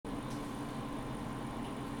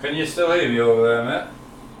Can you still hear me over there, mate?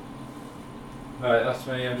 Right, that's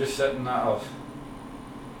me. I'm just setting that off.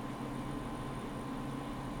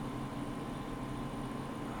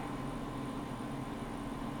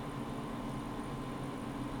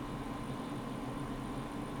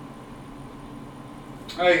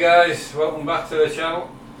 Hi guys, welcome back to the channel.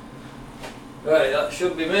 Right, that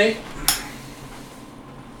should be me.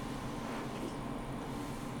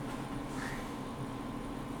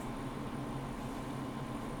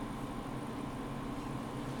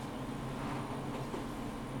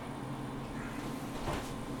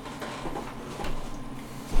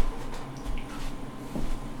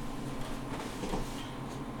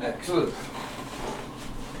 Excellent.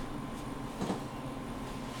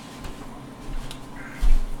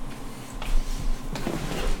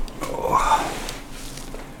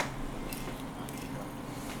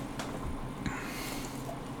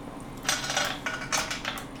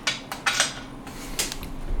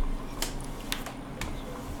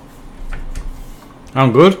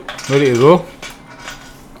 I'm good, ready to go.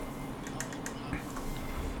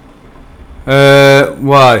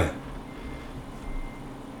 Why?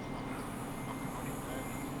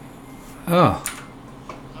 Oh,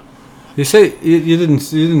 you say you didn't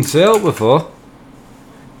sail before.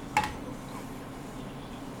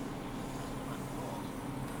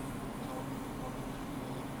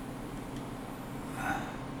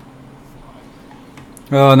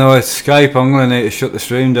 Oh no, it's Skype. I'm gonna need to shut the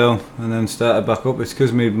stream down and then start it back up. It's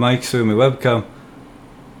because my mic's through my webcam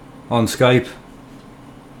on Skype.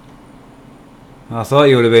 I thought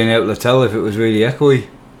you would have been able to tell if it was really echoey.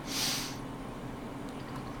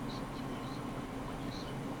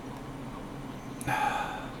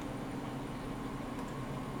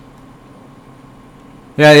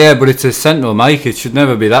 Yeah, but it's a Sentinel mic. It should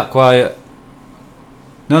never be that quiet.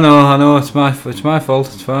 No, I know it's my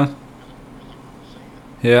fault. It's fine.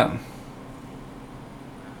 Yeah.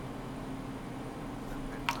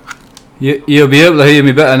 You'll be able to hear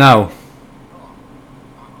me better now.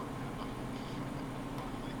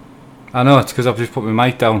 I know, it's because I've just put my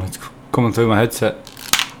mic down. It's coming through my headset.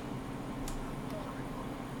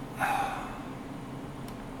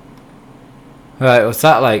 Right, what's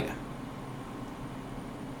that like?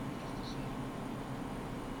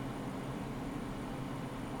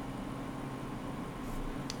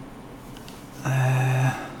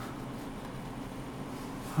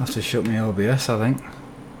 I have to shut my OBS, I think.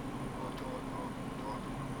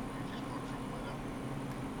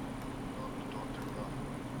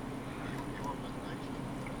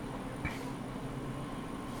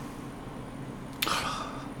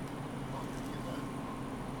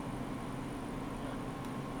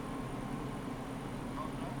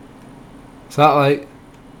 Is that like?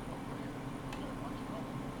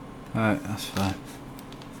 Alright, that's fine.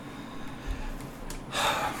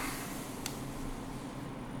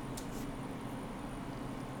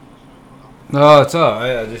 No, it's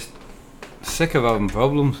alright. I'm just sick of having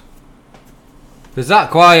problems. If it's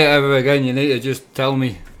that quiet ever again, you need to just tell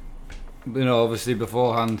me. You know, obviously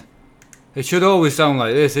beforehand. It should always sound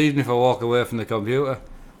like this, even if I walk away from the computer.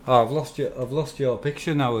 Oh, I've lost your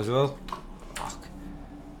picture now as well. Fuck.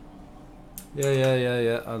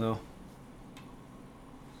 Yeah, I know.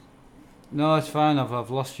 No, it's fine. I've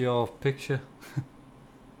lost your picture.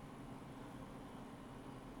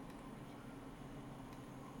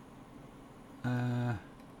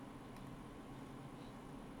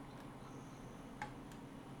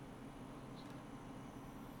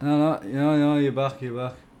 No, you're back.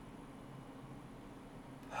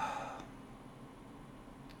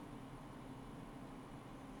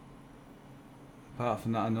 Apart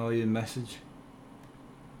from that annoying message.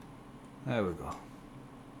 There we go.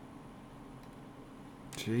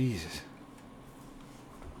 Jesus.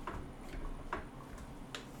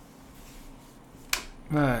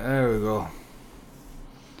 Right, there we go.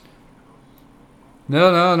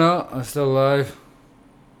 No, I'm still live.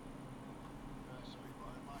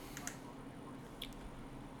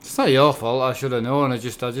 It's not your fault, I should have known. I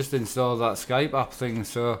just installed that Skype app thing,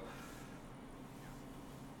 so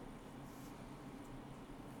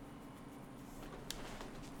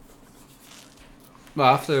well,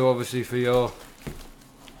 I have to obviously for your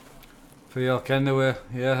Kendaway.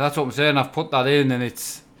 Yeah, that's what I'm saying. I've put that in, and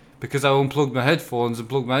it's because I unplugged my headphones and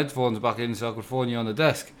plugged my headphones back in so I could phone you on the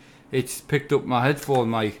desk. It's picked up my headphone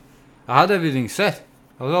mic. I had everything set.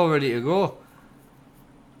 I was all ready to go.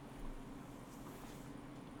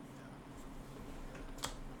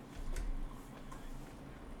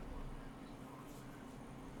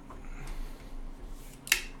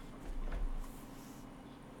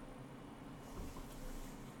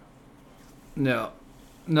 No.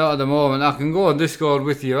 Not at the moment. I can go on Discord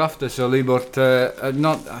with you after, Sully, but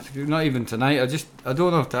not even tonight. I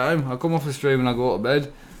don't have time. I come off the stream and I go to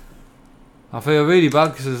bed. I feel really bad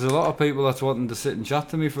because there's a lot of people that's wanting to sit and chat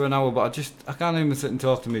to me for an hour, but I can't even sit and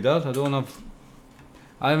talk to my dad.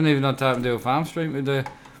 I haven't even had time to do a farm stream today.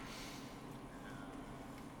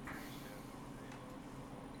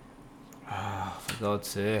 Ah, for God's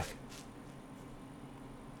sake.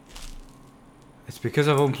 It's because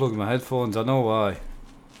I've unplugged my headphones, I know why.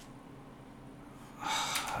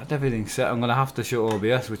 I had everything set. I'm going to have to shut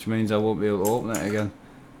OBS, which means I won't be able to open it again.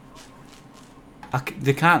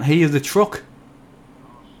 They can't hear the truck.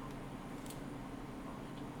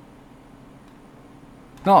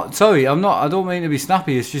 No, sorry, I don't mean to be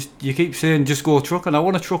snappy, it's just you keep saying just go truck and I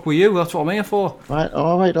want to truck with you, that's what I'm here for. Right,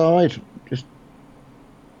 alright. Just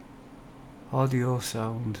audio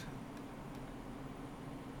sound.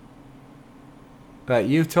 Right,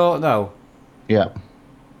 you talk now? Yeah.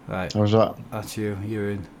 Right. How's that? That's you,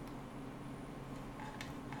 you're in.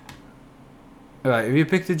 Right, have you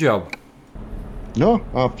picked a job? No,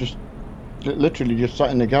 I've just literally just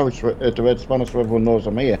sat in the garage at the Red Spanish so everyone knows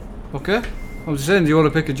I'm here. Okay. I'm just saying, do you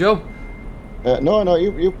want to pick a job? No,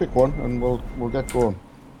 you pick one and we'll get going.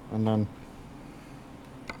 And then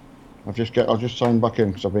I'll just sign back in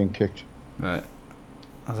because I've been kicked. Right.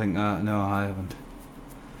 I think no, I haven't.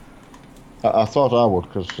 I thought I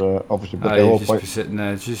would because obviously, but they're You'd all just be sitting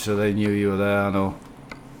there just so they knew you were there. I know.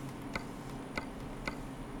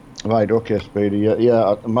 Right, okay, Speedy.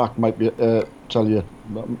 Yeah. Mark might be tell you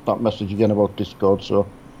that message again about Discord. So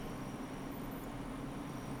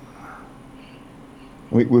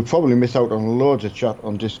we probably miss out on loads of chat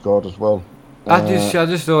on Discord as well. I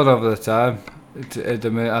just don't have the time. At the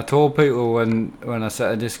minute, I told people when I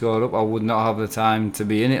set a Discord up, I would not have the time to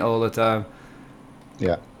be in it all the time.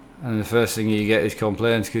 Yeah. And the first thing you get is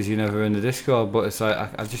complaints because you're never in the Discord. But it's like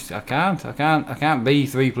I can't be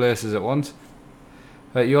 3 places at once.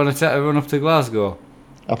 Right, you want to take a run up to Glasgow?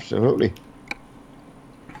 Absolutely.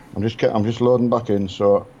 I'm just loading back in,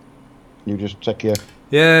 so you just check your.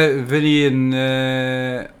 Yeah, Vinny and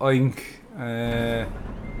Oink.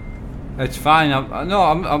 It's fine.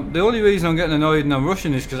 I'm the only reason I'm getting annoyed and I'm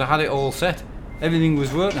rushing is because I had it all set. Everything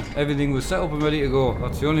was working. Everything was set up and ready to go.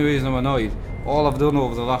 That's the only reason I'm annoyed. All I've done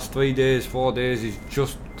over the last 3 days, 4 days is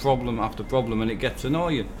just problem after problem, and it gets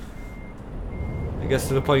annoying. It gets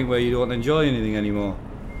to the point where you don't enjoy anything anymore.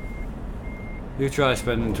 You try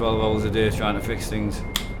spending 12 hours a day trying to fix things,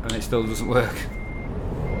 and it still doesn't work.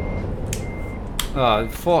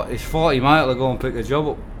 It's 40 mile to go and pick a job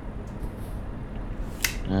up.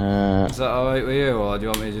 Is that alright with you, or do you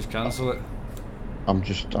want me to just cancel it? I'm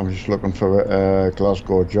just looking for a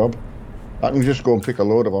Glasgow job. I can just go and pick a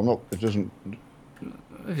load of them up. It doesn't.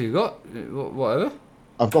 Have you got whatever?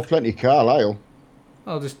 I've got plenty Carlisle.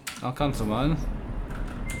 I'll cancel mine.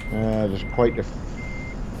 There's quite a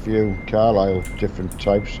few Carlisle different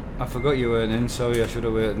types. I forgot you weren't in. Sorry, I should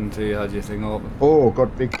have waited until you had your thing open. Oh,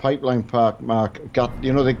 got big pipeline park, Mark.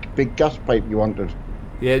 You know the big gas pipe you wanted.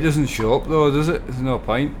 Yeah, it doesn't show up though, does it? There's no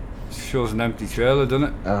point. It shows an empty trailer, doesn't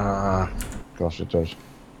it? Of course it does.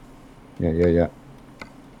 Yeah.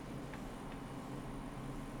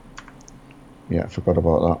 Yeah, I forgot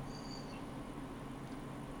about that.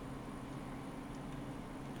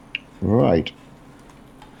 Right.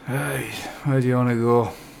 Right, where do you want to go?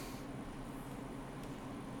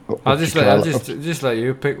 I'll just let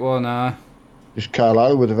you pick one. Just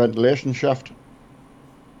Carlisle with a ventilation shaft.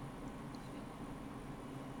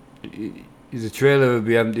 The trailer would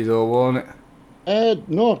be empty though, won't it?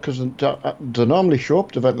 No, because they normally show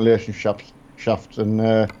up the ventilation shafts, and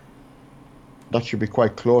that should be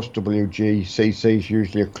quite close. WGCC's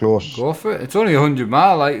usually a close. Go for it. It's only 100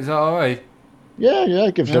 mile. Like, is that all right? Yeah.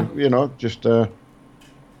 It gives them, just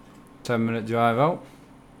 10-minute drive out.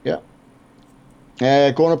 Yeah.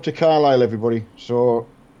 Going up to Carlisle, everybody. So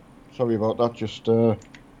sorry about that. Just I'd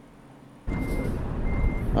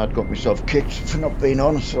got myself kicked for not being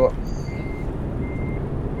on. So.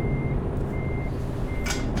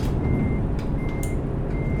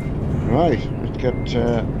 Right, let's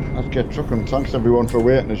get trucking. Thanks everyone for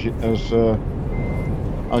waiting as you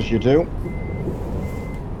do.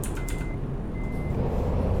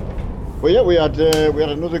 Well, yeah, we had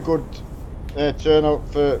another good turnout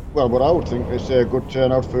for what I would think is a good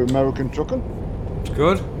turnout for American trucking. It's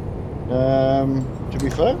good. To be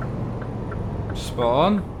fair, spot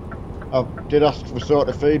on. I did ask for sort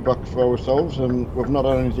of feedback for ourselves, and we've not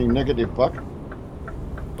had anything negative back.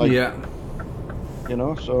 Yeah.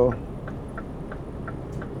 So.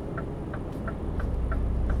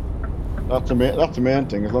 That's the main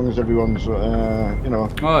thing. As long as everyone's,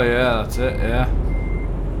 Oh yeah, that's it. Yeah.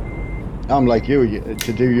 I'm like you,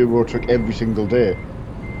 to do Euro Truck every single day,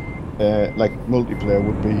 like multiplayer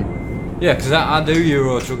would be, Yeah, because I do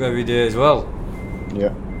Euro Truck every day as well,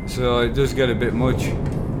 yeah. so it does get a bit much.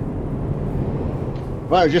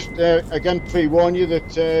 Right, just again pre-warn you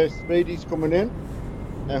that Speedy's coming in,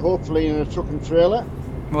 hopefully in a truck and trailer.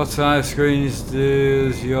 What size screens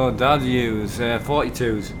does your dad use?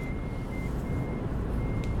 42s.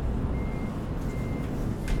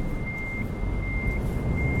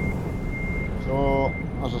 So,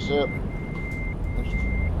 as I said,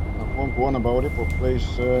 I won't go on about it, but please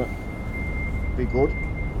be good.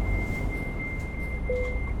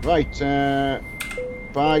 Right,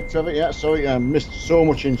 bye Trevor. Yeah, sorry, I missed so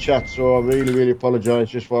much in chat, so I really apologise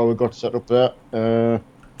just while we got set up there.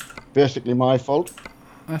 Basically my fault.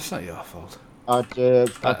 That's not your fault. I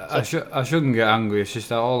I shouldn't get angry. It's just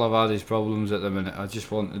that all I've had is problems at the minute. I just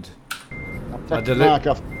wanted. texted Mark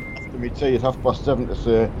after me tea at 7:30 to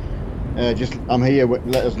say, just I'm here.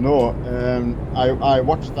 Let us know. I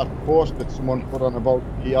watched that post that someone put on about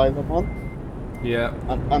the Isle one. Yeah.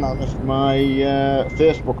 And I left my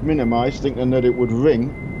Facebook minimised, thinking that it would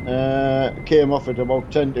ring. Came off at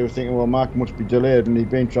about 10 to, thinking, well, Mark must be delayed, and he'd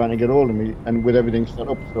been trying to get hold of me, and with everything set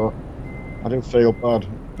up, so I didn't feel bad.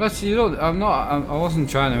 That's, you know, I wasn't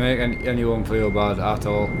trying to make anyone feel bad at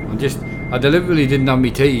all. I deliberately didn't have my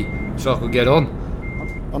tea so I could get on.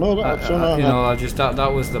 I know that.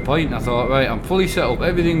 That was the point. I thought, right, I'm fully set up,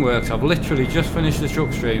 everything works. I've literally just finished the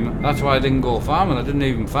truck stream. That's why I didn't go farming. I didn't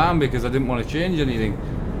even farm because I didn't want to change anything.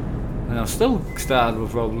 And I've still started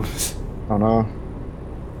with problems. I know.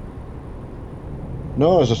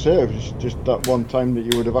 No, as I say, it was just that one time that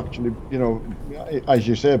you would have actually, you know, as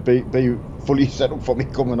you say, be fully set up for me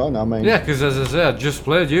coming on. I mean, yeah, because as I say, I just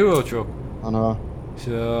played Euro Truck. I know.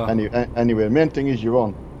 So anyway, the main thing is you're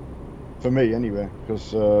on. For me, anyway,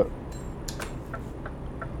 because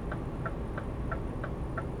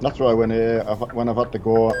that's why when I've had to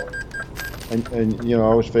go, and you know,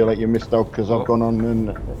 I always feel like you missed out because I've gone on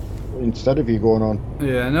and instead of you going on.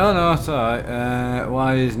 Yeah, no, it's alright.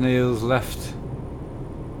 Why is Neil's left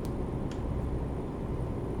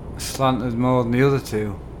slanted more than the other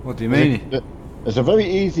two? What do you mean? There's a very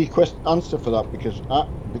easy answer for that because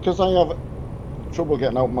I have trouble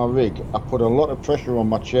getting out my rig. I put a lot of pressure on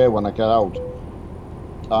my chair when I get out,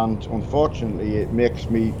 and unfortunately it makes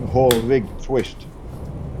me whole rig twist.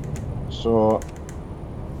 So,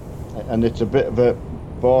 and it's a bit of a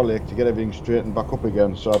ball ache to get everything straightened back up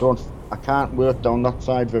again. So I can't work down that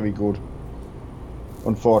side very good,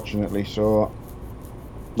 unfortunately. So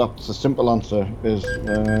that's the simple answer is,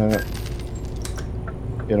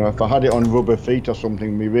 you know, if I had it on rubber feet or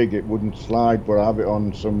something, my rig, it wouldn't slide, but I have it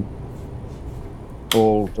on some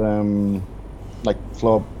old like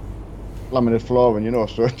laminate flooring, you know,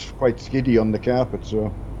 so it's quite skiddy on the carpet.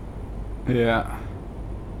 So yeah,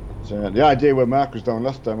 the idea where Mark was down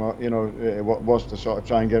last time, you know, was to sort of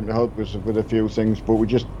try and get him to help us with a few things, but we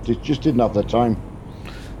just didn't have the time.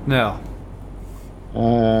 No.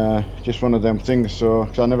 Just one of them things. So,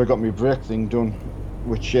 cause I never got my brake thing done,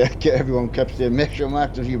 which everyone kept saying, make sure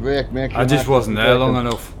Mark does your brake. Make sure. I just wasn't there long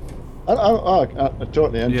enough. I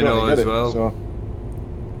totally get it. Well.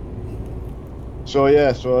 So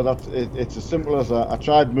yeah, so that's it, it's as simple as I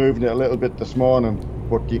tried moving it a little bit this morning,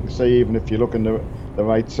 but you can see even if you look on the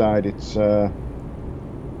right side, it's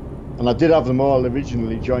and I did have them all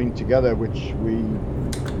originally joined together, which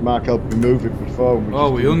Mark helped me move it before.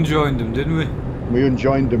 We unjoined them, didn't we? We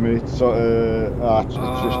unjoined them, and it's sort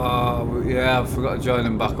of yeah, I forgot to join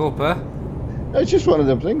them back up, eh? It's just one of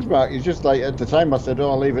them things, Mark. It's just like at the time I said, "Oh,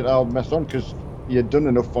 I'll leave it, I'll mess on," because you'd done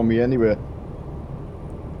enough for me anyway.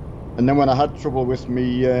 And then when I had trouble with my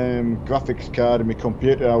graphics card and my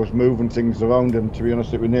computer, I was moving things around, and to be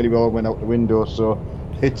honest, it nearly all went out the window. So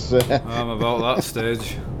it's. I'm about that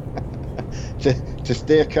stage. To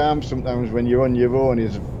stay calm sometimes when you're on your own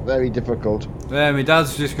is very difficult. Yeah, my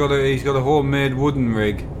dad's he's got a homemade wooden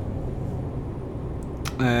rig.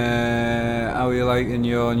 How are you liking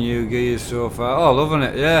your new gears so far? Oh, loving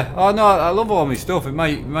it, yeah. Oh no, I love all my stuff. It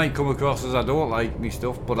might come across as I don't like my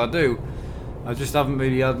stuff, but I do. I just haven't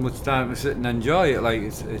really had much time to sit and enjoy it. Like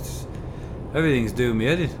it's everything's doing me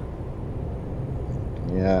head in.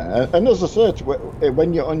 Yeah, and as I said,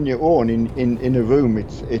 when you're on your own in a room,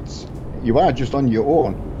 it's you are just on your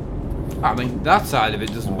own. I mean, that side of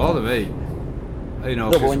it doesn't bother me. You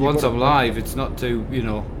know, because once I'm live, it's not too, you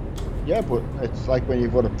know. Yeah, but it's like when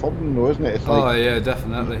you've got a problem, though, isn't it? It's like, oh yeah,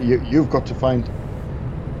 definitely. You've got to find.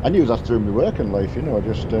 I knew that through my working life, you know.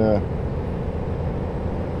 Just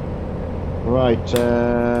right.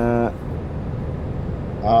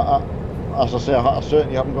 as I say, I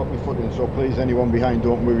certainly haven't got my foot in, so please, anyone behind,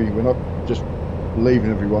 don't worry. We're not just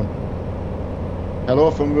leaving everyone.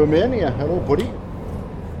 Hello from Romania. Hello, buddy.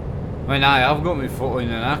 I mean, I've got my foot in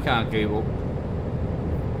and I can't keep up.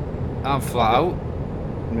 I'm flat out.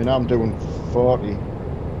 I mean, I'm doing 40.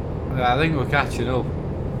 Yeah, I think we're catching up.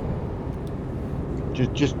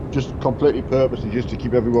 Just completely purposely, just to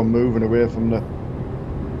keep everyone moving away from the.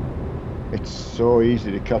 It's so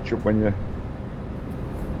easy to catch up when you.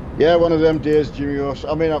 Yeah, one of them days, Jimmy.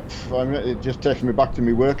 I mean, it just takes me back to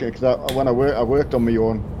me working because I worked on my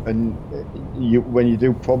own, and when you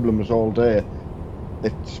do problems all day,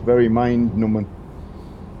 it's very mind numbing.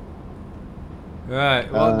 Right,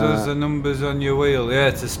 what does the numbers on your wheel? Yeah,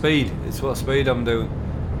 it's a speed. It's what speed I'm doing.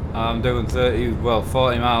 I'm doing 40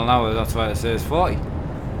 mile an hour. That's why it says 40.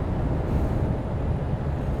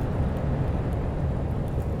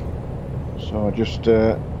 So just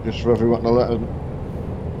for everyone to let.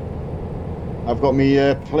 I've got me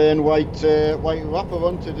plain white wrapper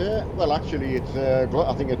on today. Well, actually, it's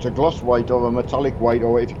I think it's a gloss white or a metallic white.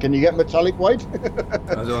 Or can you get metallic white?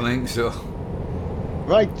 I don't think so.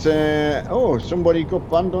 Right. Somebody got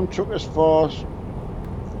banned on truckers for.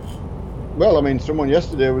 Well, I mean, someone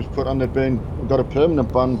yesterday was put on the bin, got a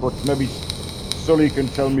permanent ban, but maybe Sully can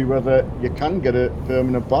tell me whether you can get a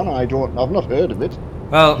permanent ban. I've not heard of it.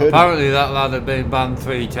 Well, apparently that lad had been banned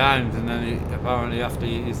 3 times, and then apparently after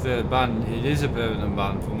his 3rd ban, it is a permanent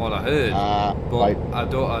ban, from what I heard. But right. I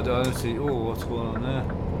don't honestly. Oh, what's going on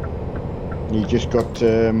there? He just got.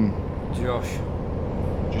 Josh.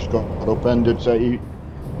 Just got upended. So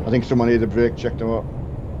I think someone either brake checked him up.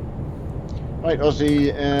 Right,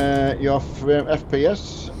 Ozzy, your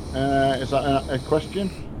FPS, is that a question?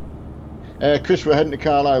 Chris, we're heading to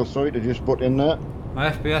Carlisle, sorry to just butt in there.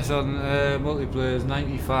 My FPS on multiplayer is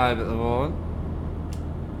 95 at the moment.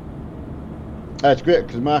 It's great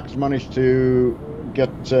because Mark's managed to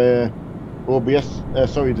get OBS,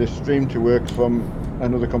 the stream to work from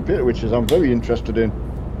another computer, which I'm very interested in.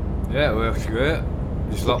 Yeah, it works great.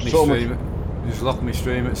 Just lock me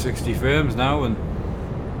stream at 60 frames now, and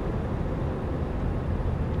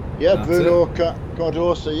yeah, Bruno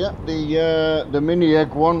Cardosa. Yeah, the mini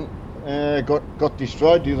egg one got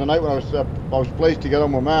destroyed the other night when I was pleased to get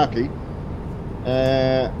on with Marky.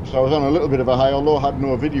 So I was on a little bit of a high, although I had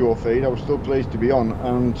no video feed. I was still pleased to be on,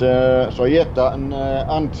 and so I ate that. And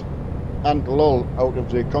Aunt Lol out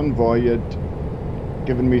of the convoy had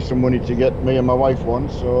given me some money to get me and my wife one,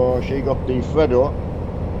 so she got the Freddo.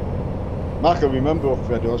 Mark will remember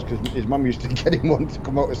Freddos because his mum used to get him one to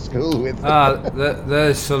come out of school with.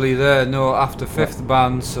 There's Sully there. No, after 5th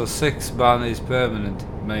ban, so 6th ban is permanent.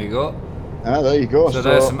 There you go. There you go. So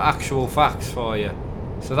there's some actual facts for you.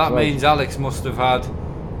 So that means Alex must have had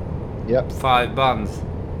 5 bans.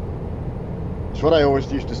 That's what I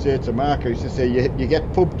always used to say to Mark. I used to say you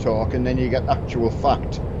get pub talk and then you get actual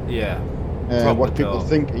fact. Yeah. What people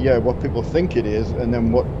think. Yeah, what people think it is, and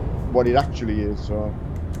then what it actually is. So.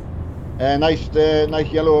 Nice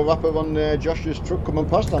yellow wrapper on Josh's truck coming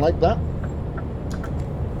past. I like that.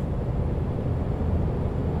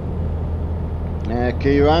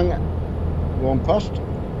 Kirang going past.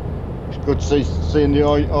 It's good seeing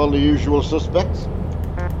all the usual suspects.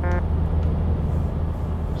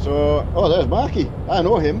 So, there's Marky. I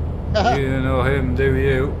know him. You know him, do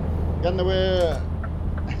you? Getting away.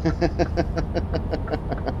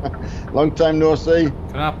 Long time no see.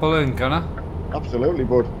 Can I pull in? Can I? Absolutely,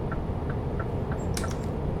 bud.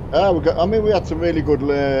 We had some really good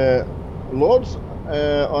loads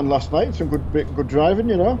on last night. Some good driving,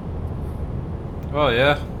 you know. Oh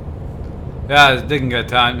yeah. Yeah, I didn't get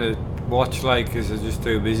time to watch because I was just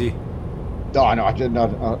too busy. Oh no, I didn't.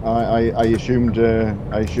 I assumed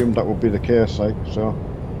that would be the case. So.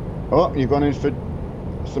 Oh, you've gone in for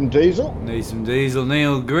some diesel. Need some diesel,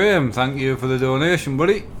 Neil Graham. Thank you for the donation,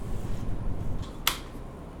 buddy.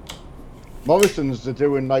 Morrison's are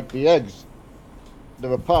doing the eggs.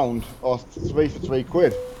 They're £1 or 3 for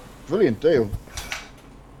 £3. Brilliant deal.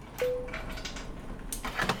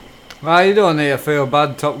 Well, you don't need to feel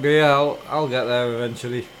bad, Top Gear. I'll get there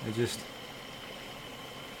eventually.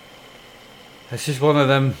 It's just one of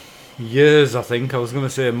them years, I think. I was going to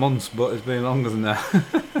say months, but it's been longer than that.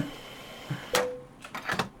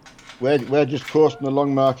 We're just coasting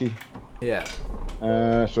along, Marky. Yeah.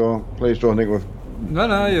 So please don't think we've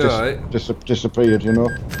No, you're alright. Disappeared, you know.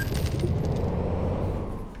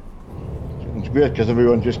 It's great because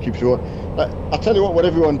everyone just keeps rolling. I tell you what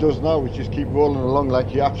everyone does now is just keep rolling along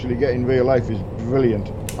like you actually get in real life is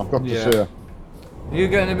brilliant. I've got to say. Are you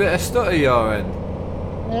getting a bit of stutter your end?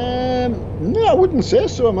 No, I wouldn't say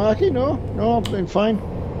so, Marky. No, I've been fine.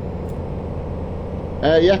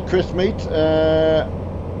 Yeah, Chris meet.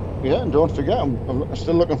 Yeah, and don't forget, I'm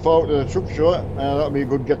still looking forward to the truck show. That'll be a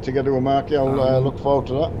good get together with Marky. I'll look forward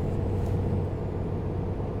to that.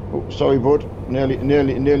 Oh, sorry, bud.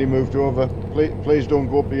 Nearly moved over. Please don't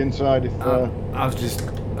go up the inside if.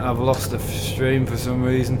 I've lost the stream for some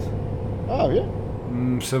reason. Oh yeah.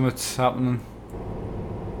 Something's happening.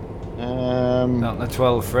 Um. Not the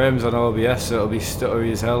 12 frames on OBS, so it'll be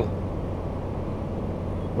stuttery as hell.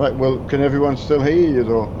 Right. Well, can everyone still hear you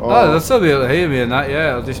though? Oh, they'll still be able to hear me and that.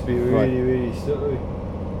 Yeah, it'll just be Right. really stuttery.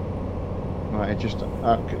 Right,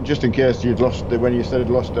 just in case you'd lost it when you said you'd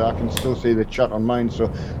lost it, I can still see the chat on mine. So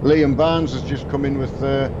Liam Barnes has just come in with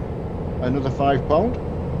another £5.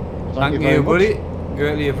 Thank you, very buddy. much.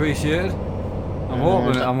 Greatly appreciated.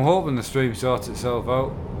 I'm hoping the stream sorts itself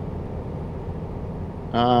out.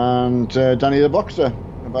 And Danny the Boxer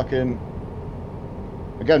back in.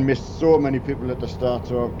 Again, missed so many people at the start,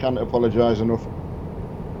 so I can't apologise enough.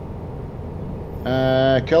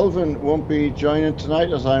 Kelvin won't be joining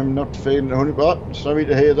tonight as I'm not feeling 100%. Sorry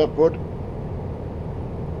to hear that, bud.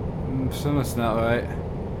 Something's not right.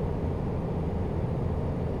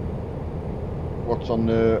 What's on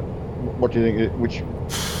the... What do you think? Which...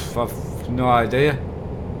 I've no idea.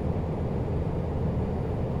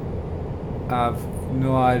 I've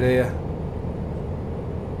no idea.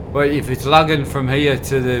 But if it's lagging from here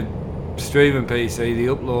to the streaming PC, the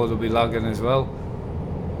upload will be lagging as well.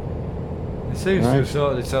 It seems to have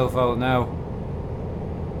sorted itself out now.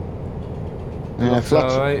 That's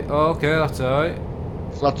alright. Oh, okay, that's alright.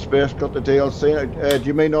 Flat Space got the DLC. Do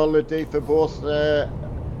you mean all the D for both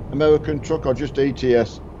American Truck or just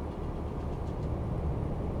ETS?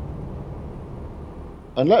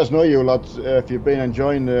 And let us know, you lads, if you've been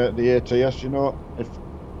enjoying the ATS, you know.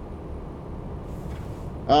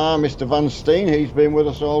 Mr. Van Steen, he's been with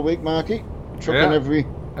us all week, Marky. Trucking every...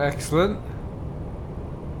 Excellent.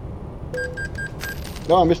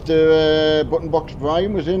 No, Mr. Buttonbox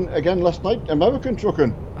Brian was in again last night, American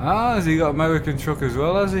Trucking. Ah, has he got American Truck as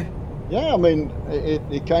well, has he? Yeah, I mean,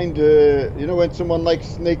 it kind of, you know, when someone like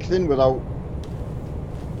sneaks in without...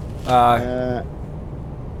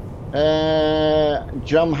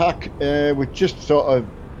 Jam Hack, with just sort of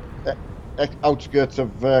outskirts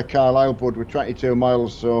of Carlisle, bud, with 22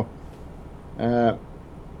 miles, so I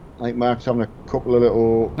think Mark's having a couple of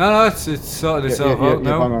little... No, it's sorted itself out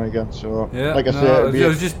now. Hang on again, so... Yeah, like I said... it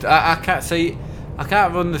was just, I can't see... I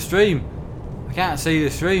can't run the stream. I can't see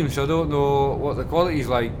the stream, so I don't know what the quality's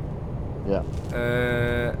like. Yeah.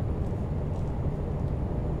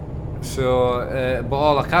 But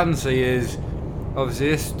all I can see is...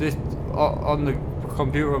 Obviously, this on the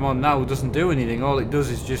computer I'm on now doesn't do anything. All it does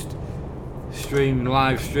is just stream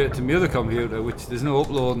live straight to my other computer, which there's no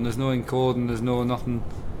uploading, there's no encoding, there's no nothing.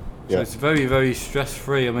 So it's very, very stress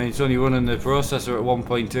free. I mean, it's only running the processor at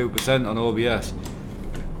 1.2% on OBS,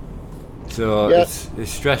 so it's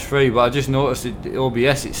stress free. But I just noticed that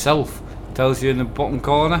OBS itself tells you in the bottom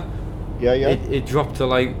corner, it dropped to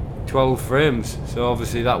like 12 frames. So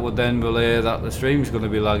obviously that would then relay that the stream's going to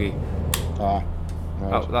be laggy. Right.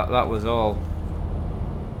 That was all.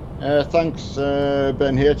 Thanks,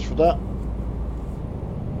 Ben H, for that.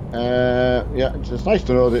 Yeah, it's nice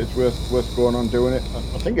to know that it's worth going on doing it.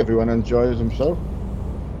 I think everyone enjoys himself.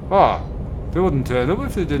 Oh, they wouldn't turn up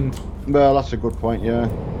if they didn't. Well, that's a good point, yeah.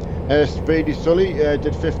 Speedy Sully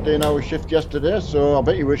did 15-hour shift yesterday, so I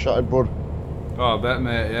bet you wish I had, bud. Oh, I bet,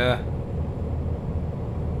 mate, yeah.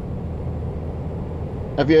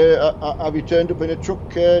 Have you turned up in a truck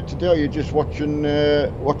today, or are you just watching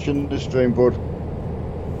the stream, bud?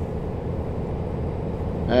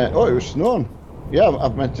 Oh, it was snowing. Yeah,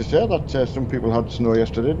 I've meant to say that some people had snow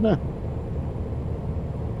yesterday, didn't they?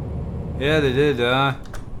 Yeah, they did.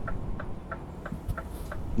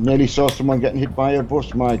 Nearly saw someone getting hit by a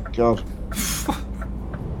bus. My God. I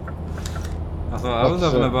thought I was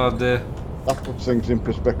having a bad day. That puts things in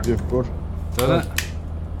perspective, bud. Doesn't it?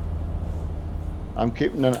 I'm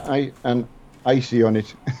keeping an icy on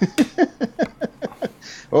it.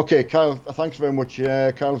 Okay, Kyle, thanks very much.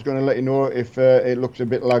 Kyle's going to let you know if it looks a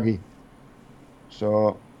bit laggy.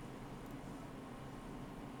 So,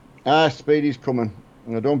 Speedy's coming.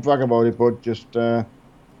 And don't brag about it, bud. Just tongue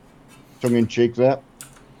in cheek there.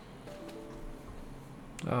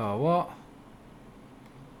 Oh, what?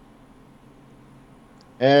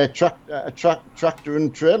 Tractor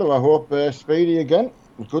and trailer. I hope Speedy again.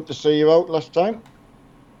 Good to see you out last time.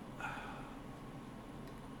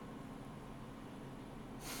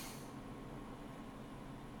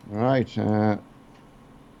 Right.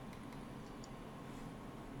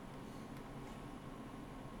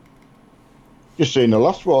 Just seeing the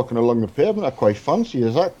last walking along the pavement. I quite fancy.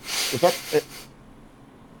 Is that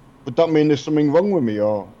would that mean there's something wrong with me,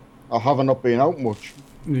 or I haven't not been out much?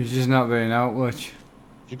 You're just not being out much.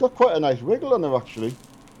 She's got quite a nice wiggle on her, actually.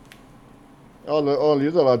 All the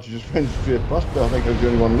other lads just went straight past her. I think I was the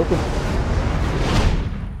only one looking.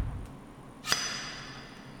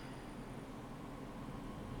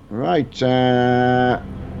 Right. Jack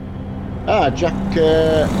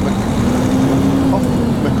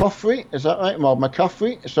McCaffrey, is that right? Well,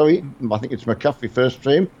 McCaffrey, sorry. I think it's McCaffrey first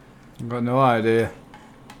stream. I've got no idea.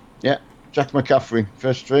 Yeah, Jack McCaffrey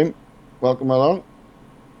first stream. Welcome along.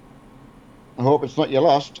 I hope it's not your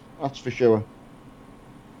last, that's for sure.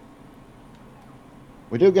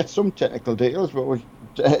 We do get some technical details, but we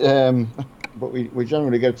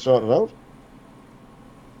generally get it sorted out.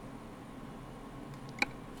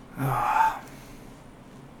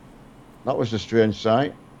 That was a strange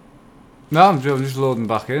sight. No, I'm just loading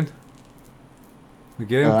back in. The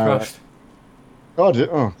game crashed.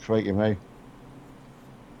 Oh, crikey, mate.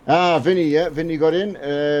 Vinny, yeah, Vinny got in.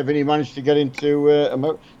 Vinny managed to get into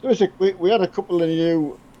we had a couple of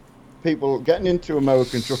new people getting into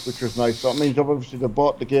American Truck, which was nice. So that means obviously they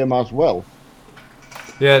bought the game as well.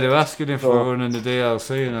 Yeah, they were asking if we were running the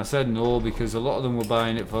DLC, and I said no because a lot of them were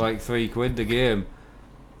buying it for like £3 the game.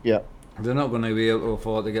 Yeah. They're not going to be able to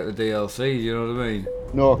afford to get the DLC, you know what I mean?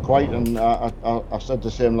 No, quite, and I said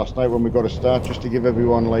the same last night when we got to start, just to give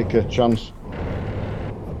everyone like a chance.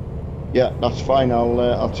 Yeah, that's fine.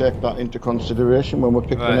 I'll take that into consideration when we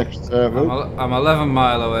pick the next route. I'm 11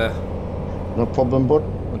 mile away. No problem, bud.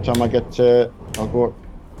 By the time I get, I'll go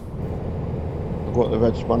at the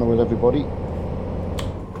Red Spanner with everybody.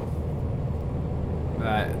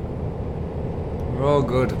 Right. We're all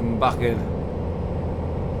good. I'm back in.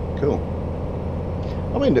 Cool.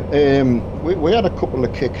 I mean, we had a couple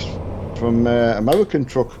of kicks from American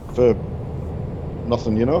Truck for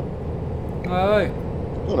nothing, you know. Alright.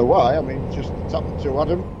 Don't know why. I mean, it's happened to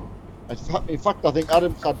Adam. In fact, I think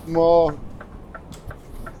Adam's had more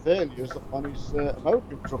failures on his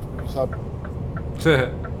American Truck than he's had,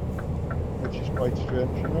 which is quite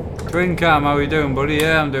strange, you know. Twin Cam, how you doing, buddy?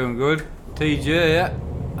 Yeah, I'm doing good. TJ, yeah,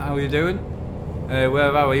 how you doing?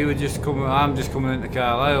 Where are you? I'm just coming into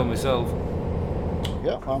Carlisle myself.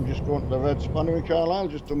 Yeah, I'm just going to the Red Spanner in Carlisle,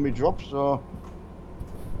 just done my drop, so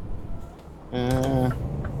go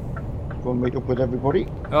and meet up with everybody.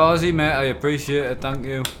 Oh, is he, mate? I appreciate it, thank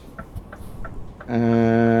you.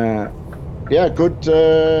 Yeah, good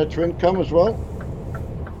Twin Cam as well.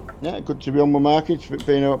 Yeah, good to be on my market. It's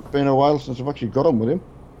been a while since I've actually got on with him.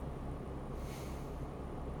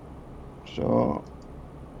 So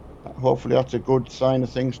hopefully that's a good sign of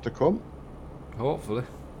things to come. Hopefully.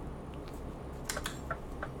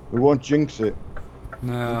 We won't jinx it.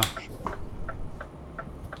 No.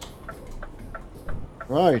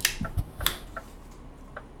 Right.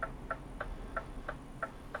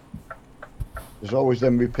 There's always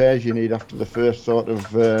them repairs you need after the first sort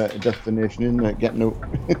of destination, isn't it? Getting out.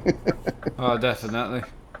 Oh, definitely.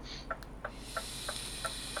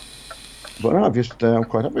 But no, I'm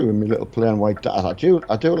quite happy with my little plain white DAF.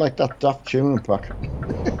 I do like that DAF tuning pack.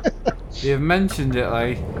 You've mentioned it,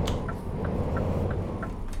 like.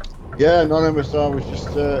 Yeah, Anonymous, I was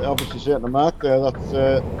just obviously saying to Mark there, that's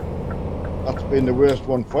been the worst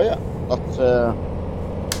one for you.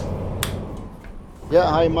 Yeah,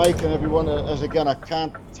 hi Mike and everyone. As again, I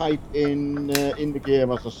can't type in the game,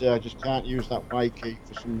 as I say. I just can't use that my key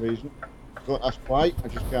for some reason. Don't ask why, I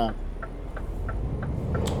just can't.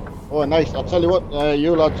 Oh, nice. I'll tell you what,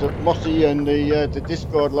 you lads, Mossy and the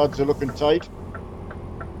Discord lads are looking tight.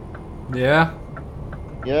 Yeah?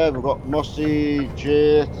 Yeah, we've got Mossy,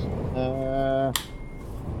 Jade,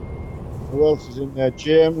 who else is in there?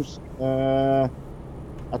 James.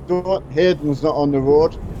 Hayden's not on the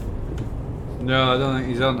road. No, I don't think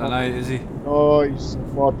he's on tonight, is he? No, he's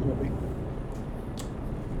unfortunately.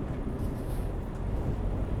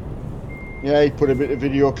 Yeah, he put a bit of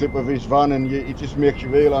video clip of his van, and it just makes you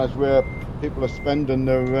realise where people are spending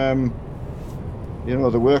their, you know,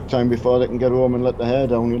 the work time before they can get home and let the hair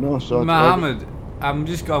down, you know. So Mohammed, I'm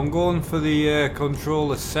going for the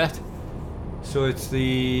controller set. So it's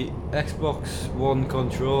the Xbox One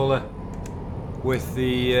controller with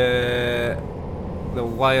the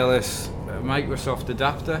wireless Microsoft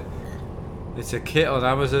adapter. It's a kit on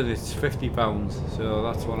Amazon. It's £50, so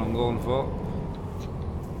that's what I'm going for.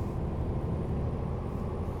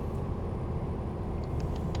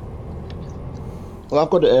 Well, I've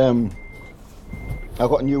got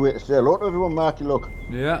a new way to say hello to everyone, Marky. Look.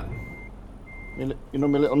 Yeah. You know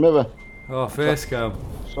my little mirror. Oh, face cam.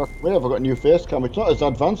 So where have I got a new face cam? It's not as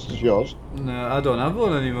advanced as yours. No, I don't have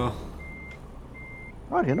one anymore.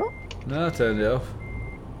 How do you know? No, I turned it off.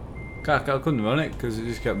 I couldn't run it because it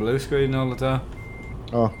just kept blue screen all the time.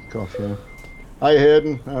 Oh, of course, yeah. Hi,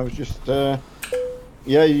 Hayden. I was just, yeah,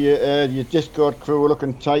 your Discord crew were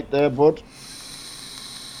looking tight there, bud.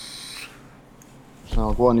 So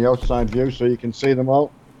I'll go on the outside view so you can see them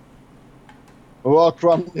all. We're all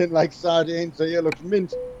crammed in like sardines, so you look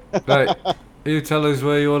mint. Right, you tell us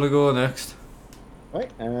where you want to go next. Right,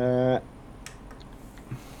 to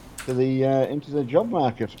the into the job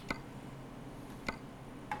market.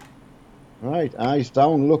 Right, eyes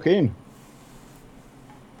down, look in.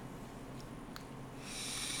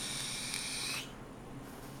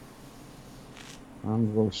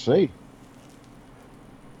 And we'll see.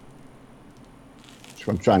 Just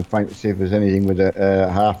going to try and find to see if there's anything with a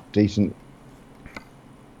half decent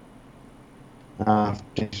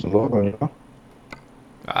logo. You know?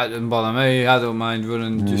 That doesn't bother me. I don't mind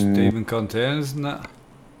running just even containers and that.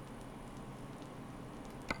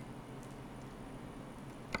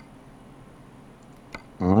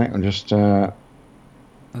 Alright, I'm just There's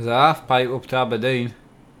a half pipe up to Aberdeen,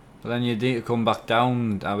 but then you need to come back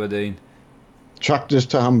down to Aberdeen. tractors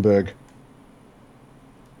to Hamburg.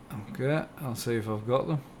 Okay, I'll see if I've got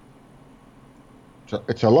them.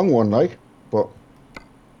 It's a long one, like, but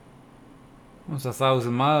What's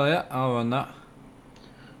 1,000 mile? Yeah, I'll run that.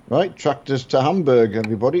 right, tractors to Hamburg,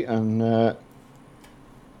 everybody, and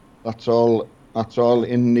that's all. That's all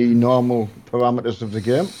in the normal parameters of the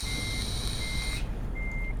game.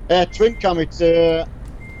 Twin cam, it's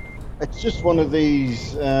just one of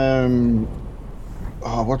these.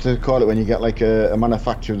 What do they call it when you get like a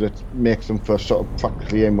manufacturer that makes them for sort of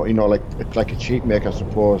practically, you know, like it's like a cheap make, I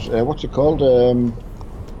suppose. What's it called?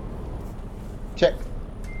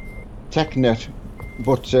 TechNet.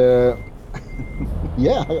 But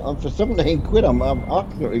yeah, for 17 quid, I'm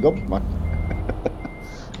absolutely gobsmacked.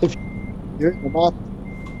 If you're in the market.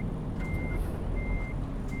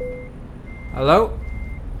 Hello?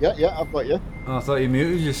 Yeah, I've got you. Oh, I thought you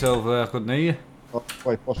muted yourself there, I couldn't hear you. Oh,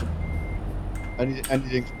 quite possible.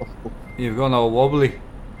 Anything's possible. You've gone all wobbly.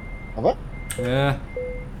 Have I? Yeah.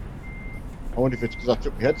 I wonder if it's because I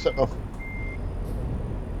took my headset off.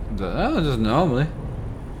 I don't know, it doesn't normally.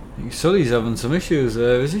 I think Sully's having some issues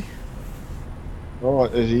there, is he? Oh,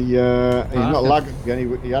 is he? He's not lagging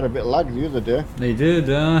again. He had a bit of lag the other day. He did,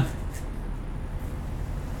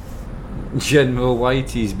 General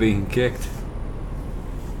Whitey's being kicked.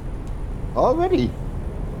 Already?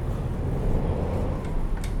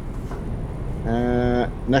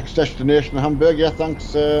 Next destination, Hamburg. Yeah,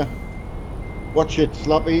 thanks. Watch it,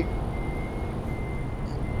 Slappy.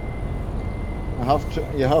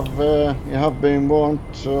 You have been warned,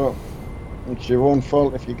 so it's your own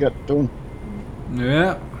fault if you get done.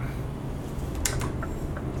 Yeah.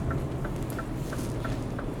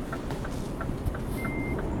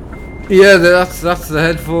 Yeah, that's the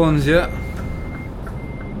headphones, yeah.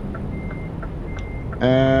 I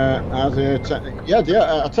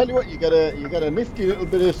tell you what, you get a nifty little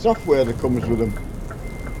bit of software that comes with them.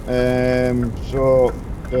 So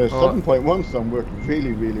the 7.1 sound working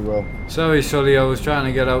really, really well. Sorry, Sully, I was trying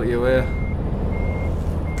to get out your way.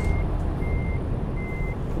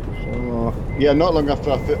 So yeah, not long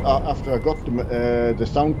after I got them, the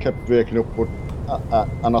sound kept breaking up, but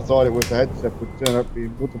and I thought it was the headset, but it turned out to be a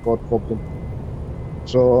motherboard problem.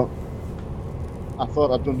 So I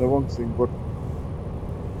thought I'd done the wrong thing, but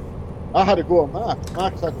I had to go on Mark.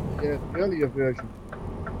 Mark's had the earlier version.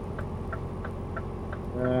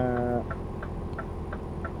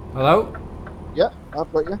 Hello? Yeah,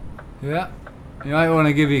 I've got you. Yeah. You might want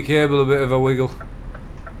to give your cable a bit of a wiggle.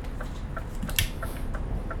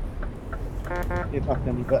 If that's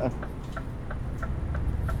any better.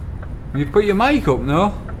 You put your mic up,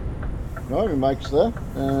 no? No, your mic's there.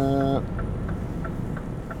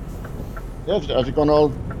 Yeah, has it gone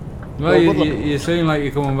all? Well, you seem like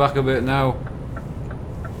you're coming back a bit now.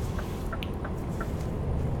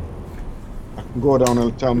 I can go down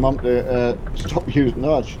and tell Mum to stop using.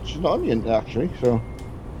 No, she's not on the internet actually. So,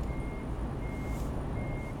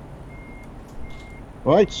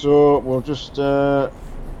 right. So we'll just we'll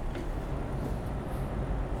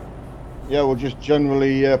just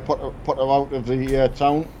generally put her out of the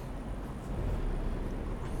town.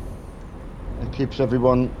 It keeps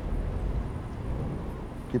everyone.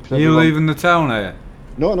 Are you leaving the town, are you?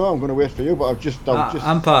 No, I'm going to wait for you, but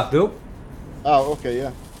I'm parked up. Oh, okay,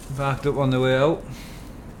 yeah. Parked up on the way out.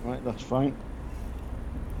 Right, that's fine.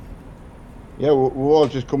 Yeah, we're all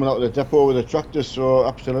just coming out of the depot with the tractors, so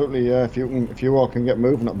absolutely, yeah. If you all can get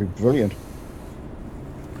moving, that'd be brilliant.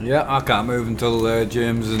 Yeah, I can't move until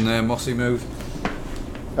James and Mossy move.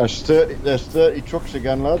 There's 30 trucks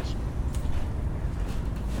again, lads.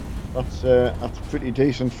 That's pretty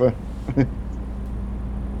decent for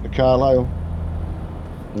The Carlisle.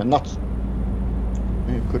 And that's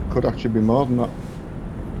it could actually be more than that.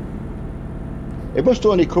 It must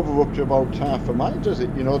only cover up to about half a mile, does it?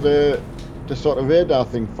 You know, the sort of radar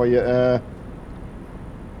thing for you.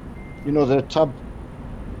 You know, the tab.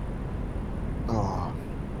 Oh,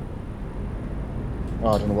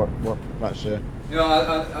 I don't know what that's. Yeah,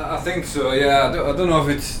 I think so. Yeah, I don't know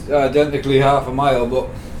if it's identically half a mile, but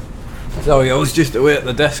sorry, I was just away at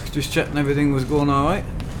the desk, just checking everything was going all right,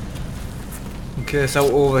 in case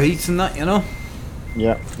out overheats and that, you know.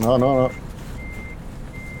 Yeah. No.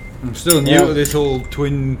 I'm still new to this whole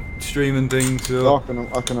twin streaming thing, so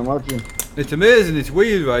I can imagine. it's amazing. It's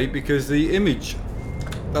weird, right? Because the image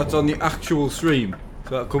that's on the actual stream,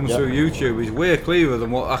 so that comes through YouTube, is way clearer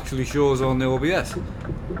than what actually shows on the OBS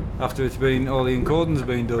after it's been all the encoding's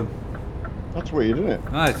been done. That's weird, isn't it?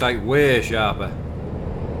 Ah, it's like way sharper.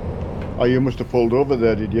 Oh, you must have pulled over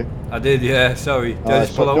there, did you? I did, yeah. Sorry, did I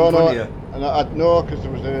just pull out in front of you? And no, because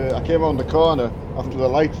there was I came around the corner after the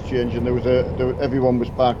lights changed, and everyone was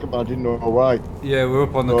parked up. I didn't know why. Yeah, we're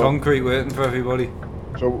up on the concrete waiting for everybody.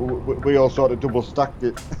 So we all sort of double stacked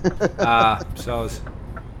it. Soz.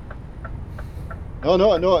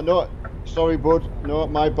 No. Sorry, bud. No,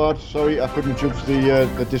 my bad. Sorry, I couldn't judge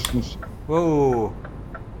the distance. Whoa.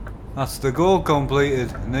 That's the goal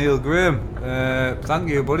completed. Neil Graham. Thank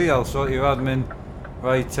you, buddy. I'll sort your admin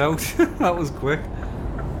right out. That was quick.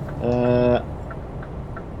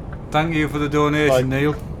 Thank you for the donation,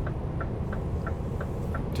 Neil.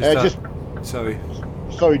 Sorry.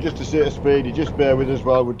 Sorry, just to say to Speedy, just bear with us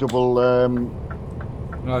while we double. I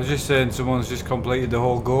was just saying someone's just completed the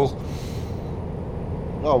whole goal.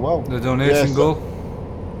 Oh wow. The donation goal.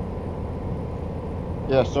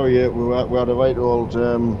 Yeah, sorry, we had a right old.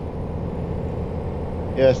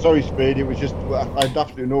 Yeah, sorry, Speedy. It was just I had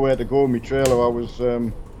absolutely nowhere to go in my trailer. I was.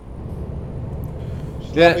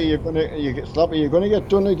 Slappy, you're gonna get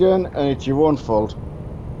done again, and it's your own fault.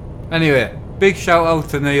 Anyway, big shout out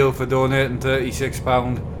to Neil for donating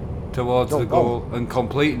 £36 towards the goal and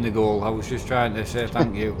completing the goal. I was just trying to say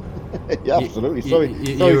thank you. Yeah, absolutely. Sorry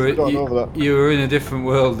for going over that. You were in a different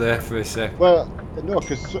world there for a sec. Well, no,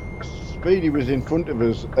 because Speedy was in front of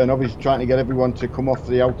us, and obviously trying to get everyone to come off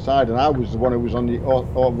the outside, and I was the one who was on the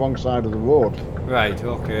wrong side of the road. Right,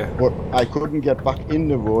 okay. But I couldn't get back in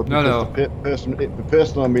the road because the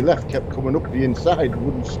person on my left kept coming up the inside,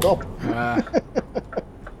 wouldn't stop.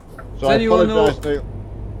 So I apologise, Neil.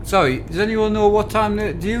 Sorry, does anyone know what time?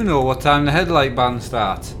 Do you know what time the headlight ban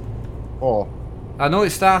starts? 4. I know it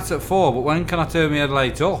starts at 4, but when can I turn my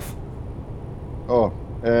headlights off? I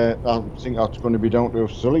think that's going to be down to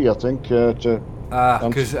Sully, I think.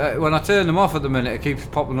 Because when I turn them off at the minute, it keeps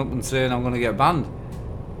popping up and saying I'm going to get banned.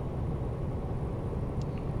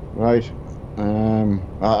 Right.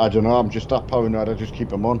 I don't know. I'm just that paranoid. I just keep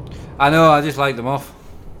them on. I know. I just like them off.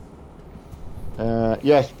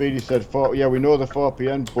 Yeah, Speedy said 4. Yeah, we know the 4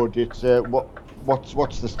 p.m. But it's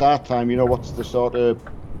what's the start time? You know, what's the sort of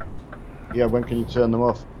when can you turn them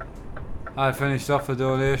off? I finished off the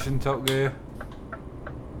donation, Top Gear.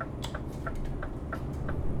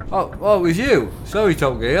 Oh, it was you. Sorry,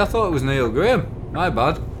 Top Gear. I thought it was Neil Graham. My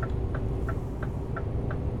bad.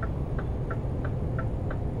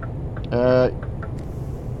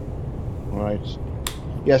 Right.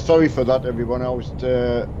 Yeah, sorry for that, everyone. I was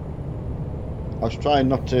trying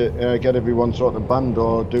not to get everyone sort of banned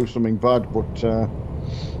or do something bad, but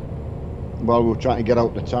while we were trying to get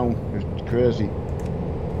out the town, it was crazy.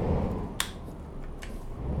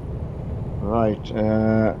 Right.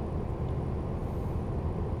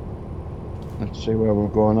 Let's see where we're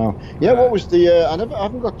going now. Yeah, what was the? I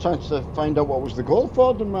haven't got a chance to find out what was the goal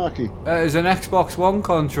for them, Marky. It was an Xbox One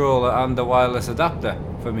controller and a wireless adapter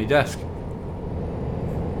for my desk.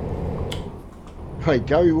 Right,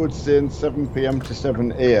 Gary Wood's saying 7 p.m. to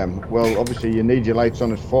 7 a.m. Well, obviously you need your lights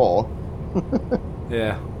on at 4.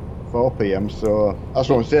 Yeah. 4 p.m. So that's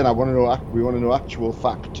what I'm saying. We want to know actual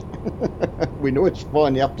fact. We know it's 4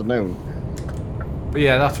 in the afternoon. But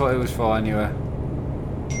yeah, that's what it was for anyway.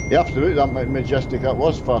 Yeah, absolutely. That Majestic, that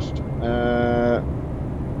was fast.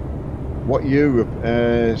 What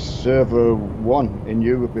Europe? Server 1 in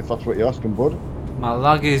Europe, if that's what you're asking, bud. My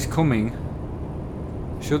lag is coming.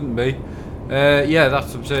 Shouldn't be. Yeah, that's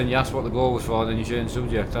what I'm saying. You asked what the goal was for, then you change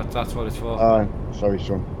subject. That's what it's for. Sorry,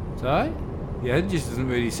 son. It's alright. Yeah, it just doesn't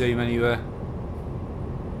really seem anywhere.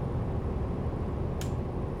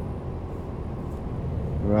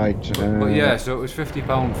 Right. But yeah, so it was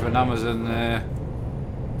 £50 for an Amazon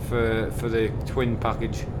for the twin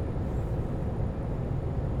package.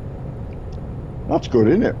 That's good,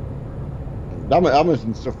 isn't it?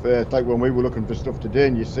 Amazon stuff. It's like when we were looking for stuff today,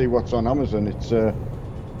 and you see what's on Amazon. It's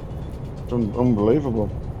unbelievable.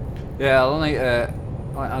 Yeah, I'll only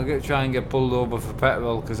try and get pulled over for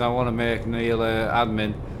petrol because I want to make Neil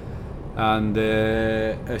admin and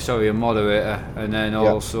sorry, a moderator, and then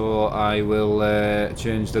also I will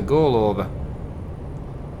change the goal over.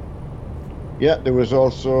 Yeah, there was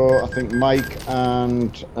also, I think, Mike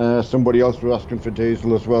and somebody else were asking for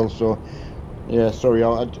diesel as well. So, yeah, sorry,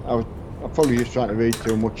 I'm probably just trying to read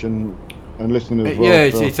too much and listen as well. Yeah,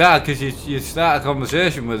 it's hard because you start a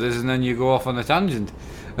conversation with us and then you go off on a tangent.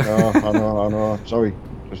 Oh, I know. Sorry.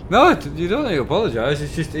 No, you don't need to apologise.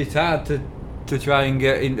 It's hard to try and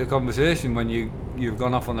get into conversation when you've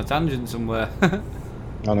gone off on a tangent somewhere.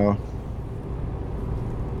 I know.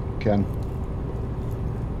 Ken.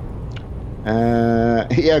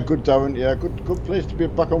 Yeah, good Darren. Yeah, good place to be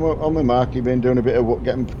back on my mark. You've been doing a bit of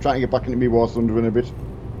trying to get back into me War Thunder in a bit.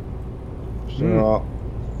 So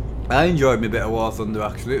I enjoyed my bit of War Thunder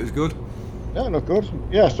actually. It was good. Yeah, no, good.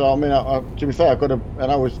 Yeah, so I mean, to be fair, I got an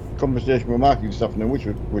hour's conversation with Marky this afternoon, which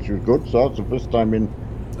was good. So it's the first time in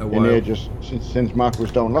ages since Mark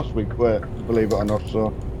was down last week, believe it or not.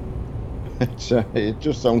 So it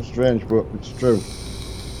just sounds strange, but it's true.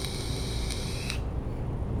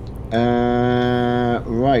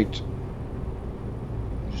 Right.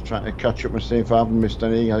 Just trying to catch up and see if I haven't missed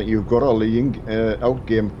anything. You've got all the out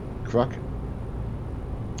game crack.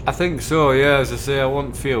 I think so. Yeah, as I say, I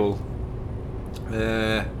want fuel.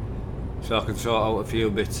 So I can sort out a few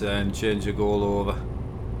bits and change the goal over.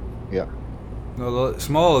 Yeah. No, the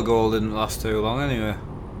smaller goal didn't last too long anyway.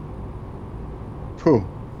 Phew.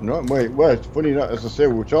 No, wait, well, it's funny that, as I say,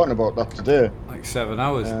 we were talking about that today. Like 7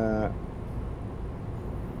 hours.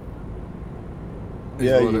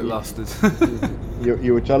 Yeah, it lasted.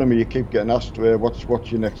 you were telling me you keep getting asked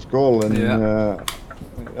what's your next goal, and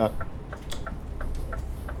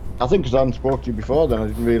I think because I hadn't spoke to you before then, I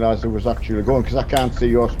didn't realise it was actually going, because I can't see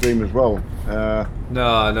your stream as well.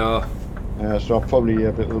 No. So I'm probably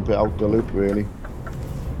a little bit out the loop, really.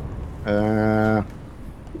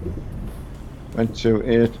 Went to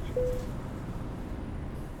 8.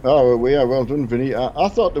 Oh, well done, Vinny. I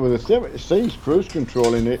thought there was a same cruise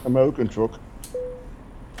control in the American truck.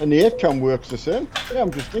 And the 8-cam works the same. Yeah, I'm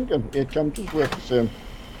just thinking, 8-cam does work the same.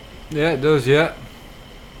 Yeah, it does, yeah.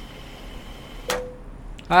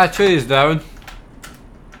 Cheers, Darren.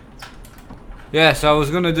 Yes, I was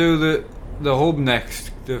going to do the hub next,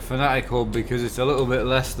 the Fnatic hub, because it's a little bit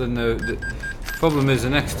less than the problem is the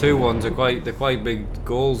next 2 ones are quite big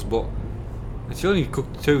goals, but it's only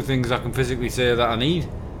 2 things I can physically say that I need.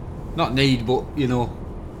 Not need, but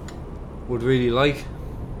would really like.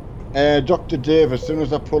 Dr. Dave, as soon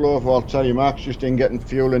as I pull over, I'll tell you, Mark's just in getting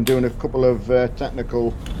fuel and doing a couple of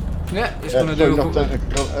technical. Yeah, he's going to do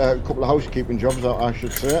a couple of housekeeping jobs, I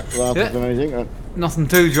should say, rather than anything. Nothing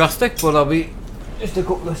too drastic, but I'll be just a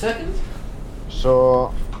couple of seconds.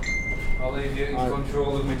 So I'll leave you in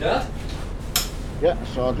control of my dad. Yeah,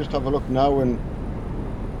 so I'll just have a look now, and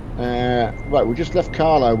right, we just left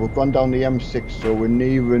Carlisle. We've gone down the M6, so we're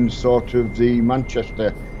nearing sort of the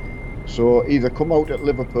Manchester. So either come out at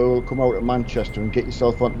Liverpool, come out at Manchester, and get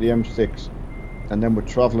yourself onto the M6, and then we're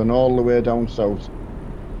travelling all the way down south.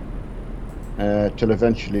 Till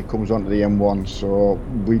eventually it comes onto the M1. So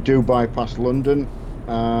we do bypass London,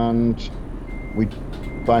 and we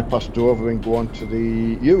bypass Dover and go onto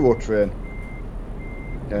the Euro train,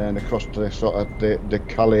 and across to sort of the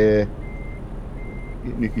Calais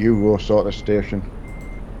Euro sort of station.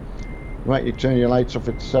 Right, you turn your lights off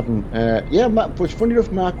at 7. Yeah, Matt, but it's funny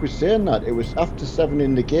enough, Mark was saying that it was after 7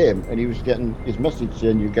 in the game, and he was getting his message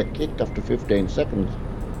saying you get kicked after 15 seconds.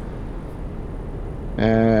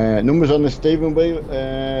 Numbers on the steering wheel,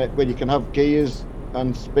 where you can have gears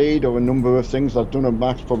and speed or a number of things. I don't know,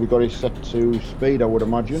 Mark's probably got it set to speed, I would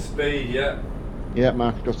imagine. Speed, yeah. Yeah,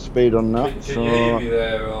 Mark's got speed on that. Can you hear me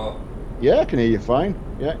there, or? Yeah, I can hear you fine,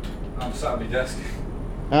 yeah. I'm sat at my desk.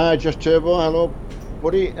 Just Turbo, hello,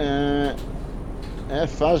 buddy.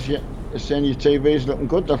 Faz, yeah, saying your TV's looking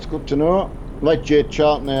good, that's good to know. Like Jade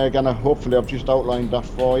Charlton there again, hopefully I've just outlined that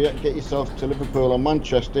for you. Get yourself to Liverpool or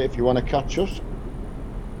Manchester if you want to catch us.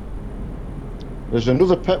 There's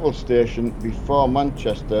another petrol station before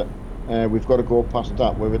Manchester. We've got to go past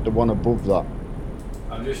that. We're at the one above that.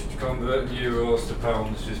 I'm just converting euros to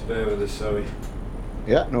pounds, just bear with us, sorry.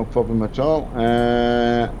 Yeah, no problem at all.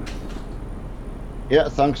 Yeah,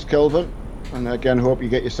 thanks, Kelvin. And again, hope you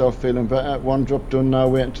get yourself feeling better. One drop done now,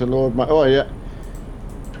 waiting to load my... Oh, yeah.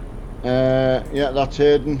 Yeah, that's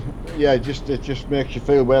Hayden. Yeah, it just makes you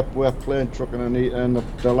feel we're playing trucking and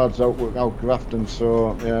the lads out grafting,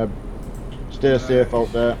 so yeah. Stay safe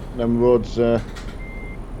out there. Them roads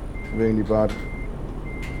really bad.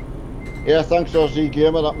 Yeah, thanks Aussie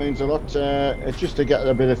Gamer, that means a lot. It's just to get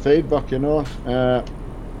a bit of feedback, you know.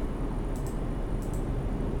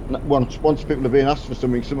 Once people have been asked for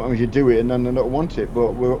something, sometimes you do it and then they don't want it.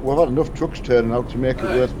 But we've had enough trucks turning out to make it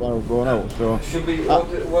worthwhile going out. So should be.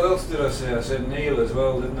 What else did I say? I said Neil as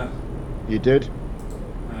well, didn't I? You did.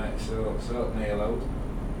 Right, so sort Neil out.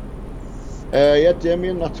 Yeah,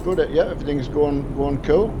 Damien, that's good. Yeah, everything's going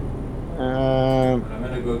cool. I'm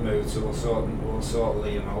in a good mood, so we'll sort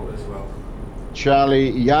Liam out as well.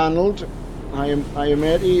 Charlie Yarnold, I am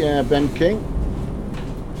matey. Ben King.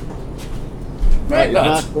 Right,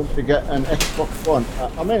 Mark wants to get an Xbox One.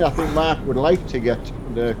 I mean, I think Mark would like to get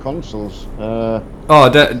the consoles.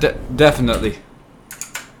 Definitely.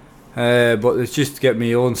 But it's just to get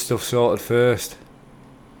my own stuff sorted first.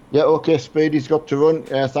 Yeah, okay. Speedy's got to run.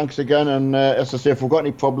 Thanks again, and as I say, if we've got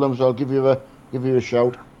any problems, I'll give you a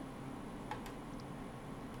shout.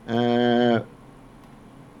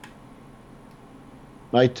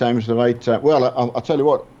 Night time's the right time. Well, I'll tell you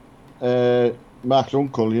what. Mark's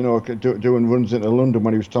uncle, you know, doing runs into London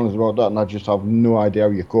when he was telling us about that, and I just have no idea how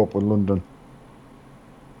you cope with London.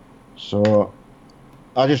 So,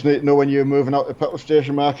 I just need to know when you're moving out the petrol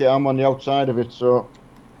station, Mark. I'm on the outside of it, so.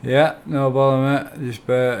 Yeah, no bother, mate. Just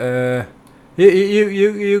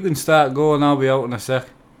you can start going. I'll be out in a sec.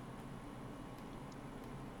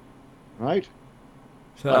 Right.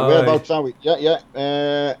 Whereabouts are we? Yeah.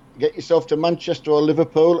 Get yourself to Manchester or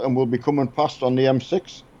Liverpool, and we'll be coming past on the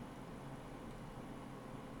M6.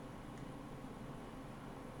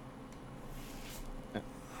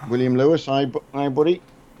 William Lewis, hi buddy.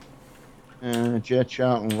 Jay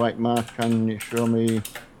Charlton, right, Mark, can you show me?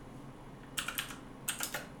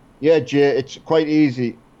 Yeah, Jay, it's quite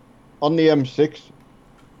easy. On the M6,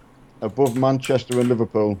 above Manchester and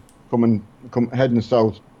Liverpool, heading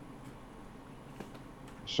south.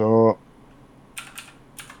 So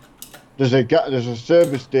there's a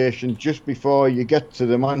service station just before you get to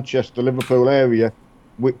the Manchester Liverpool area.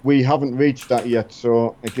 We haven't reached that yet,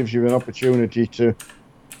 so it gives you an opportunity to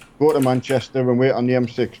go to Manchester and wait on the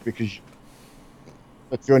M6 because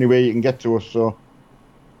that's the only way you can get to us. So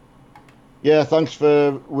yeah, thanks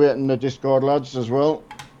for waiting the Discord lads as well.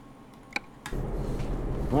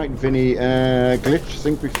 Right, Vinny, glitch,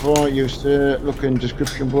 think before you say, look in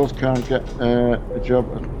description, both can't get a job.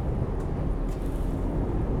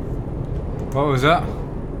 What was that?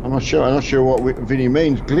 I'm not sure what Vinny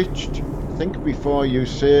means. Glitched, think before you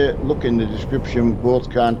say, look in the description,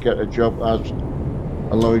 both can't get a job as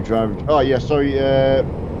a lorry driver. Oh yeah, sorry. Yeah,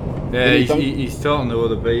 Vinny, he's talking to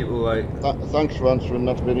other people. Like. Thanks for answering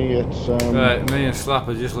that, Vinny. It's right. Me and Slap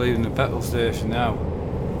are just leaving the petrol station now.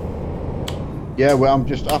 Yeah, well, I'm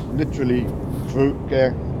just literally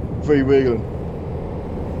freewheeling.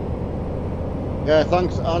 Yeah,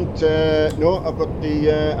 thanks. And no, I've got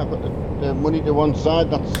the money to one side.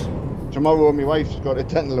 That's tomorrow. My wife's got a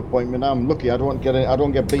dental appointment. I'm lucky. I don't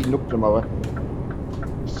get beaten up tomorrow.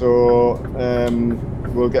 So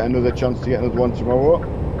we'll get another chance to get another one tomorrow.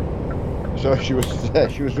 So she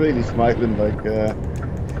was really smiling, like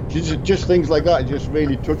just things like that just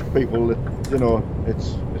really touch people. That, you know,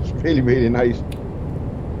 it's really, really nice.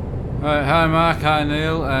 Right, hi Mark, hi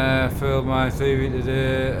Neil. Failed my TV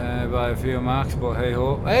today by a few marks, but hey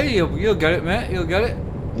ho. Hey, you'll get it, mate. You'll get it.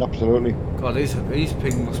 Absolutely. God, his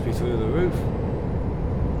ping must be through the roof.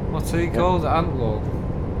 What's he called? Antlol.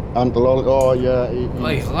 Antlol. Oh yeah.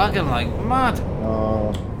 He's lagging like mad.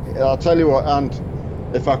 I'll tell you what, Ant.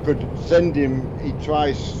 If I could send him, he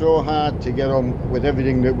tries so hard to get on with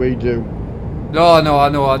everything that we do. No, I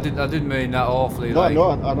know. I didn't mean that awfully. No, I know.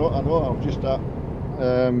 I'm just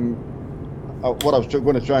what I was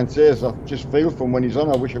going to try and say is I just feel from when he's on.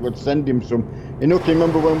 I wish I could send him some. You know, can you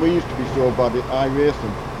remember when we used to be so bad at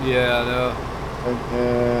iRacing? Yeah, I know. And,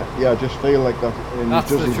 yeah, I just feel like that. And that's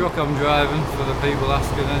the truck I'm driving for the people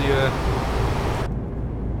asking anyway.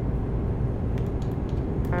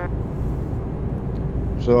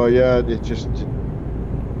 So yeah, it just.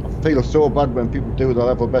 I feel so bad when people do their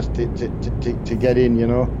level best to get in, you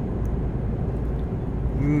know.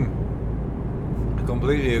 I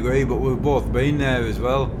completely agree, but we've both been there as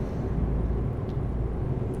well.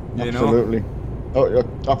 Absolutely. Oh, yeah,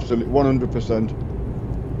 absolutely, 100%.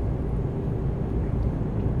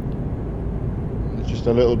 It's just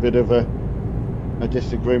a little bit of a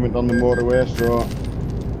disagreement on the motorway, so.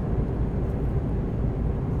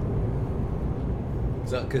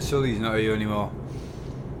 Is that because Sully's not here anymore?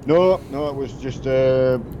 No, it was just,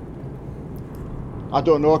 I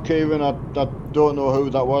don't know, Kieran, I don't know who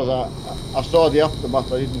that was. I saw the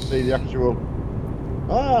aftermath, I didn't see the actual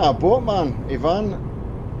Ah, Boatman, Ivan,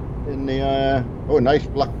 in the oh, nice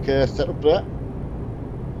black setup there.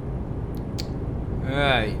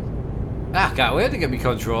 Right. I can't wait to get my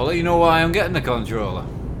controller. You know why I'm getting the controller?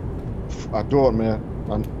 I don't, mate.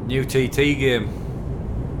 New TT game.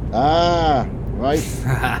 Ah, right.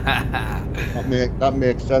 that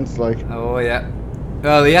makes sense, like. Oh yeah.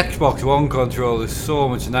 Well, the Xbox One controller is so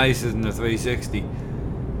much nicer than the 360.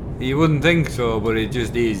 You wouldn't think so, but it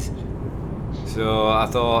just is. So I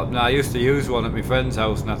thought, I used to use one at my friend's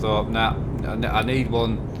house, and I thought, I need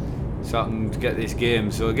one so I can get this game.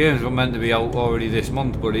 So the games were meant to be out already this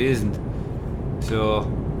month, but it isn't. So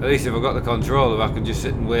at least if I got the controller, I can just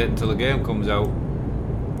sit and wait until the game comes out.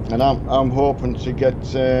 And I'm hoping to get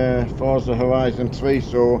Forza Horizon 3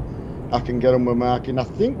 so I can get on with Mark. And I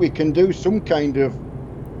think we can do some kind of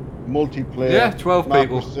multiplayer. Yeah, 12 Mark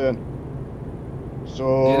people. was saying.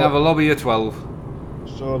 So You can have a lobby of 12.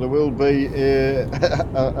 So there will be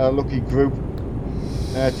a lucky group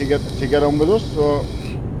to get on with us. So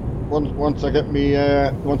once I get me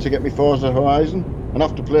Forza Horizon, and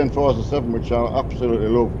after playing Forza 7, which I absolutely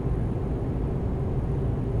love.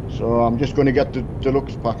 So I'm just going to get the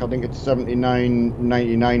deluxe pack. I think it's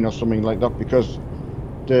 $79.99 or something like that, because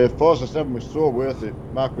the Forza 7 was so worth it.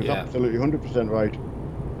 Mark was absolutely 100% right.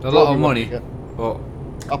 It's a lot of money, but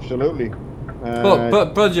absolutely.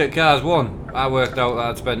 But Project Cars 1, I worked out that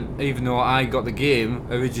I'd spent, even though I got the game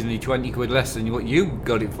originally 20 quid less than what you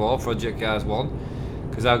got it for, Project Cars 1,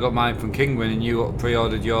 because I got mine from Kingwin and you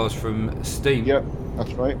pre-ordered yours from Steam. Yep,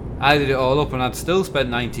 that's right. I did it all up and I'd still spent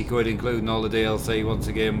 90 quid including all the DLC once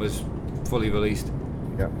the game was fully released.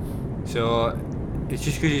 Yeah. So it's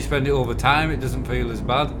just because you spend it over time, it doesn't feel as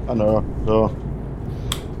bad. I know.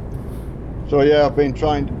 So yeah, I've been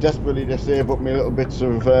trying desperately to save up my little bits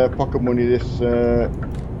of pocket money this,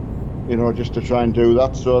 just to try and do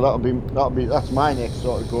that. So that's my next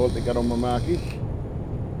sort of goal, to get on my marquee.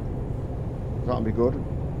 That'll be good.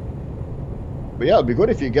 But yeah, it'll be good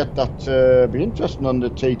if you get that. Be interesting on the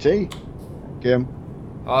TT game.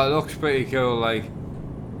 Oh, it looks pretty cool. Like,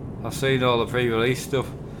 I've seen all the pre-release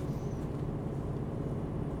stuff.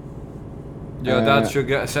 Your dad should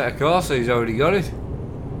get a set of Corsa. He's already got it.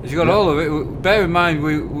 He's got all of it. Bear in mind,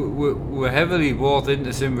 we're heavily bought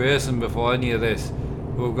into sim racing before any of this.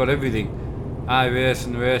 We've got everything.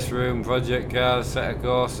 iRacing, Race Room, Project Cars, Set of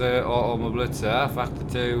Corsa, Auto Mobility, Factor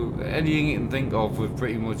 2, anything you can think of we've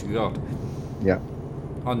pretty much got. Yeah.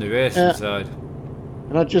 On the racing side.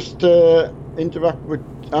 And I just interact with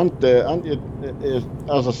Ant there. Ant,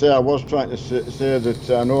 as I say, I was trying to say that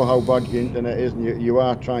I know how bad your internet is, and you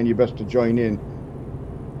are trying your best to join in.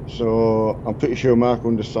 So I'm pretty sure Mark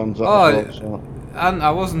understands that. And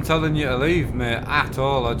I wasn't telling you to leave, mate, at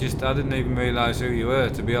all. I didn't even realise who you were,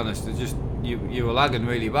 to be honest. You were lagging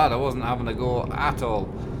really bad. I wasn't having a go at all.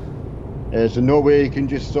 So no way you can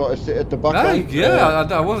just sort of sit at the back. Right, yeah,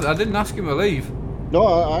 I didn't ask him to leave. No,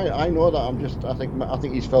 I know that. I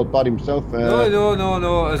think he's felt bad himself.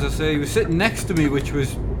 No. As I say, he was sitting next to me, which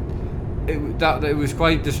was it was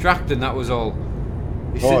quite distracting. That was all.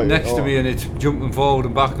 He's sitting next to me and it's jumping forward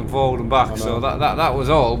and back and forward and back. So that was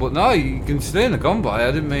all. But no, you can stay in the convoy.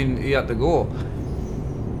 I didn't mean he had to go.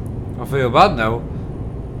 I feel bad now.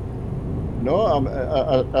 No,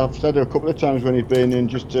 I've said it a couple of times when he's been in,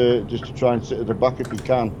 just to try and sit at the back if he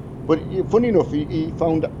can. But funny enough, he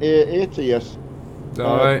found ATS.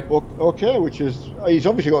 Alright. Okay, which is, he's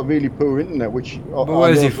obviously got really poor internet. But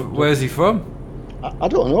where's he from? I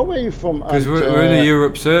don't know where you're from. Because we're in a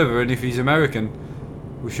Europe server, and if he's American,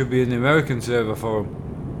 we should be in the American server for him.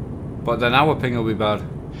 But then our ping will be bad.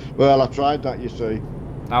 Well, I tried that, you see.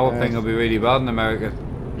 Our ping will be really bad in America.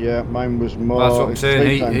 Yeah, mine was more. That's what I'm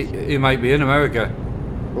saying. He might be in America.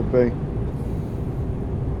 Could be.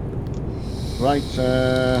 Right.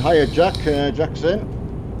 Hiya, Jack. Jack's in.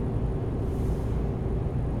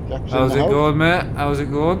 How's it going, mate? How's it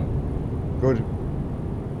going? Good.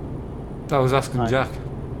 I was asking Jack.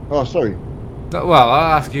 Oh, sorry. Well,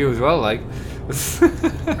 I'll ask you as well, like.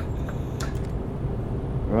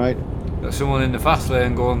 Right. Got someone in the fast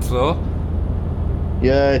lane going slow.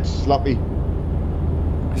 Yeah, it's sloppy.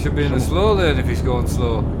 He should be in the slow lane if he's going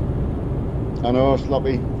slow. I know,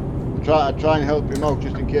 sloppy. I try and help him out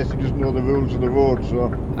just in case he doesn't know the rules of the road, so.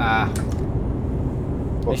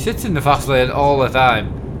 He sits in the fast lane all the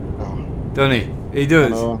time. Doesn't he? He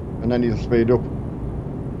does. I know, and then he'll speed up.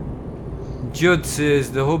 Judd says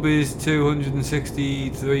the hub is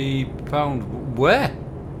 £263. Where?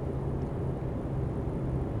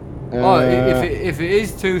 If it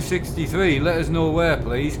is 263, let us know where,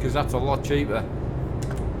 please, because that's a lot cheaper.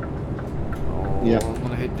 Yeah. I'm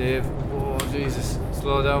gonna hit Dave. Oh Jesus!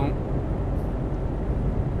 Slow down.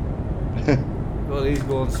 Well, he's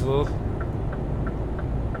going slow.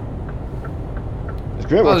 It's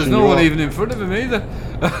great Oh, there's watching no you one all- even in front of him either.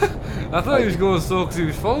 I thought he was going slow because he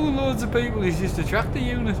was following loads of people. He's just a tractor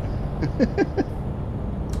unit.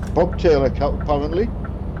 bobtail apparently.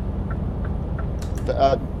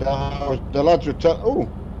 The lads were telling, oh,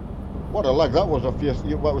 what a lag that was off you.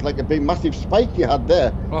 What was like a big massive spike you had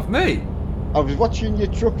there. Off me? I was watching your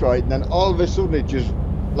truck, right, and then all of a sudden it just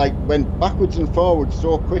like went backwards and forwards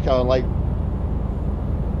so quick. I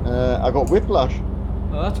got whiplash.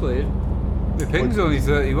 Oh, that's weird. My ping's only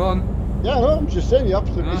 31. Yeah, no, I'm just saying, you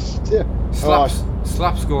absolutely Yeah. still.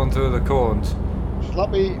 Slaps going through the cones.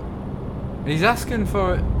 Slappy, He's asking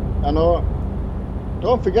for it. I know.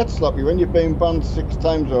 Don't forget, Slappy, when you're being banned 6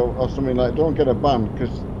 times or something like, don't get a ban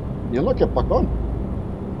because you'll not get back on.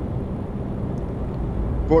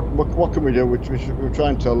 But what can we do? We'll try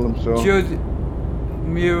and tell them. So Judd,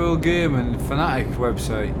 Mural Gaming Fanatic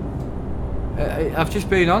website. I've just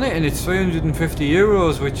been on it and it's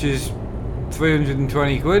 €350, which is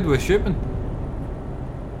 320 quid with shipping.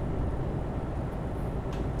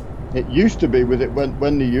 it used to be with it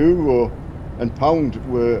when the euro and pound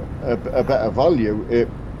were a better value.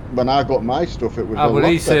 When I got my stuff, it was. Ah, a but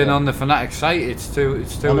lot he's saying better. on the Fanatic site it's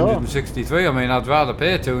 263. I mean, I'd rather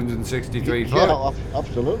pay 263 for it. Yeah,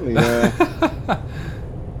 absolutely.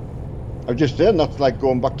 I'm just saying that's like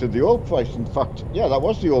going back to the old price. In fact, yeah, that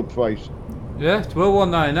was the old price. Yeah,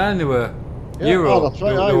 199 they were. Yeah, Euro. oh, that's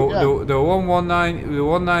right, The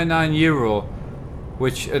 199 euro,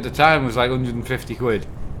 which at the time was like 150 quid.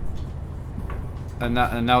 And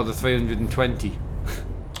now the 320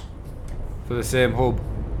 for the same hub.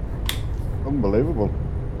 Unbelievable.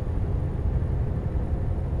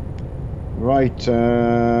 Right.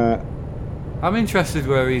 I'm interested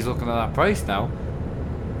where he's looking at that price now.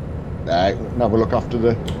 Now we'll look after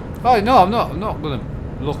the. Oh no, I'm not gonna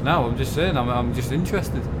look now. I'm just saying, I'm just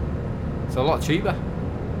interested. It's a lot cheaper.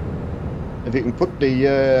 If you can put the.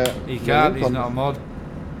 He the can't. link He's not a mod.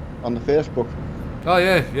 on the Facebook. Oh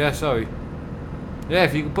yeah. Sorry. Yeah,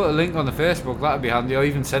 if you could put a link on the Facebook, that'd be handy. Or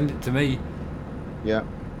even send it to me Yeah.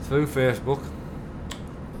 through Facebook.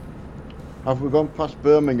 Have we gone past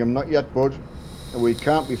Birmingham? Not yet, bud. We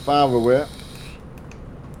can't be far away.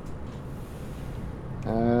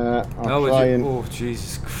 I'll try and Oh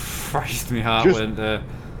Jesus Christ, my heart Just- went there.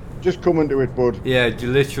 just come into it, bud. Yeah,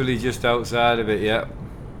 literally just outside of it. Yeah.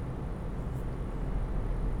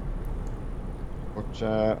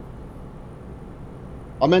 But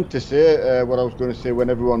I meant to say what I was going to say when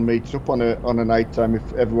everyone meets up on a night time.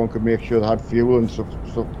 If everyone could make sure they had fuel and stuff,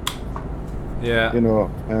 Yeah. you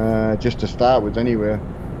know, just to start with, anyway.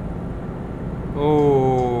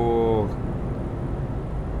 Oh.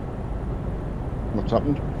 What's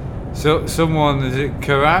happened? So someone, is it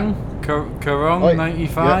Karang? Karang Oh,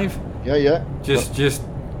 95? Yeah. Just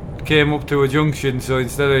came up to a junction, so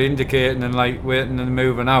instead of indicating and like waiting and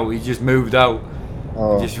moving out, he just moved out.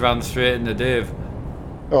 Oh. Just ran straight into Dave.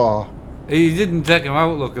 Oh. He didn't take him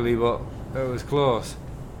out, luckily, but it was close.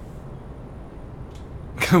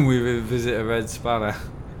 Can we revisit a red spanner?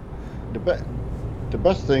 The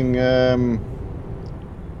best thing. I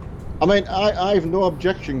mean, I've no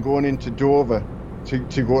objection going into Dover to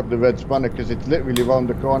go to the Red Spanner because it's literally round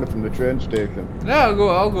the corner from the train station. Yeah,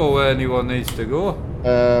 I'll go where anyone needs to go.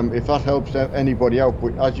 If that helps anybody out,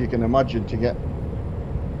 but as you can imagine, to get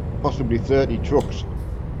possibly 30 trucks.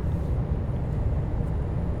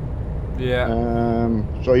 Yeah.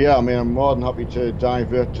 So yeah, I mean, I'm more than happy to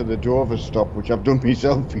divert to the Dover stop, which I've done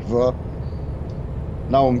myself before.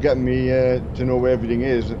 Now I'm getting me to know where everything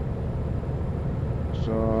is.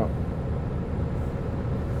 So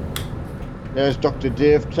there's Dr.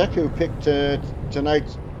 Dave Tech, who picked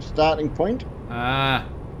tonight's starting point. Ah.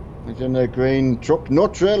 He's in a green truck. No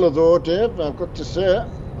trailer though, Dave, I've got to say.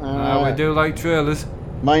 We do like trailers.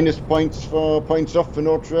 Minus points off for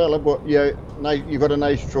no trailer, but yeah, nice, you got a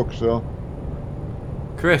nice truck, so.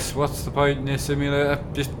 Chris, what's the point in this simulator?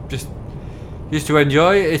 Just to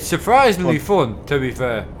enjoy it. It's surprisingly fun, to be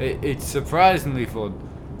fair. It's surprisingly fun.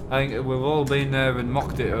 I think we've all been there and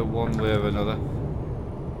mocked it one way or another.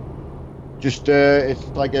 Just it's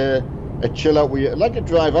like a chill out with you, like a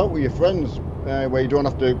drive out with your friends, where you don't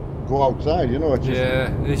have to go outside. You know, it's just,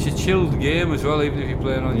 Yeah, it's a chilled game as well, even if you're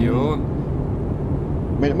playing on your own.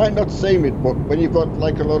 I mean, it might not seem it, but when you've got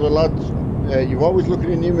like a lot of lads, you're always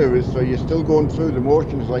looking in your mirrors, so you're still going through the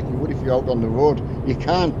motions like you would if you're out on the road. You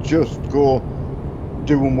can't just go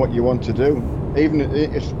doing what you want to do,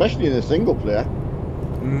 especially in a single player.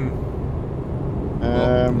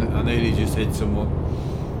 I nearly just hit someone.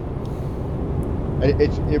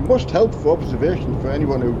 It must help for observation for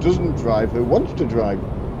anyone who doesn't drive, who wants to drive.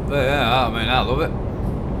 But yeah, I mean, I love it.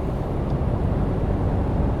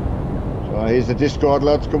 So here's the Discord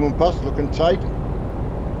lads coming past, looking tight.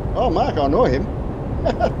 Oh, Mark, I know him.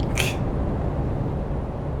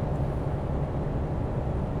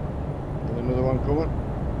 Another one coming.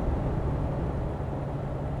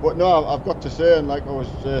 But no, I've got to say, and like I was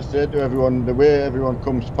saying to everyone, the way everyone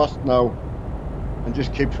comes past now and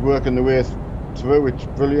just keeps working the way through, it's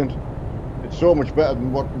brilliant. It's so much better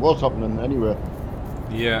than what was happening anyway.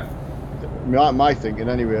 Yeah. My thinking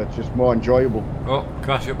anyway, it's just more enjoyable. Oh,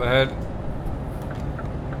 crash up ahead.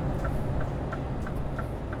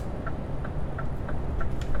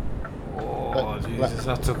 Oh, Jesus,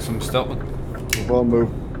 that took some stopping. Well move.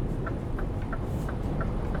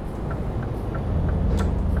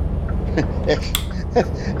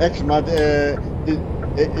 X-Man,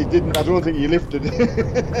 he didn't, I don't think he lifted. He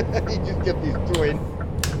just kept his toe in.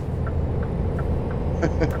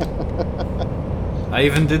 I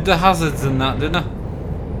even did the hazards and that, didn't I?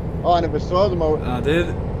 Oh, I never saw them out. I did.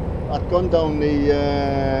 I'd gone down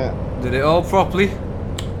the... Did it all properly?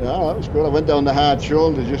 Yeah, that was good. I went down the hard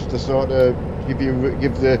shoulder just to sort of give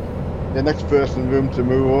the next person room to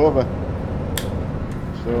move over.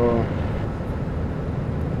 So...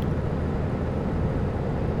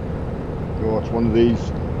 Oh, it's one of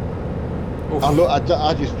these.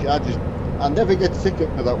 I never get sick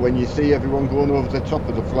of that when you see everyone going over the top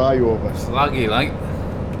of the flyover. It's laggy, like.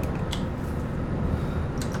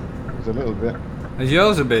 It's a little bit. Is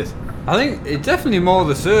yours a bit? I think it's definitely more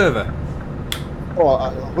the server. Oh,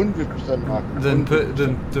 100%, Mark. Than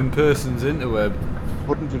person's interweb.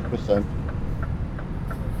 100%.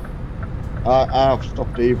 I've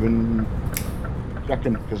stopped even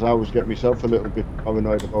checking because I always get myself a little bit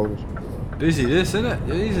paranoid about it. Busy this, isn't it?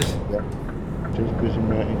 Jesus. Yeah, it is busy,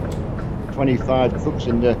 mate. 25 trucks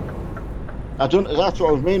in there. That's what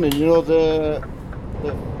I was meaning, you know, the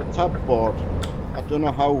tab board. I don't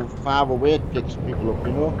know how far away it picks people up,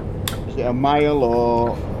 you know? Is it a mile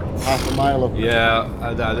or half a mile? Yeah,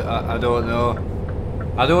 I don't know.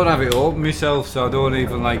 I don't have it open myself, so I don't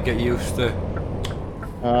even like get used to.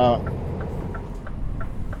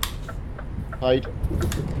 Right.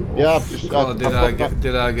 Yeah, I've just. Oh,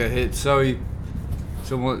 did I get hit? Sorry.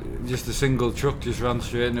 Someone, just a single truck just ran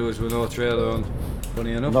straight into us with no trailer on.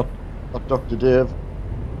 Funny enough. Not Dr. Dave.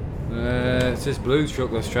 It's this blue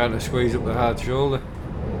truck that's trying to squeeze up the hard shoulder.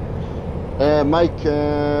 Mike.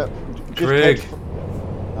 Craig.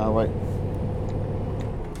 Wait.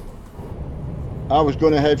 I was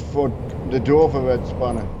going to head for the Dover Red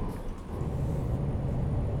Spanner.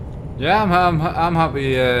 Yeah, I'm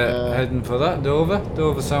happy heading for that.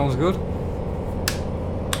 Dover sounds good.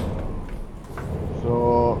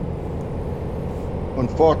 So,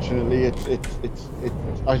 unfortunately, it's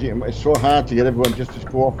so hard to get everyone just to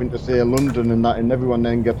go off into say London and that, and everyone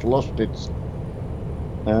then gets lost. It's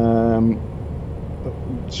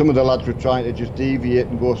some of the lads were trying to just deviate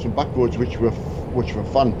and go some back roads, which were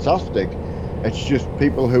fantastic. It's just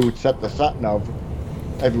people who would set the sat nav,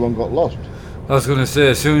 everyone got lost. I was going to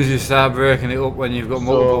say, as soon as you start breaking it up when you've got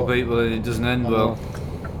multiple people and it doesn't end well.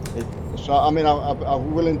 So I mean,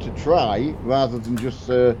 I'm willing to try rather than just.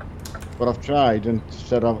 But I've tried and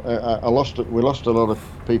said I lost it. We lost a lot of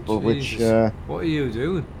people. Jesus. Which. What are you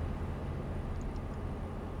doing?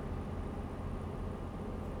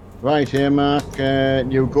 Right here, Mark.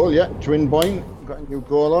 New goal, yeah. Twin point. Got a new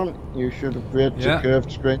goal on. You should have created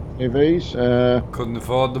curved screen TVs. Couldn't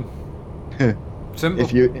afford them. Simple.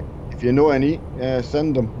 If you know any,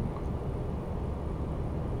 send them.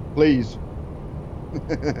 Please.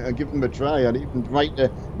 Give them a try. I'd even write a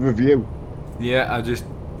review. Yeah, I just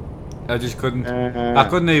couldn't. I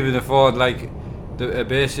couldn't even afford like a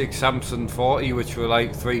basic Samsung 40, which were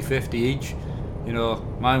like $350 each. You know,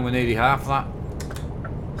 mine were nearly half that.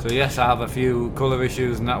 So yes, I have a few colour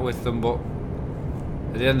issues and that with them, but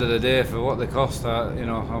at the end of the day, for what they cost, I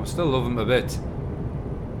still love them a bit.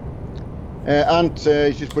 Ant,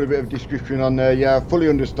 he's just put a bit of description on there. Yeah, I fully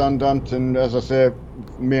understand, Ant, and as I say,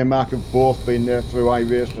 me and Mark have both been there through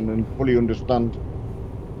iRacing and fully understand.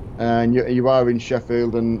 And you are in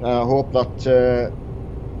Sheffield, and I hope that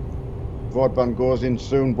broadband goes in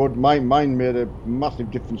soon. But mine made a massive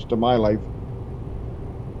difference to my life.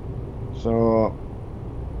 So,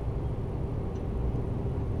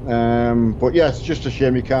 but yeah, it's just a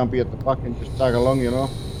shame you can't be at the back and just tag along, you know.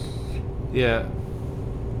 Yeah.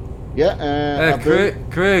 Yeah.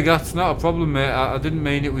 Craig, that's not a problem, mate. I didn't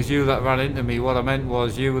mean it was you that ran into me. What I meant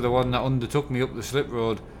was you were the one that undertook me up the slip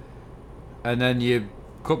road, and then you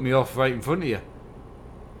cut me off right in front of you,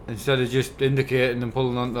 instead of just indicating and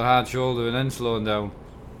pulling onto the hard shoulder and then slowing down.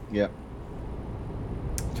 Yeah.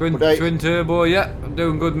 Twin turbo, yeah, I'm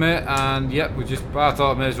doing good, mate. And yeah, I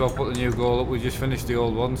thought I may as well put the new goal up. We just finished the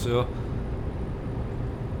old one, so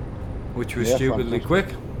which was stupidly quick.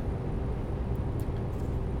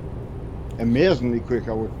 Amazingly quick,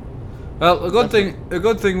 I would. Well, a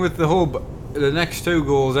good thing with the hub, the next 2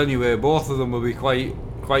 goals anyway, both of them will be quite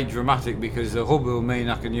dramatic because the hub will mean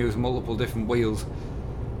I can use multiple different wheels,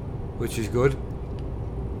 which is good.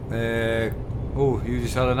 Oh, you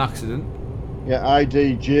just had an accident. Yeah,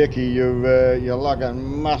 ID Jakey, you're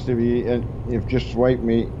lagging massively, and you've just wiped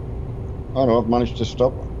me. Oh no, I've managed to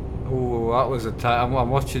stop. Oh, that was a time.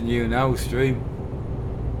 I'm watching you now stream.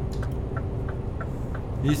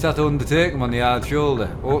 You just had to undertake him on the hard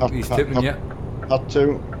shoulder. Oh, he's tipping you. Had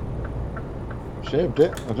to. Saved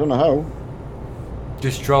it. I don't know how.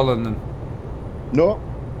 Just trolling them. No.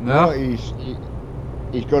 No.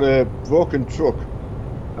 He's got a broken truck,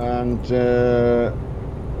 and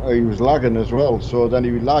he was lagging as well. So then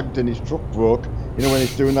he lagged and his truck broke. You know when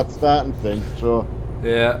he's doing that starting thing. So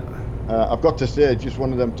yeah. I've got to say, just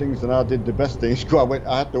one of them things, and I did the best thing.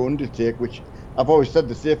 I had to undertake, which I've always said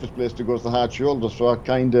the safest place to go is the hard shoulder, so I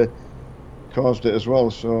kind of caused it as well.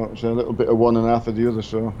 So it's a little bit of one and half of the other.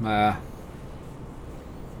 So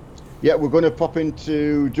yeah, we're going to pop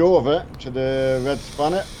into Dover to the Red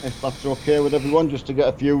Spanner, if that's okay with everyone, just to get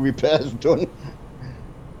a few repairs done.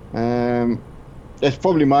 It's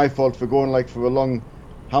probably my fault for going like for a long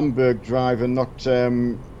Hamburg drive and not.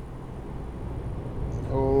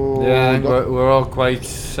 Yeah, we're all quite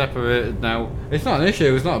separated now. It's not an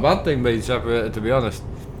issue. It's not a bad thing being separated, to be honest.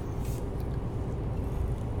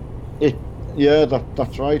 Yeah,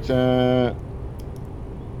 that's right.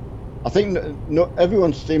 I think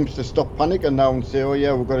everyone seems to stop panicking now and say, "Oh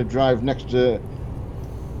yeah, we're going to drive next to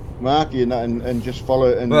Marky and that, and just follow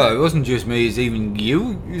it." And well, it wasn't just me; it's even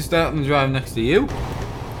you. You starting to drive next to you.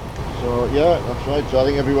 So yeah, that's right. So I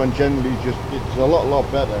think everyone generally it's a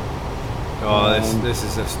lot better. Oh, this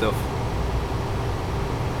is the stuff.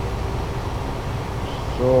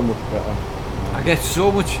 So much better. I get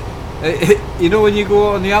so much. You know when you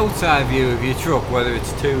go on the outside view of your truck, whether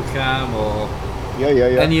it's 2cam or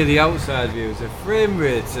any of the outside views, the frame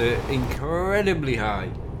rates are incredibly high.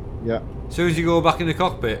 Yeah. As soon as you go back in the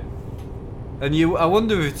cockpit, and I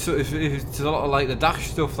wonder if it's a lot of like the dash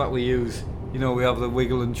stuff that we use. You know, we have the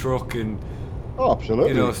wiggle and truck and absolutely.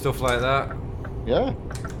 You know, stuff like that. Yeah.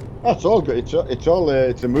 That's all good. It's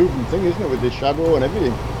a moving thing, isn't it, with the shadow and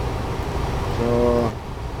everything. So,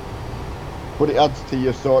 but it adds to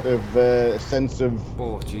your sort of sense of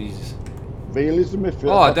Jesus realism.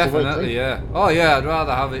 Definitely, yeah. Oh yeah, I'd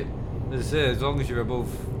rather have it. As I say, as long as you're above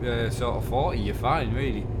sort of 40, you're fine,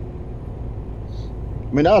 really.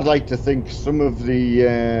 I mean, I'd like to think some of the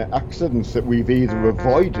accidents that we've either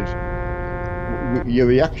avoided, your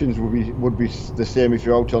reactions would be the same if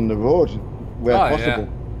you're out on the road, where possible.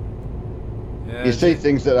 Yeah, you see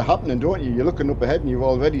things that are happening, don't you? You're looking up ahead and you've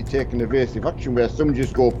already taken evasive action where some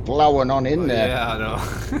just go ploughing on in there. Yeah, I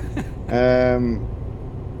know.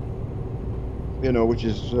 You know, which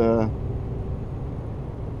is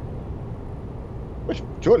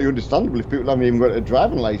totally understandable if people haven't even got a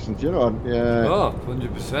driving license, you know.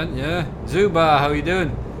 100%, yeah. Zubar, how you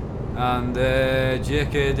doing? And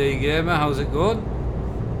JKD Gamer, how's it going?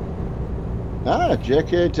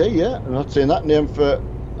 JKD, yeah. I'm not saying that name for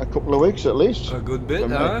a couple of weeks at least. A good bit,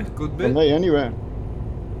 good bit. For me, anyway.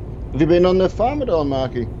 Have you been on the farm at all,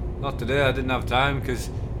 Marky? Not today, I didn't have time because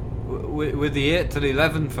with the 8 till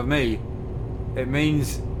 11 for me, it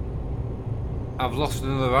means I've lost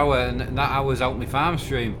another hour and that hour's out my farm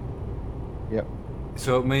stream. Yep.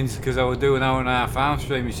 So it means, because I would do an hour and a half farm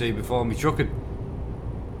stream, you see, before me trucking.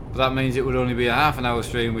 But that means it would only be a half an hour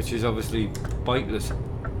stream, which is obviously pointless.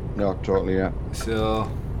 No, totally, yeah. So...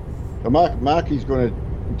 Marky's going to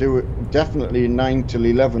do it definitely 9 till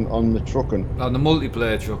 11 on the trucking. On the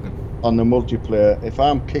multiplayer trucking. On the multiplayer. If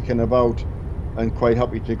I'm kicking about and quite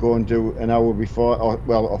happy to go and do an hour before, or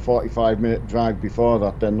a 45-minute drive before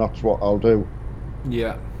that, then that's what I'll do.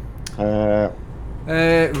 Yeah.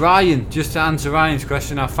 Ryan, just to answer Ryan's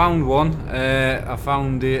question, I found one. I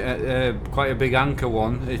found quite a big Anker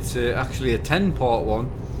one. It's actually a 10-port one,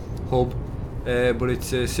 hub, but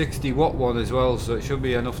it's a 60-watt one as well, so it should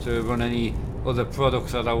be enough to run any other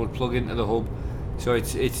products that I would plug into the hub. So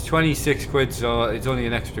it's 26 quid, so it's only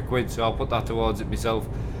an extra quid, so I'll put that towards it myself.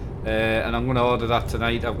 And I'm going to order that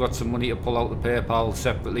tonight. I've got some money to pull out the PayPal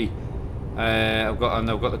separately. I've got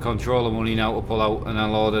the controller money now to pull out, and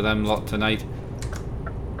I'll order them lot tonight.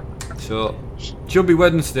 So should be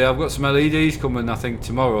Wednesday. I've got some LEDs coming, I think,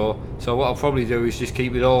 tomorrow. So what I'll probably do is just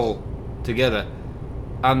keep it all together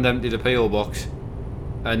and empty the PO box,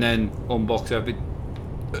 and then unbox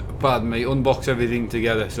pardon me, unbox everything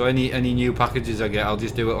together. So any new packages I get, I'll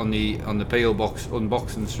just do it on the PO box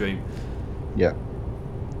unboxing stream. Yeah.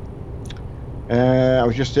 I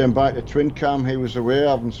was just saying back to Twin Cam, he was away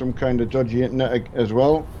having some kind of dodgy internet as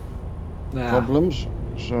well. Problems.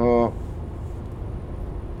 So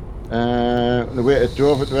the way to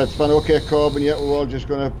Dover to Red Span. Okay, Corbin, yeah, we're all just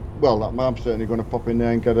gonna, well, I'm certainly gonna pop in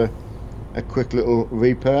there and get a quick little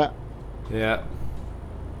repair. Yeah.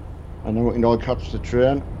 And then we can all catch the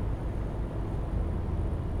train.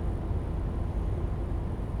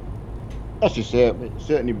 As you say,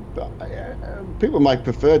 certainly people might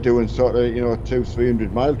prefer doing sort of,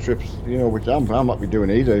 200-300 mile trips, which I'm happy doing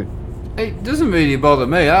either. It doesn't really bother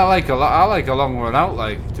me. I like a long run out.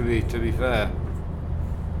 Like to be fair.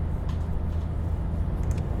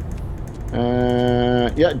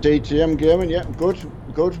 Yeah, DTM gaming. Yeah, good.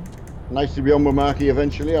 Nice to be on with Marky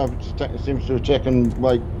eventually. It seems to have taken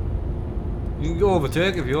like. You can go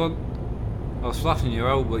overtake if you want. I was flashing you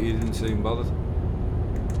out, but you didn't seem bothered.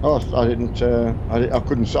 Oh, I didn't. I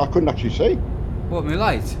couldn't actually see. What, my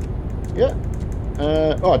light? Yeah.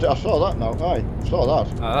 I saw that now. Aye, saw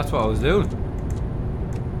that. That's what I was doing.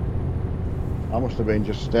 I must have been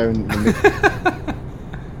just staring at the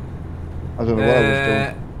I don't know what I was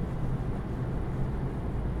doing.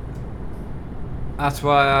 That's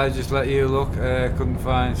why I just let you look. Couldn't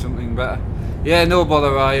find something better. Yeah, no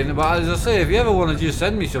bother, Ryan. But as I say, if you ever want to just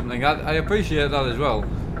send me something, I appreciate that as well.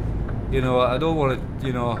 I don't want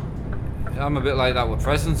to, I'm a bit like that with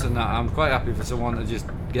presents and that. I'm quite happy for someone to just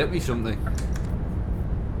get me something.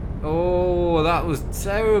 Oh, that was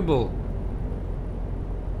terrible.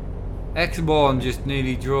 X-Born just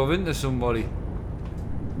nearly drove into somebody.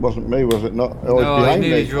 Wasn't me, was it not? Oh, No, behind he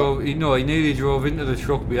nearly me. drove. He nearly drove into the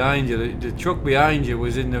truck behind you. The truck behind you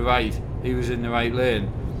was in the right. He was in the right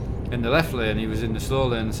lane. In the left lane, he was in the slow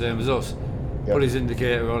lane, the same as us. Yep. Put his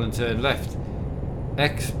indicator on and turned left.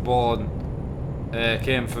 X-Born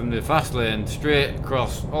came from the fast lane straight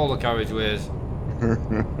across all the carriageways.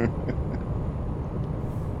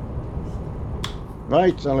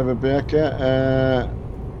 Right, Oliver Baker.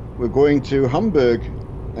 We're going to Hamburg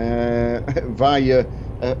via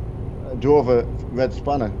Dover Red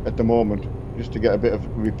Spanner at the moment, just to get a bit of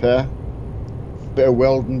repair, bit of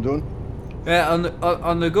welding done. Yeah,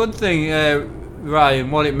 on the good thing,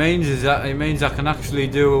 Ryan, what it means is that it means I can actually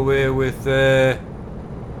do away with.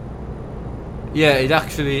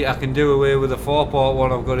 I can do away with the 4-port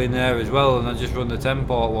one I've got in there as well, and I just run the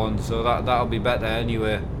 10-port one, so that'll be better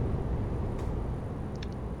anyway.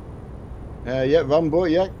 Yeah, Rambo,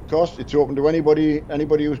 yeah, of course, it's open to anybody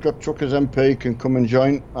who's got Truckers MP can come and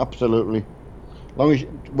join, absolutely. Long as,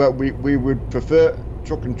 well, we would prefer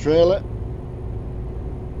truck and trailer.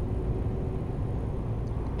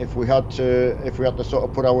 If we had to sort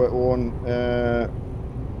of put our own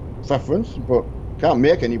preference, but can't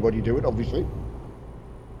make anybody do it, obviously.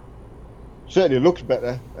 Certainly looks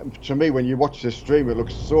better. To me, when you watch the stream, it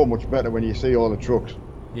looks so much better when you see all the trucks.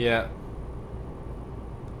 Yeah.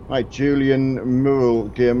 Right, Julian Murrell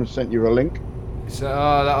Game sent you a link. So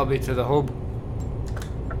that'll be to the hub.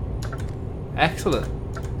 Excellent.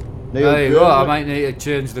 Neil there you Graham, go. I might need to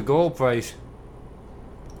change the goal price.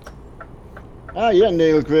 Yeah,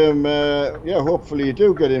 Neil Graham. Yeah, hopefully you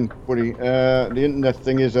do get in, buddy. The internet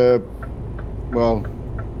thing is well,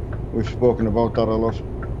 we've spoken about that a lot.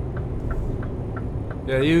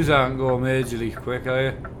 Yeah, you aren't going majorly quick, are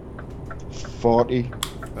you? 40-ish.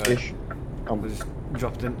 Right. I just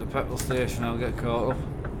dropped into the petrol station. I'll get caught up.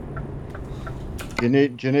 Do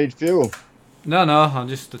you need fuel? No, I'm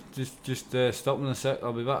just stopping a sec.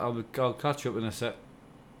 I'll be back. I'll catch up in a sec.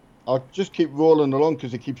 I'll just keep rolling along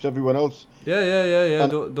because it keeps everyone else. Yeah.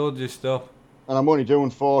 And don't just stop. And I'm only doing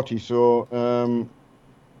 40, so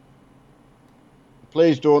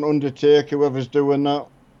please don't undertake whoever's doing that.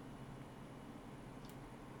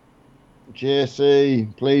 JC,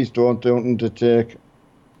 please don't undertake.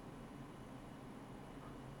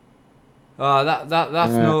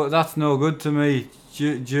 That's no good to me.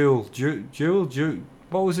 Jewel.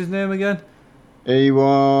 What was his name again? He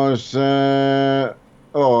was Jude.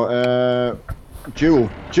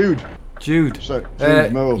 So,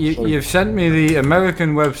 you've sent me the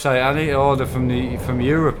American website. I need to order from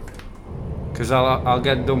Europe because I'll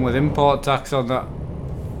get done with import tax on that.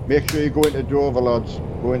 Make sure you go into Dover, lads.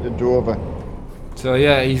 Go into Dover. So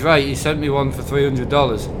yeah, he's right. He sent me one for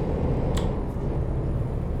 $300,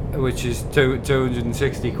 which is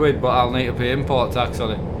 260 quid. But I'll need to pay import tax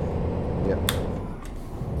on it. Yep.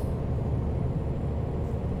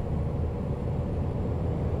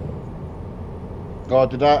 Oh,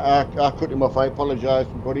 did I cut him off? I apologise,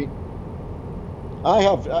 buddy. I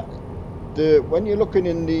have. when you're looking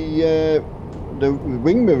in the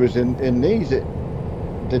wing mirrors in these,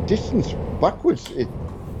 the distance backwards,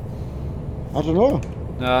 I don't know.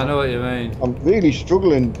 No, I know what you mean. I'm really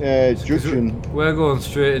struggling 'Cause judging. We're going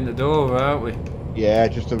straight in the door, aren't we? Yeah,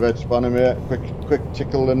 just a red spanner, mate. Quick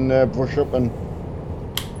tickle and brush up and.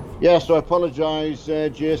 Yeah, so I apologise,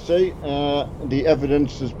 JC. The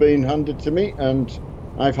evidence has been handed to me, and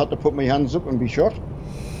I've had to put my hands up and be shot.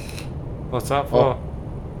 What's that for?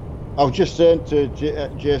 I was just saying to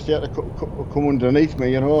JC had to come underneath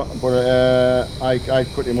me, you know, but I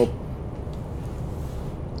cut him up,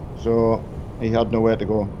 so he had nowhere to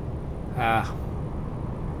go. Ah.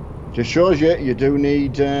 Just shows you do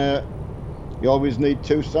need, you always need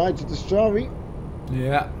two sides of the story.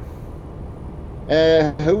 Yeah.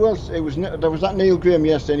 Who else? There was that Neil Graham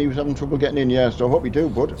yesterday, and he was having trouble getting in. Yeah, so I hope you do,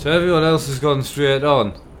 bud. So everyone else has gone straight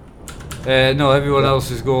on. No, everyone else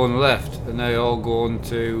is going left, and they're all going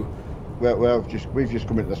to. Well, we've just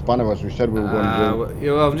come into the spanner as we said we were going to do.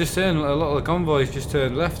 Yeah, well, I'm just saying, a lot of the convoys just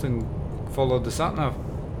turned left and followed the sat nav.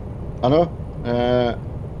 I know.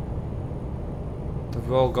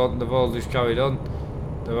 They've all just carried on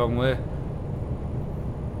the wrong way.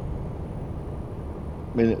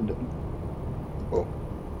 I mean, oh,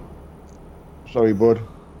 sorry, bud.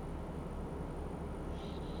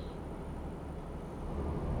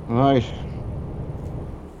 Right.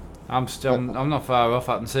 I'm not far off.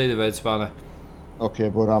 I can see the red spanner. Okay,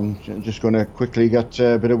 but I'm just going to quickly get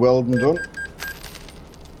a bit of welding done.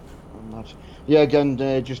 Yeah, again,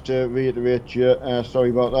 just to reiterate,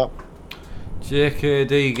 sorry about that.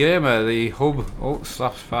 JKD Gamer, the hub. Oh,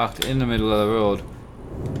 slaps parked in the middle of the road.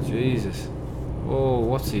 Jesus. Oh,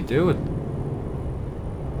 what's he doing?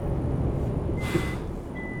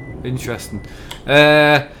 Interesting.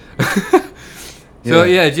 So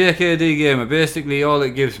yeah, JKD Gamer. Basically, all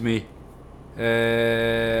it gives me.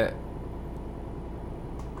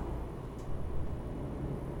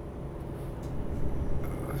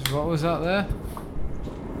 What was that there?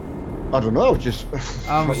 I don't know. I was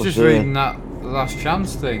just reading that last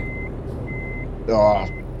chance thing. Oh,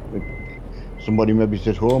 somebody maybe's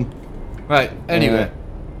at home. Right. Anyway,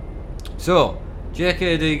 so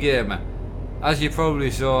JKD Gamer. As you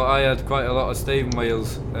probably saw, I had quite a lot of steering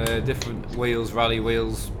wheels, different wheels, rally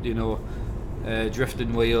wheels, you know,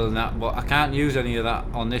 drifting wheel and that, but I can't use any of that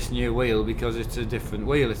on this new wheel because it's a different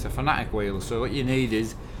wheel, it's a Fanatic wheel. So what you need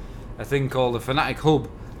is a thing called the Fanatic hub,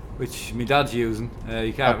 which my dad's using.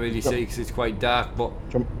 You can't really see because it's quite dark, but...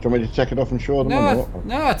 Do you want me to take it off and show them?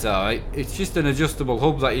 No, it's alright. It's just an adjustable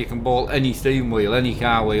hub that you can bolt any steering wheel, any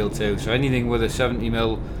car wheel to, so anything with a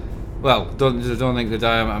 70mm, well, I don't think the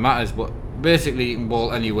diameter matters, but basically you can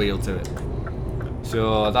bolt any wheel to it.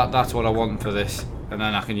 So that's what I want for this, and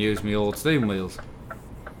then I can use my old steam wheels.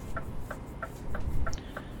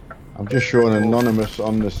 I'm just showing Anonymous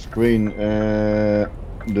on the screen the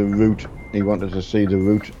route. He wanted to see the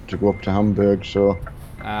route to go up to Hamburg, so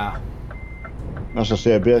as I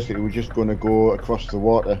say, basically we're just going to go across the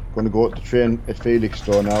water, going to go up the train at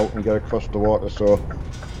Felixstowe now and get across the water. So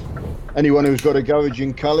anyone who's got a garage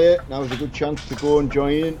in Calais, now's a good chance to go and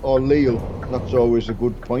join in, or Lille, that's always a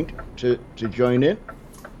good point to join in.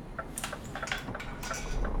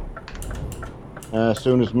 As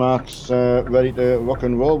soon as Mark's ready to rock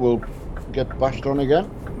and roll, we'll get bashed on again.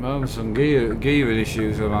 I'm having some gearing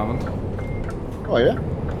issues I'm having. Oh yeah?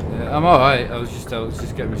 Yeah, I'm alright, I was just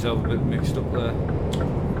getting myself a bit mixed up there.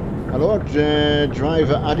 Hello,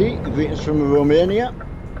 driver Addy, greetings from Romania.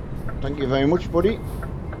 Thank you very much, buddy.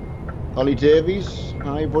 Ollie Davies,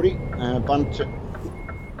 hi buddy.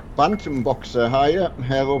 Bantam Boxer, hiya.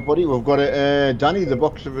 Hello buddy, we've got Danny the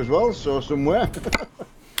Boxer as well, so somewhere.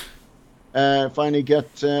 Finally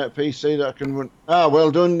get PC that I can run. Ah,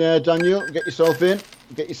 well done Daniel, get yourself in,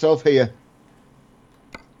 get yourself here.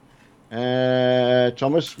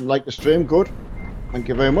 Thomas, like the stream, good. Thank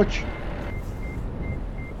you very much.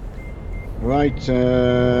 Right,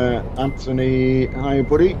 Anthony, hi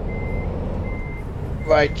buddy.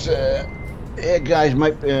 Right, here guys,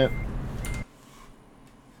 might be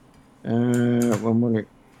one minute.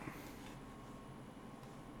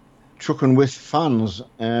 Trucking with fans,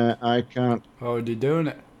 I can't. How are they doing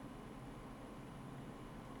it?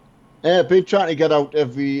 I've been trying to get out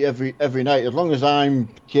every night. As long as I'm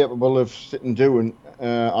capable of sitting doing,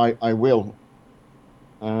 I will.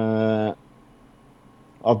 I've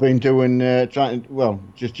been doing trying to, well,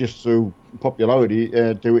 just through popularity,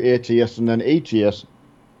 do ATS and then ETS.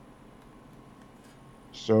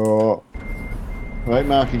 So, right,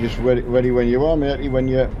 Mark, you just ready when you are, matey. When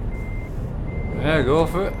you. Yeah, go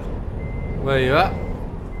for it. Where you at?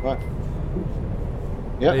 Right.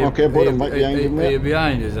 Yeah, okay, but I'm right behind you, mate. Are you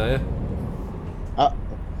behind us, are you?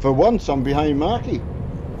 For once, I'm behind Marky.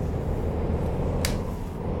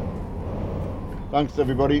 Thanks,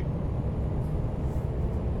 everybody.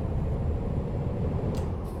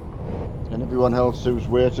 And everyone else who's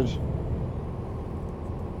waited.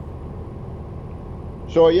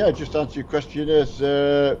 So yeah, just to answer your question is,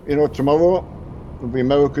 tomorrow will be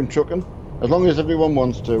American trucking. As long as everyone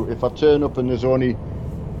wants to. If I turn up and there's only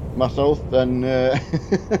myself, then I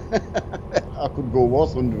could go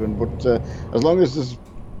was wondering. But as long as there's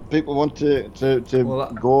people want to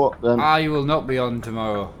go, then I will not be on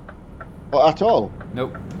tomorrow. Oh, at all?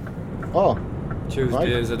 Nope. Oh.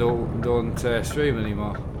 Tuesdays right. I don't stream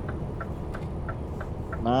anymore.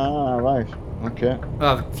 Ah, right. Okay.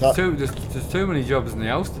 Well, there's too many jobs in the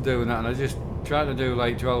house to do and that, and I just try to do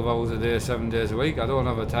like 12 hours a day, 7 days a week. I don't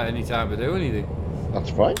have any time to do anything.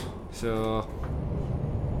 That's fine. So,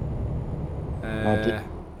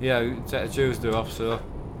 yeah, take a Tuesday off, so.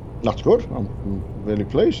 That's good. I'm really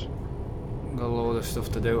pleased. Got a load of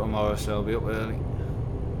stuff to do tomorrow, so I'll be up early.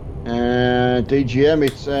 DGM,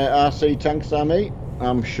 it's RC Tanks Army.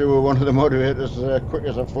 I'm sure one of the moderators, quick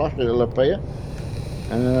as a flash, it'll appear.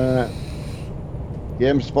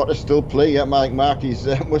 Game Spotter still play. Yeah, Marky's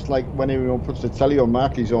much like when everyone puts the telly on,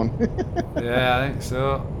 Marky's on. Yeah, I think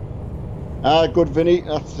so. Good, Vinny.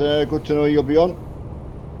 That's good to know you'll be on.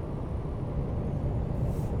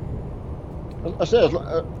 I say,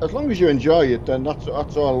 as long as you enjoy it, then that's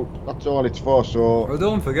all it's for. So. Well,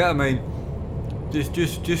 don't forget. I mean, just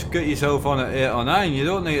get yourself on at 8 or 9. You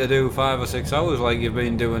don't need to do 5 or 6 hours like you've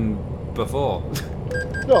been doing before.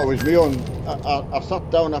 No, it was me on. I sat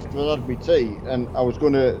down after I had my tea, and I was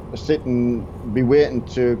going to sit and be waiting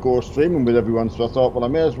to go streaming with everyone. So I thought, well, I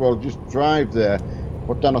may as well just drive there.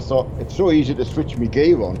 But then I thought it's so easy to switch my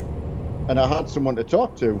gear on, and I had someone to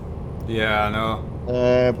talk to. Yeah, I know.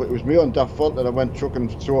 But it was me on daft fault that I went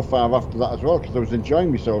trucking so far after that as well, because I was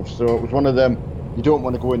enjoying myself. So it was one of them. You don't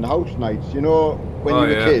want to go in the house nights, you know, when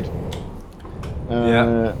you're a kid.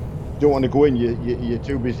 Yeah. Don't want to go in, you're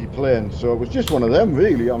too busy playing. So it was just one of them,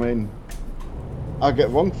 really. I mean, I get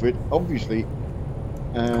wrong for it, obviously.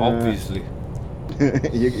 Obviously.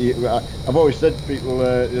 I've always said to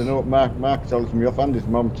people, Mark tells me off and his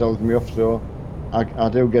mum tells me off, so I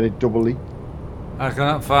do get it doubly. I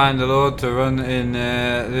cannot find a load to run in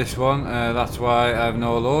this one, that's why I have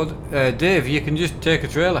no load. Dave, you can just take a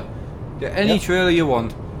trailer. Get any trailer you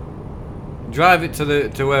want. Drive it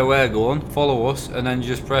to where we're going, follow us, and then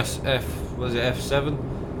just press F7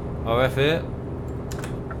 or F8?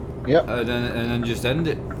 Yep. And then just end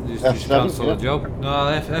it. Just F7, cancel the job. No,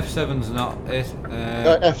 F7's not it.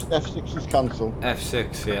 F6 is cancel.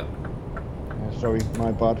 F6, yeah. Sorry,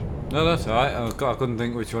 my bad. No, that's alright. I couldn't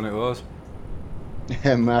think which one it was.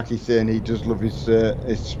 Marky's saying he does love his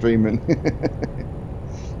streaming.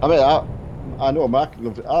 I mean, I know Mark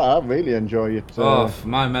loves it. I really enjoy it. For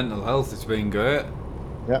my mental health, it's been great.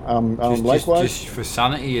 Yeah, likewise. Just for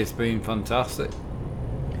sanity, it's been fantastic.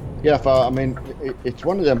 Yeah, I mean, it's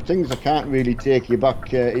one of them things I can't really take you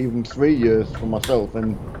back even 3 years for myself,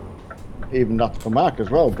 and even that's for Mark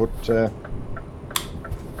as well. But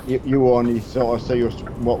you only sort of see us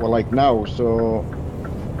what we're like now, so.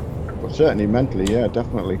 But certainly mentally, yeah,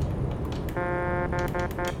 definitely.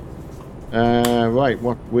 Right,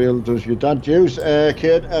 what wheel does your dad use?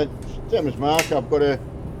 Kid, same as Mark, I've got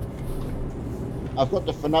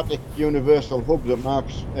the Fanatec Universal Hub that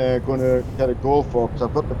Mark's going to get a goal for, because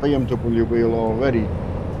I've got the BMW wheel already.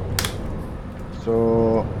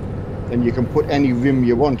 So, and you can put any rim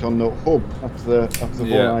you want on the hub. That's the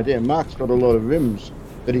whole idea. Mark's got a lot of rims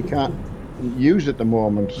that he can't use at the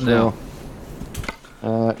moment, so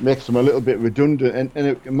it makes them a little bit redundant.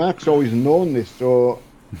 And Mark's always known this, so.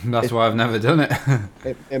 That's why I've never done it.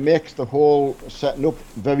 It makes the whole setting up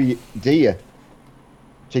very dear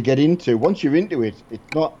to get into. Once you're into it,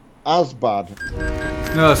 it's not as bad.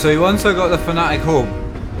 No, so once I got the Fanatec hub,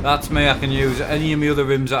 that's me. I can use any of my other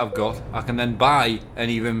rims that I've got. I can then buy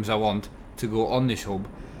any rims I want to go on this hub.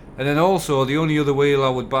 And then also, the only other wheel I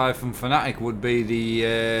would buy from Fanatec would be the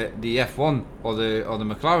F1 or the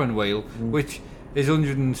McLaren wheel, which is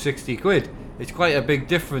 160 quid. It's quite a big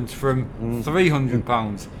difference from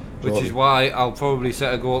 £300, which is why I'll probably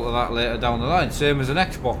set a goal to that later down the line. Same as an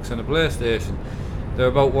Xbox and a PlayStation. They're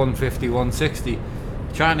about 150, 160.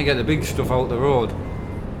 Trying to get the big stuff out the road.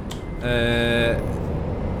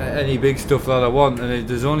 Any big stuff that I want, and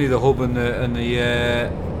there's only the hub and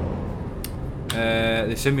the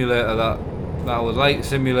simulator that I would like. The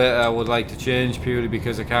simulator I would like to change purely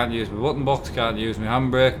because I can't use my button box, can't use my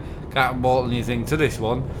handbrake, can't bolt anything to this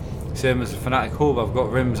one. Same as the Fanatec hub, I've got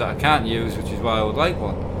rims that I can't use, which is why I would like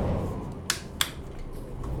one.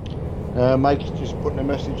 Mike's just putting a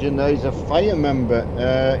message in there. He's a fire member.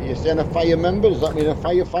 You're saying a fire member? Does that mean a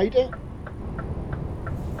firefighter?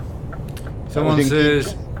 Someone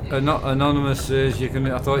says, anonymous says, you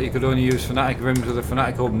can. I thought you could only use Fanatic rims with a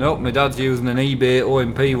Fanatic hub. Nope, my dad's using an eBay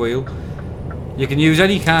OMP wheel. You can use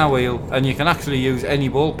any car wheel, and you can actually use any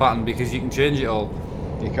ball pattern because you can change it all.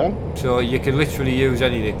 You can. So you can literally use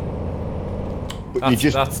anything. But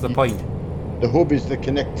That's the point. The hub is the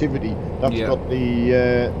connectivity. That's got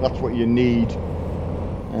the. That's what you need.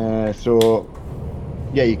 So,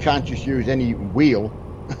 yeah, you can't just use any wheel.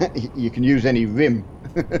 You can use any rim.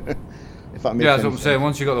 If that makes sense. That's what I'm saying.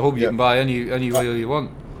 Once you got the hub, you can buy any wheel you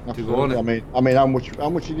want to go on it. I mean, how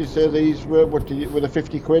much did you say these were? What were the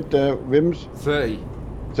 50 quid rims? 30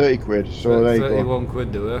 quid. So there you go. 31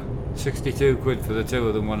 quid they were. 62 quid for the two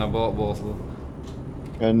of them when I bought both of them.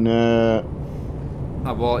 And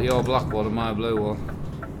I bought your black one and my blue one.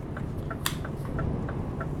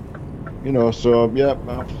 You know, so yeah,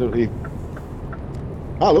 absolutely.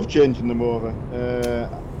 I love changing them over.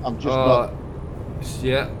 I'm just not.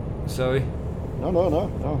 Yeah, sorry. No.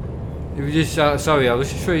 If you just sorry, I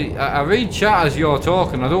was just reading. I read chat as you're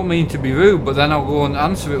talking. I don't mean to be rude, but then I'll go and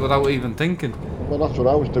answer it without even thinking. Well, that's what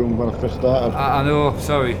I was doing when I first started. I know.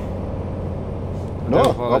 Sorry. I do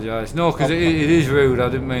apologise. No, because it is rude. I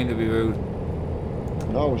didn't mean to be rude.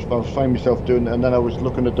 No, I was finding myself doing it, and then I was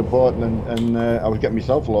looking at the board, and I was getting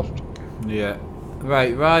myself lost. Yeah.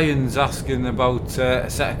 Right, Ryan's asking about a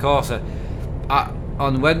set of Corsa.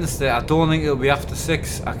 On Wednesday, I don't think it'll be after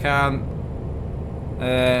 6. I can't.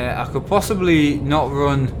 I could possibly not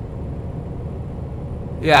run.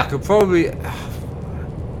 Yeah, I could probably.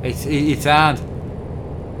 It's hard.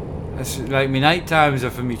 It's like my night times are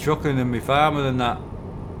for me trucking and me farming and that.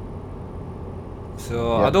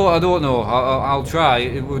 So yeah. I don't know. I'll try.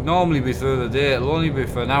 It would normally be through the day. It'll only be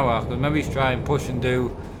for an hour. I could maybe try and push and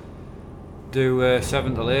do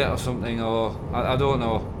 7 till 8 or something, or I don't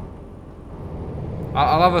know.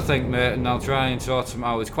 I'll have a think, mate, and I'll try and sort some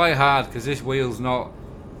out. It's quite hard because this wheel's not.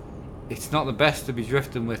 It's not the best to be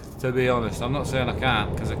drifting with, to be honest. I'm not saying I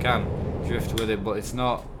can't, because I can drift with it, but it's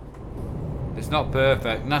not. It's not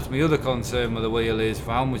perfect, and that's my other concern with the wheel is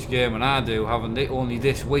for how much gaming I do having only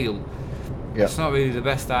this wheel. Yeah. It's not really the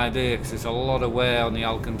best idea because it's a lot of wear on the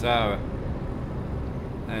Alcantara.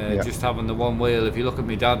 Just having the one wheel. If you look at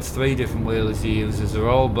my dad's 3 different wheels he uses, they're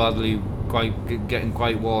all badly getting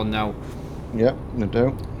quite worn now. Yeah, they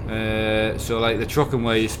do. So like the trucking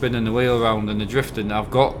where you're spinning the wheel around and the drifting,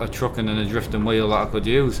 I've got a trucking and a drifting wheel that I could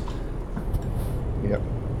use. Yep.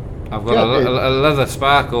 I've got a leather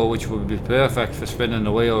Sparko which would be perfect for spinning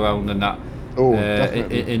the wheel around and that. Oh,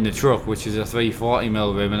 in the truck, which is a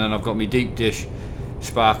 340mm rim, and then I've got my deep dish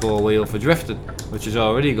Sparko wheel for drifting, which has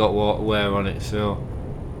already got wear on it. So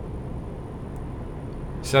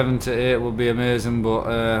 7 to 8 would be amazing, but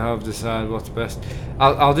I've decided what's best.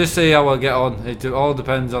 I'll just see how I get on. It all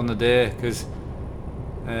depends on the day, because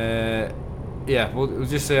we'll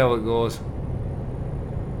just see how it goes.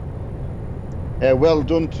 Well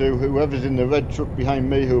done to whoever's in the red truck behind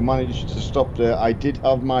me who managed to stop there. I did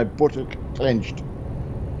have my buttock clenched,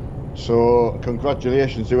 so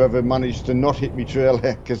congratulations whoever managed to not hit me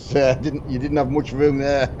trailer, because you didn't have much room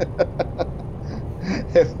there.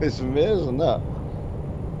 It's amazing that.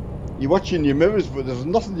 You're watching your mirrors, but there's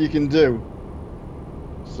nothing you can do.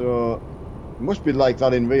 So it must be like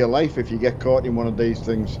that in real life if you get caught in one of these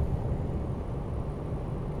things.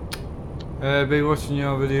 Be watching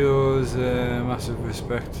your videos. Massive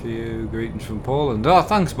respect to you. Greetings from Poland. Oh,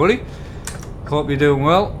 thanks, buddy. Hope you're doing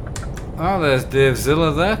well. Oh, there's Dave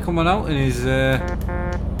Zilla there coming out in his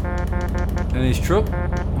truck.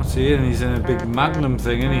 What's he in? He's in a big Magnum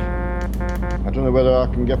thing, isn't he? I don't know whether I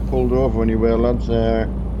can get pulled over anywhere, lads.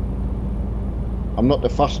 I'm not the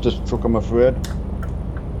fastest truck, I'm afraid.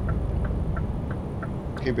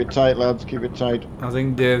 Keep it tight, lads, keep it tight. I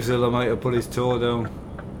think Dave Zilla might have put his toe down.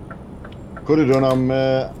 Could have done.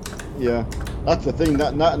 Yeah. That's the thing.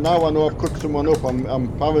 That now I know I've cut someone up. I'm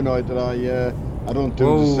paranoid that I don't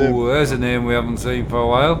do the same. Oh, there's a name we haven't seen for a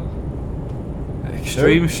while.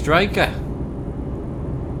 Extreme Striker.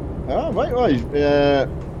 Ah, right.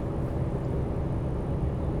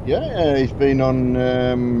 He's been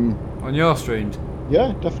on your streams.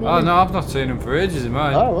 Yeah, definitely. Oh no, I've not seen him for ages in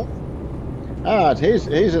mine. Oh, well. He's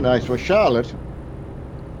a nice one. Charlotte.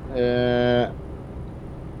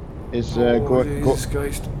 Is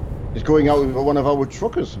going out with one of our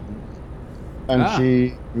truckers, and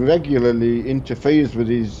she regularly interferes with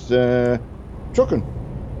his trucking.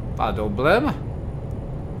 I don't blame her.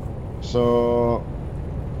 So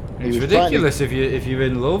it's ridiculous if you're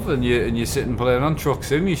in love and you're sitting playing on trucks.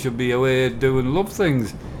 You should be away doing love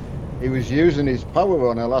things. he was using his power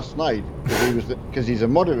on her last night because he's a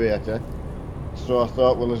moderator. So I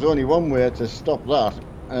thought, well, there's only one way to stop that,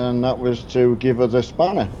 and that was to give her the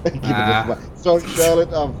spanner. Sorry,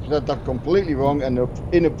 Charlotte, I've said that completely wrong and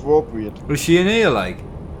inappropriate. Was she in here, like?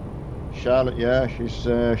 Charlotte, yeah, she's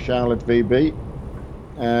Charlotte VB.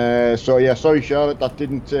 So yeah, sorry, Charlotte, that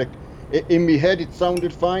didn't take. In my head, it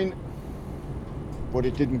sounded fine, but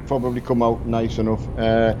it didn't probably come out nice enough.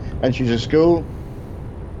 And she's a school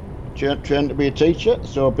trained to be a teacher,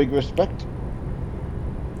 so big respect.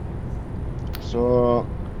 So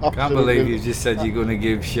absolutely. Can't believe you just said you're going to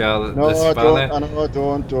give Charlotte No, the spanner.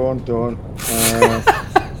 don't.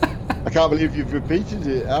 I can't believe you've repeated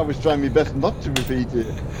it. I was trying my best not to repeat it.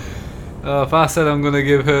 Oh, if I said I'm going to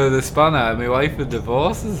give her the spanner, my wife would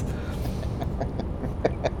divorces.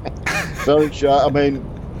 Sorry, sorry.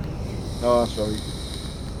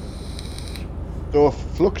 So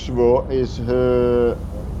Fluxro is her.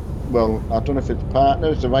 Well, I don't know if it's partner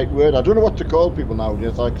is the right word. I don't know what to call people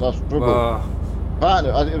nowadays. I struggle.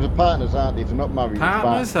 Partner. I think it was partners, aren't they? If they're not married.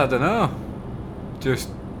 Partners? I don't know.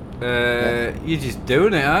 Just you're just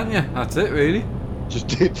doing it, aren't you? That's it, really. Just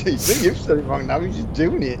do it. You've said it wrong now. You're just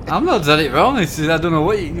doing it. I'm not said it wrong. It's just, I don't know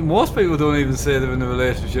what. Most people don't even say they're in a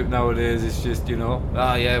relationship nowadays. It's just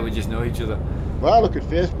yeah, we just know each other. Well, I look at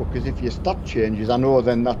Facebook because if your stat changes, I know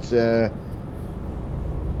then that's if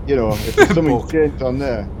there's something changed on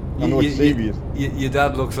there, I know it's serious. Your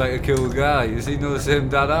dad looks like a cool guy. You see, the same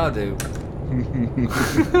dad I do.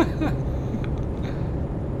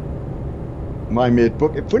 My mate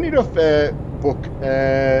Buck. Funny enough, Buck.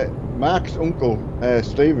 Mark's uncle,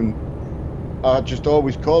 Stephen, I just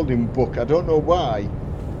always called him Buck. I don't know why.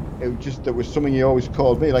 There was something he always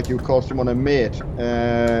called me, like you would call someone a mate.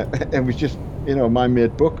 It was just, my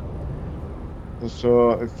mate Buck.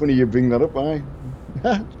 So it's funny you bring that up, aye.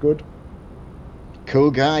 It's good. Cool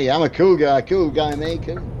guy. I'm a cool guy, mate.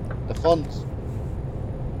 Cool. The fonts.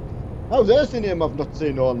 How's there's the name I've not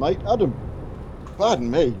seen all night? Adam. Pardon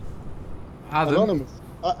me. Adam.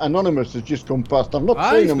 Anonymous has just come past. I've not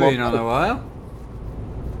seen him. He's been on a while.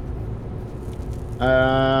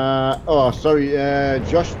 Sorry.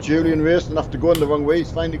 Josh Julian racing after going the wrong way.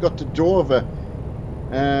 He's finally got to Dover.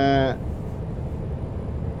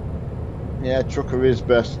 Yeah, Trucker is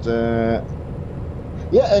best. And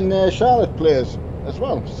Charlotte plays as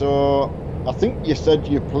well. So I think you said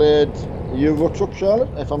you played Euro Truck,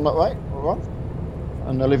 Charlotte, if I'm not right or wrong.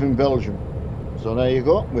 And I live in Belgium. So there you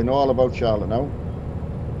go. We know all about Charlotte now.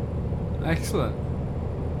 Excellent.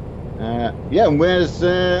 And where's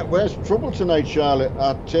Trouble tonight, Charlotte?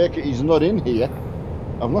 I take it he's not in here.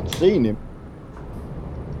 I've not seen him.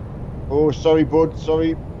 Oh, sorry, bud.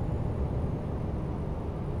 Sorry.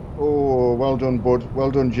 Oh, well done, bud.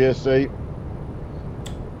 Well done, JC.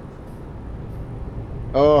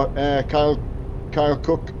 Oh, Kyle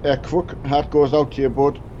Crook. Heart goes out to you,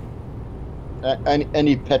 bud.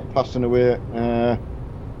 Any pet passing away.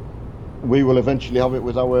 We will eventually have it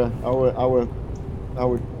with our I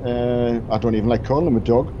don't even like calling him a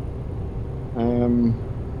dog.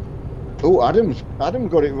 Adam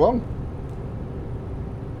got it wrong.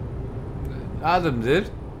 Adam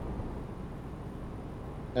did.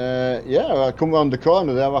 I come round the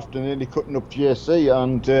corner there after nearly cutting up JC,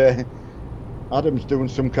 and Adam's doing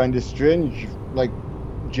some kind of strange, like,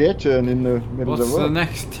 J-turn in the middle of the road. What's the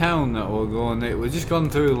next town that we're going to? We've just gone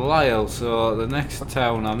through Lisle, so the next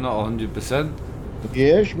town I'm not 100%.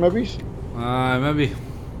 Liège, maybe? Maybe.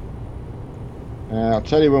 I'll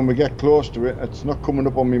tell you when we get close to it. It's not coming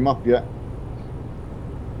up on my map yet.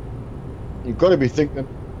 You've got to be thinking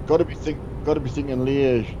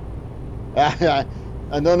Liège.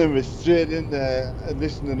 Anonymous straight in there and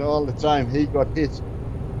listening all the time. He got hit.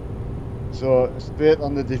 So straight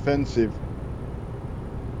on the defensive.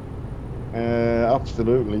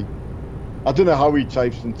 Absolutely. I don't know how he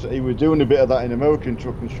types, and he was doing a bit of that in American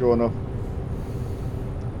Truck and showing off.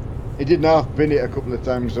 He didn't have bin it a couple of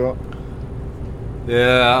times though.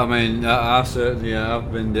 Yeah, I mean, I certainly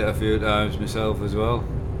have binned it a few times myself as well.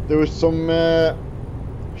 There was some,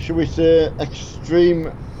 shall we say,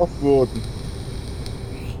 extreme off-roading.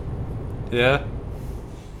 Yeah?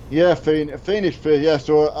 Yeah, Phoenix, yeah,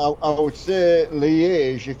 so I would say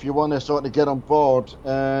Liège if you want to sort of get on board.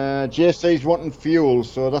 JC's wanting fuel,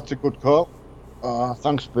 so that's a good call.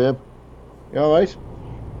 Thanks, babe. You alright?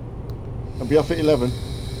 I'll be off at 11.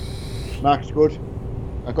 Mark's good.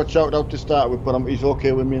 I got shouted out to start with, but he's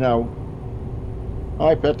okay with me now.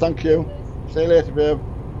 Alright, babe, thank you. See you later, babe.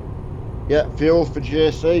 Yeah, fuel for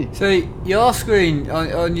JC. See, your screen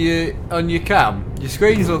on your cam, your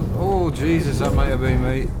screens look. Oh Jesus, that might have been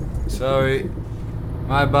me. Sorry,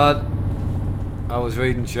 my bad. I was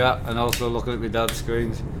reading chat and also looking at my dad's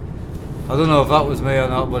screens. I don't know if that was me or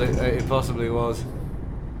not, but it possibly was.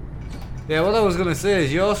 Yeah, what I was going to say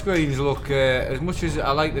is your screens look, as much as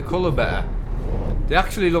I like the colour better, they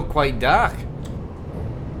actually look quite dark.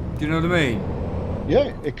 Do you know what I mean?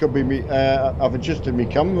 Yeah, it could be me. I've adjusted my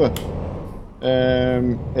camera.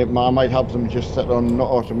 I might have them just set on not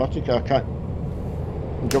automatic. I can't.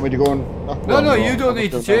 Do you want me to go on? No, you don't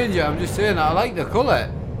need to change it. I'm just saying I like the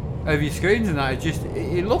colour of your screens and that.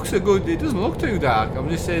 It looks a good. It doesn't look too dark. I'm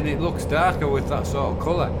just saying it looks darker with that sort of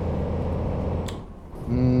colour.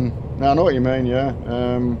 I know what you mean. Yeah.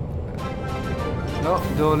 No,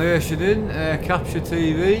 donation in. Capture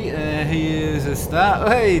TV. Here's a start.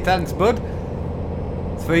 Hey, thanks, bud.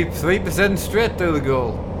 3% straight to the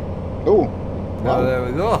goal. Oh. Wow. Wow. There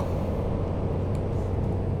we go.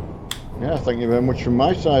 Yeah, thank you very much from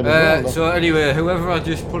my side as well. So anyway, whoever I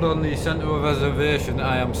just put on the centre of reservation,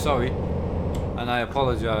 I am sorry, and I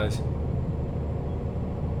apologise.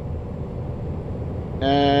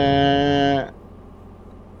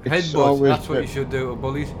 Headbutt, that's what you should do to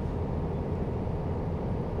bullies.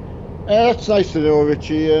 That's nice to know,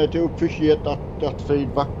 Richie. I do appreciate that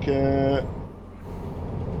feedback.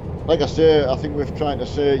 Like I say, I think we've tried to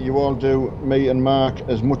say you all do me and Mark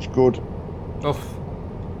as much good. Oh,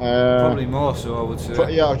 probably more so, I would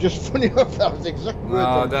say. Yeah, just funny enough, that was exactly what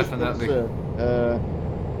I was definitely.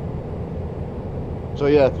 So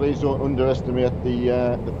yeah, please don't underestimate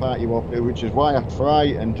the part you up to, which is why I try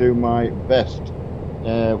and do my best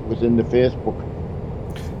within the Facebook.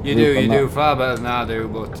 You do far better than I do,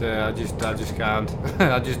 but I just can't.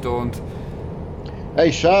 I just don't.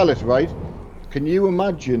 Hey Charlotte, right? Can you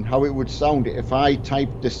imagine how it would sound if I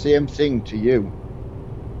typed the same thing to you?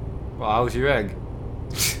 Well, how's your egg?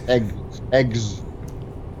 Eggs.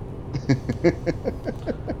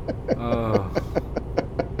 Oh.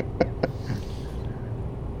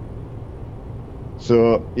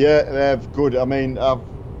 So yeah, good. I mean, I've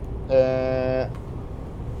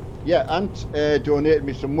Ant donated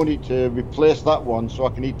me some money to replace that one, so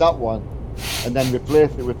I can eat that one, and then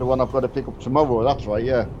replace it with the one I've got to pick up tomorrow. That's right,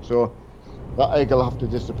 yeah. So that egg will have to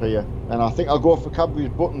disappear, and I think I'll go for Cadbury's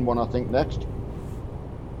button one. I think next.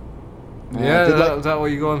 Yeah, is that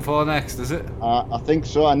what you're going for next? Is it? I think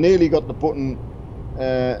so. I nearly got the button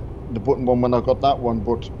one when I got that one,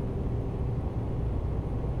 but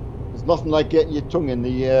there's nothing like getting your tongue in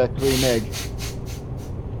the cream egg.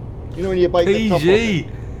 You know when you bite the top off it?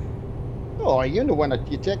 Oh, you know when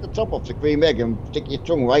you take the top off the cream egg and stick your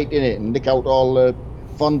tongue right in it and lick out all the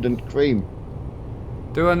fondant cream.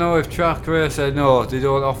 Do I know if Track Racer? No, they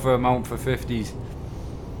don't offer a mount for 50s.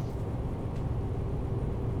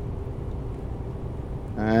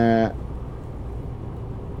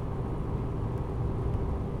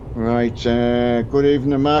 Right, good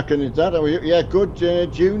evening, Mark, and is that? Yeah, good,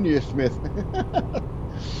 Junior Smith.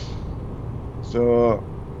 So,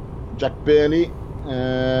 Jack Bailey,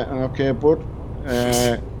 okay, bud.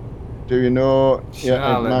 Do you know?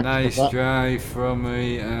 Charlotte, yeah, nice drive from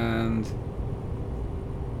me, and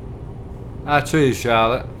cheers,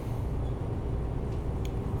 Charlotte.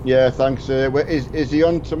 Yeah, thanks. Is he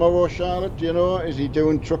on tomorrow, Charlotte? Do you know? Is he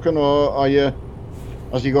doing trucking, or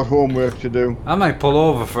has he got homework to do? I might pull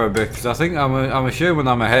over for a bit because I think I'm assuming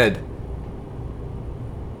I'm ahead.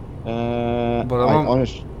 But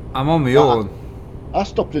I'm on my own. I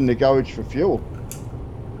stopped in the garage for fuel.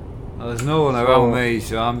 Well, there's no one around me,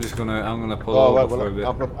 so I'm gonna pull over for a bit.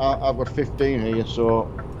 I've got 15 here, so.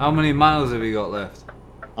 How many miles have you got left?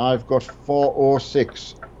 I've got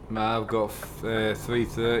 406. I've got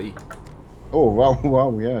 330. Oh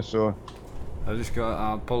wow, yeah. So.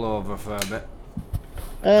 I'll pull over for a bit.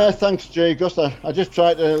 Thanks, Jay Gus. I just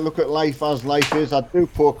try to look at life as life is. I do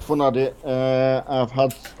poke fun at it. I've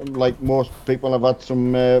had, like most people, I've had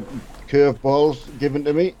some curveballs given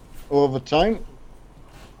to me over time.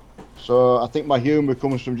 So I think my humour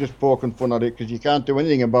comes from just poking fun at it because you can't do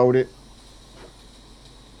anything about it.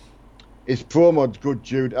 His promo's good,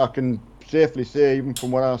 Jude. I can safely say, even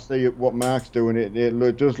from what I see, what Mark's doing, it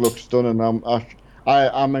does look stunning.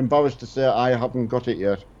 I'm embarrassed to say I haven't got it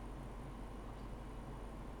yet.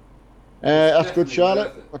 That's good,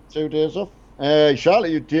 Charlotte. Got 2 days off.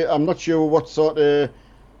 Charlotte, I'm not sure what sort of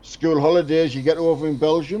school holidays you get over in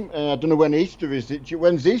Belgium. I don't know when Easter is.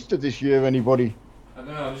 When's Easter this year, anybody? I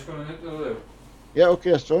don't know, I'm just going to nick the loo. Yeah,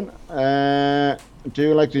 okay, son. Do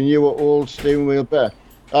you like the new or old steering wheel better?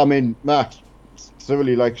 I mean, Matt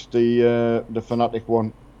thoroughly likes the Fanatic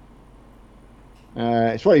one.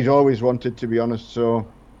 It's what he's always wanted, to be honest, so...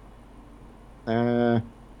 I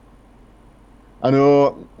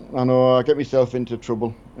know, I get myself into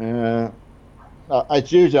trouble.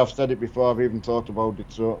 It's usually I've said it before I've even thought about it,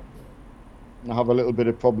 so I have a little bit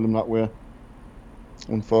of problem that way.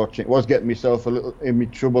 Unfortunately, it was getting myself a little in me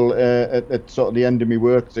trouble at sort of the end of my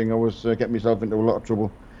work thing. I was getting myself into a lot of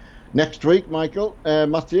trouble. Next week, Michael,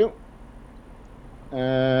 Matthew,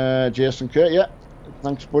 Jason Kurt, yeah,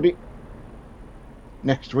 thanks, buddy.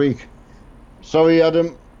 Next week. Sorry,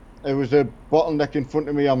 Adam, there was a bottleneck in front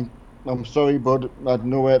of me. I'm sorry, bud. I had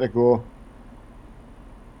nowhere to go.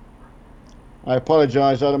 I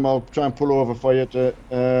apologise, Adam. I'll try and pull over for you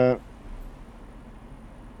to.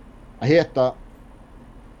 I hate that.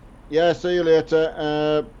 Yeah, see you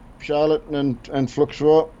later, Charlotte and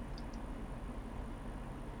Fluxro.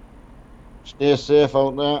 Stay safe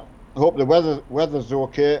out there. I hope the weather's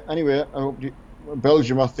okay. Anyway, I hope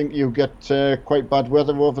Belgium. I think you get quite bad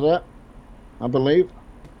weather over there, I believe.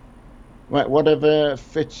 Right, whatever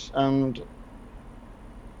fits and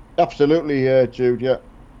absolutely, Jude. Yeah.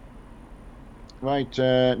 Right,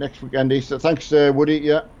 next weekend Easter. Thanks, Woody.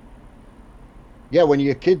 Yeah. Yeah, when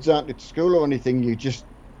your kids aren't at school or anything, you just.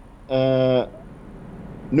 No,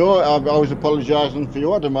 I was apologising for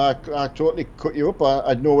you, Adam. I totally cut you up. I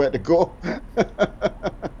had nowhere to go.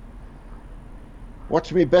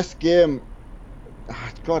 What's my best game?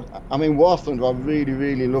 God, I mean, War Thunder. I really,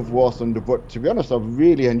 really love War Thunder, but to be honest, I've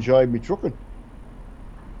really enjoyed my trucking.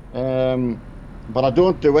 But I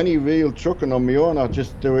don't do any real trucking on my own. I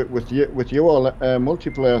just do it with you all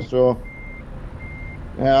multiplayer. So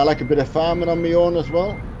I like a bit of farming on my own as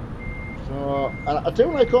well. So I do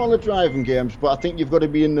like all the driving games, but I think you've got to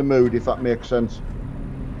be in the mood, if that makes sense.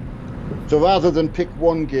 So rather than pick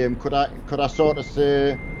one game, could I sort of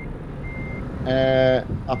say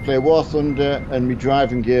I play War Thunder and my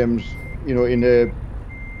driving games, you know,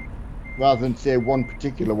 rather than say one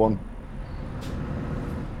particular one,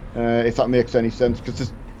 if that makes any sense,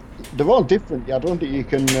 because they're all different. I don't think you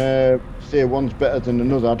can say one's better than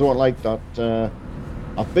another. I don't like that.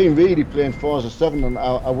 I've been really playing Forza 7, and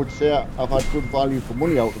I would say I've had good value for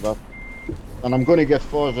money out of that. And I'm going to get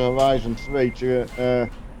Forza Horizon 3 to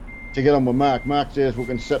get on with Mark. Mark says we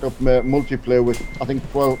can set up multiplayer with, I think,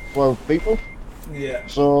 12 people. Yeah.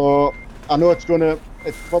 So I know it's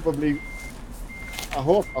probably, I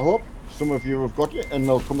hope some of you have got it and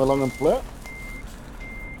they'll come along and play.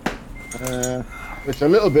 It's a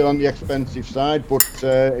little bit on the expensive side, but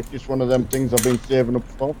it's just one of them things I've been saving up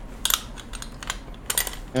for.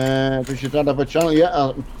 Does your dad have a channel? Yeah,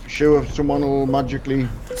 I'm sure someone will magically.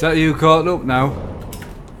 Is that you caught up now?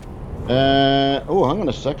 Oh, hang on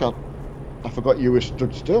a sec. I forgot you were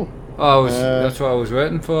stood still. Oh, that's what I was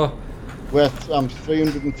waiting for. I'm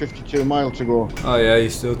 352 miles to go. Oh yeah, you're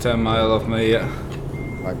still 10 miles off me, yeah.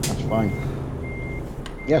 Right, that's fine.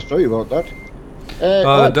 Yeah, sorry about that.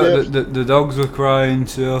 The dogs were crying,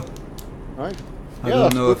 so. Right. I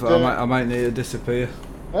don't know if I might need to disappear.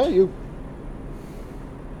 Hey, you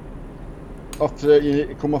need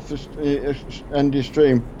to come off the end of your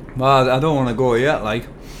stream. Well, I don't want to go yet, like.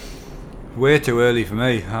 Way too early for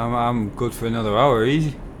me. I'm good for another hour,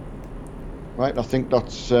 easy. Right, I think that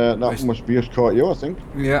must be just caught you, I think.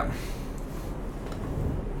 Yeah.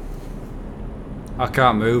 I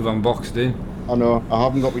can't move, I'm boxed in. I know, I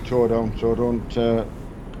haven't got my toe down, so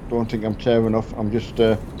don't think I'm tearing off. I'm just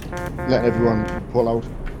letting everyone pull out.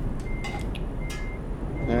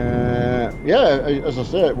 Yeah, as I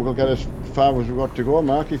say, we'll get as far as we've got to go,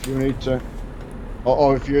 Mark, if you need to.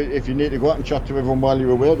 Or if you need to go out and chat to everyone while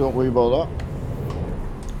you're away, don't worry about that.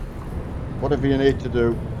 Whatever you need to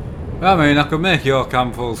do. I mean, I could make your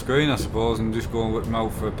cam full screen, I suppose, and just go and whip them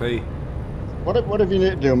out for a pee. Whatever you need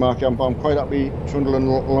to do, Mark, I'm quite happy trundling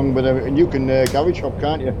along with everything. You can garage hop,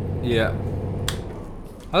 can't you? Yeah.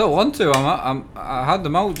 I don't want to. I had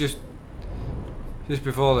them out just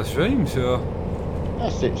before the stream, so.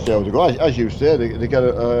 That's it. So they go. As you say, they get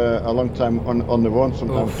a long time on their own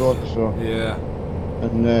sometimes, don't they? So. Yeah.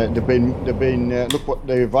 And they've been look what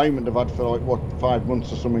the environment they've had for like 5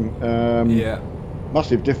 months or something. Yeah.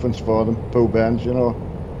 Massive difference for them, Pooh Bears, you know.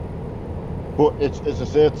 But it's, as I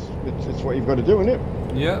say, it's what you've got to do, isn't it?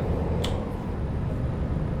 Yeah.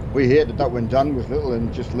 We hated that when Dan was little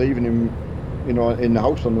and just leaving him, you know, in the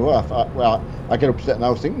house on the way. I get upset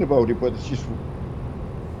now thinking about it, but it's just,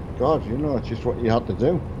 God, you know, it's just what you had to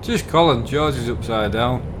do. Just Colin, George is upside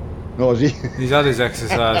down. No, is he? He's had his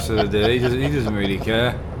exercise for the day. He doesn't really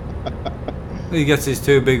care. He gets his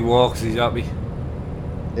 2 big walks. He's happy.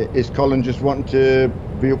 Is Colin just wanting to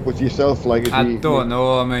be up with yourself? Like, I don't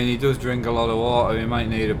know. I mean, he does drink a lot of water. He might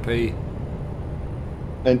need a pee.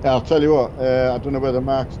 And I'll tell you what. I don't know whether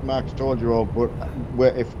Mark's told you all, but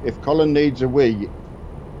if Colin needs a wee,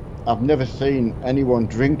 I've never seen anyone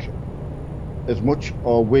drink as much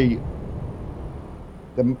or wee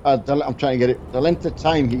I'm trying to get it. The length of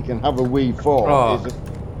time he can have a wee for Oh, is.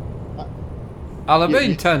 I'll have You, been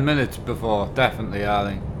you, 10 minutes before, definitely,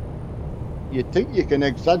 I think. you think you can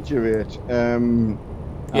exaggerate. I'm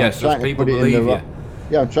Yes, so trying to people put it in the. believe you.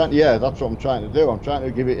 Yeah, I'm trying. Yeah, that's what I'm trying to do. I'm trying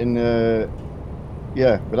to give it in.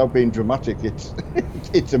 Yeah, without being dramatic, it's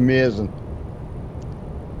it's amazing.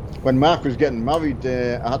 When Mark was getting married,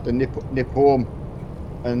 I had to nip home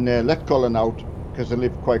and let Colin out because I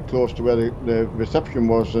lived quite close to where the reception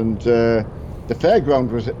was, and the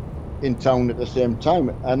fairground was in town at the same time.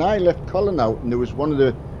 And I left Colin out, and there was one of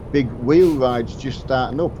the big wheel rides just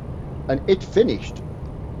starting up, and it finished.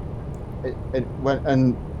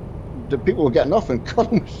 And the people were getting off, and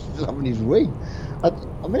Colin was still having his wee.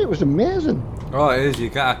 I mean, it was amazing. Oh, it is. You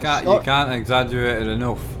So, can't exaggerate it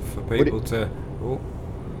enough for but people to. Oh,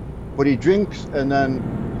 but he drinks, and then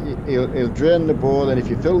he'll drain the bowl, and if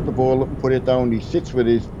you fill the bowl up and put it down, he sits with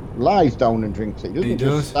his lies down and drinks it. He he doesn't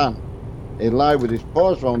just does. stand. He'll lie with his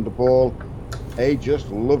paws around the bowl. He just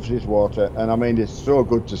loves his water, and I mean, it's so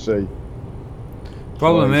good to see.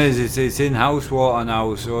 Problem So, is, it's in house water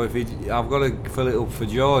now, so I've got to fill it up for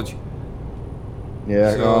George.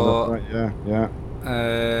 yeah, So, oh, that's right, yeah.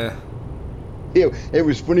 uh, It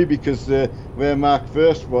was funny because where Mark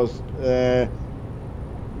first was,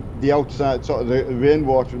 the outside sort of the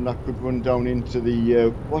rainwater and that could run down into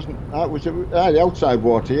the wasn't that was it the outside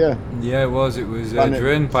water, yeah. yeah, it was. It was And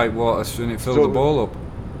drain pipe water, so it filled so- the bowl up,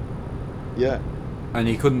 Yeah, and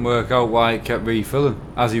he couldn't work out why it kept refilling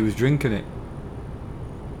as he was drinking it.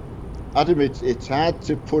 Adam, it's hard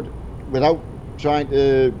to put without trying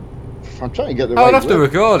to. I'm trying to get the I would right have to word.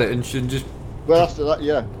 record it and should just Well, after that,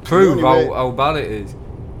 yeah. prove The only way- how bad it is.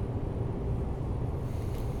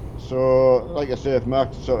 So, like I say, if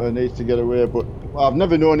Mark sort of needs to get away, but I've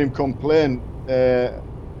never known him complain. I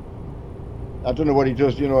don't know what he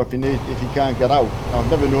does, if he can't get out. I've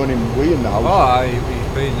never known him wee in the house. Oh,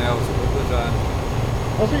 he's been in the house a couple of times.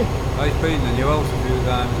 Has he? He's been in the new house a few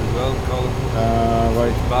times as well, Colin.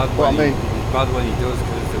 Right. It's bad But I when mean, it's bad when he does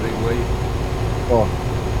because it's a big wee. oh,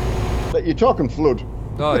 but you're talking flood.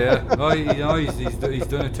 Oh yeah, no, he's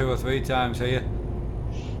done it 2 or 3 times here.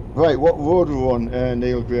 Right, what road we're on?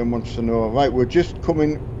 Neil Graham wants to know. Right, we're just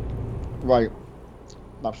coming. Right,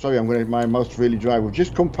 I'm sorry, my mouth's really dry. We've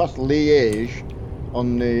just come past Liège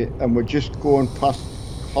and we're just going past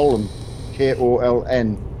Holland,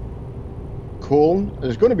 Koln. Coln.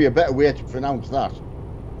 There's going to be a better way to pronounce that.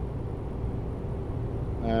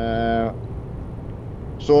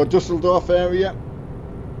 So Dusseldorf area,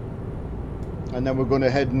 and then we're going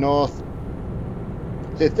to head north.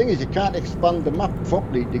 The thing is, you can't expand the map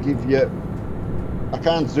properly to give you. I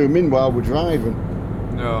can't zoom in while we're driving.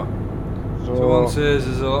 No. So one says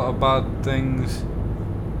there's a lot of bad things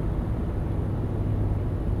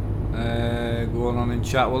going on in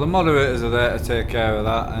chat. Well, the moderators are there to take care of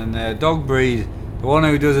that. And dog breed, the one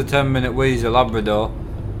who does a 10-minute wee is a Labrador,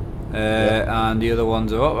 and the other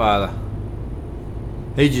one's a Rottweiler.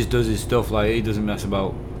 He just does his stuff, like he doesn't mess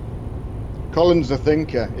about. Colin's a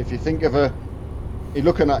thinker. If you think of he's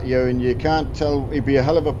looking at you and you can't tell, he'd be a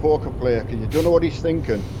hell of a poker player because you don't know what he's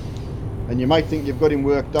thinking, and you might think you've got him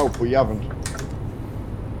worked out, but you haven't.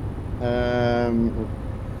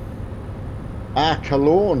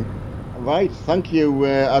 Cologne. Right, thank you,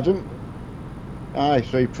 Adam. Aye,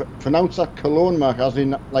 so you pronounce that Cologne, Mark, as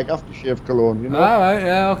in like aftershave cologne, you know? Alright,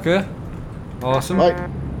 yeah, okay. Awesome. Right.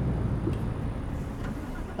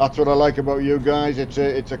 That's what I like about you guys. It's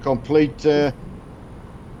a complete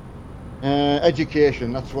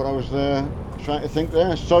education. That's what I was trying to think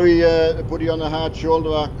there. Sorry, buddy on the hard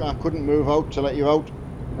shoulder. I couldn't move out to let you out.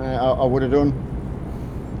 I would have done.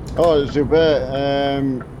 Oh,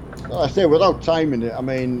 Zubair. I say without timing it. I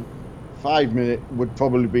mean, 5 minutes would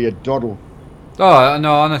probably be a doddle. Oh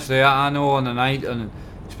no, honestly, I know on the night and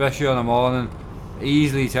especially on the morning,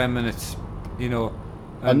 easily 10 minutes.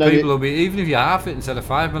 And people will be, even if you half it instead of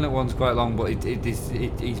 5-minute one's quite long, but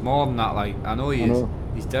he's more than that. Like I know he is.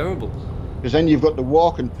 He's terrible. Because then you've got the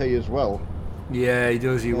walk and pee as well. Yeah, he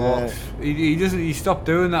does. He walks. He doesn't. He stopped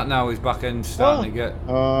doing that now. His back end's starting to get.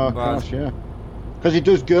 Oh gosh, yeah. Because he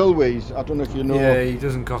does girl ways. I don't know if you know. Yeah, he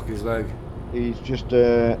doesn't cock his leg. He's just.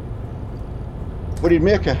 But he'd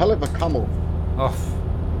make a hell of a camel. Off.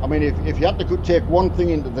 I mean, if you had to take one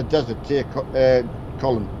thing into the desert, take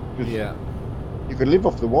Colin. Yeah. You could live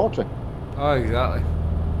off the water. Oh, exactly.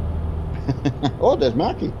 Oh, there's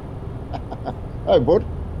Marky. Hi, bud.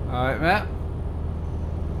 All right, mate.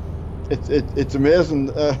 It's amazing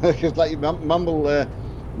because like Mumble,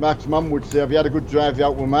 Mark's mum would say, "Have you had a good drive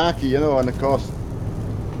out with Marky?" And of course,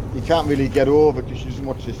 you can't really get over because she doesn't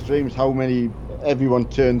watch the streams. How many everyone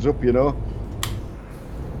turns up,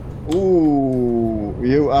 Ooh,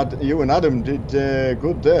 you and Adam did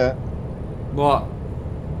good there. What?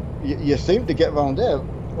 You seem to get round there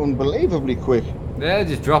unbelievably quick. Yeah,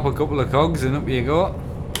 just drop a couple of cogs and up you go.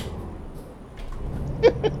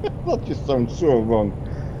 That just sounds so wrong.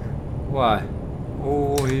 Why?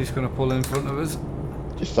 Oh, he's going to pull in front of us.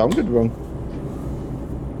 Just sounded wrong.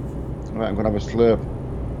 Right, I'm going to have a slurp.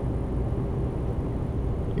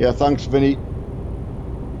 Yeah, thanks, Vinny.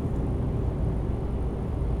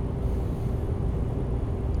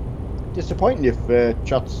 Disappointing if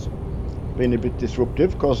chat's been a bit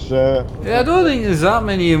disruptive, because... Yeah, I don't think there's that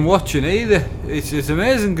many in watching either. It's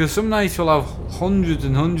amazing because some nights we'll have hundreds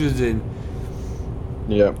and hundreds in.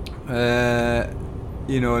 Yeah.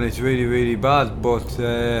 You know, and it's really, really bad, but...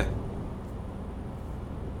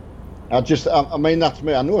 I mean, that's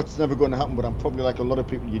me. I know it's never going to happen, but I'm probably like a lot of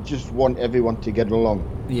people. You just want everyone to get along.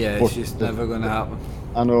 Yeah, it's just never going to happen.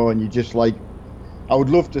 I know, and you just like... I would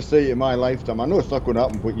love to see it in my lifetime. I know it's not going to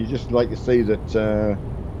happen, but you just like to see that...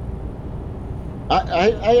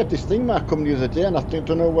 I had this thing, Mark, come the other day, and I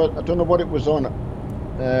don't know what it was on.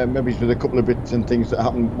 Maybe it's with a couple of bits and things that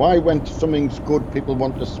happen. Why, when something's good, people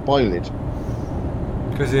want to spoil it?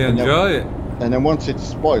 Because they enjoy it. And then once it's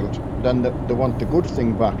spoiled, then they want the good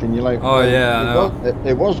thing back, and you're like, oh well, yeah, I know.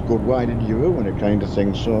 It was good. Why did you ruin it, kind of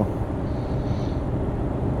thing? So,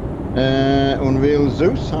 Unreal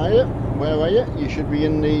Zeus, hiya. Where are you? You should be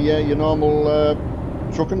in the your normal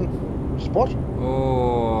trucking spot.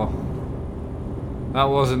 Oh, that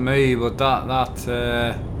wasn't me, but that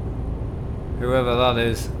whoever that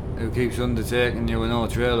is who keeps undertaking you with no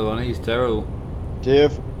trailer on, he's terrible.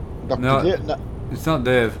 Dave, Dr. No, Dave. No, it's not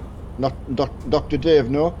Dave. Not Dr. Dave,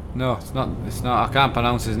 no. No, it's not. It's not. I can't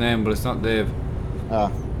pronounce his name, but it's not Dave.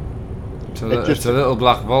 Ah. It's a little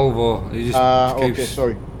black Volvo. He just keeps. Okay,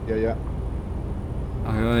 sorry. Yeah.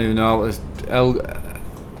 I don't even know. It's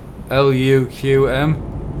LUQM.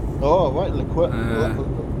 Oh right,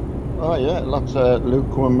 oh yeah, that's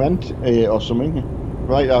Luquement or something.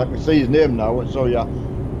 Right, I can see his name now. So yeah,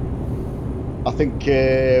 I think.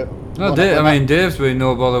 No, Dave, I mean Dave's been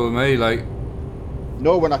no bother with me. Like.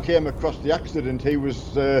 No, when I came across the accident, he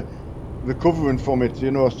was recovering from it. You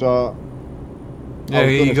know, so. Yeah,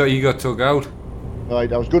 you got took out.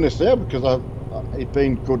 Right, I was going to say because he'd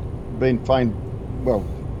been fine. Well,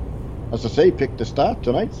 as I say, he picked the start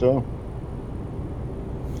tonight, so.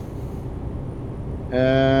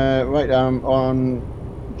 Right, I'm on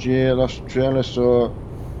J Lost Trailer, so.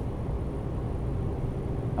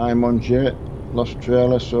 I'm on J Lost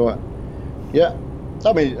Trailer, so. Yeah,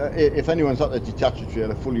 I mean, if anyone's at the detached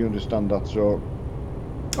trailer, fully understand that, so.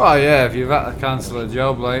 Oh, yeah, if you've had to cancel a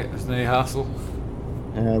job, like, it's no hassle.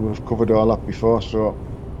 We've covered all that before, so.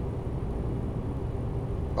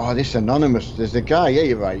 Oh, this Anonymous. There's a guy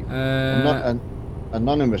here, right?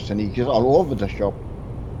 Anonymous, and he gets all over the shop.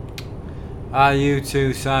 Are you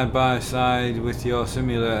two side by side with your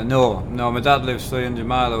simulator? No, my dad lives 300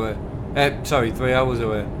 miles away. Sorry, 3 hours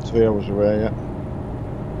away. 3 hours away, yeah.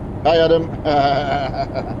 Hi, Adam.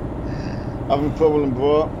 Having a problem,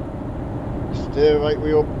 bro. Stay right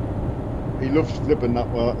way up. He loves flipping that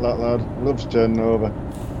lad. Loves turning over.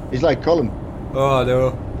 He's like Colin. Oh,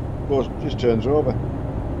 no. Goes, just turns over.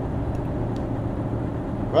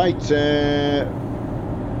 Right, just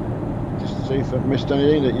see if I've missed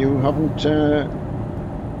anything that you haven't.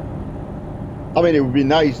 I mean, it would be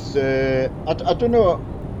nice. I don't know.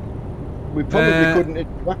 We probably couldn't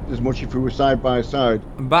interact as much if we were side by side.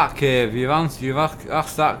 Batcave, you've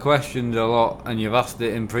asked that question a lot, and you've asked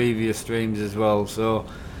it in previous streams as well. So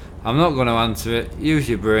I'm not going to answer it. Use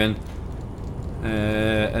your brain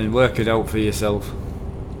and work it out for yourself.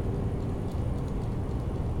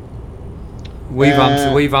 We've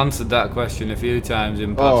answered that question a few times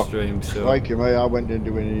in past streams. So. Like him, I went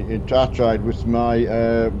into it. I tried with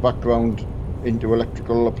my background into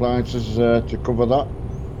electrical appliances to cover that.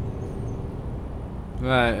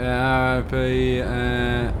 Right, RIP.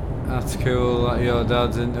 That's cool that your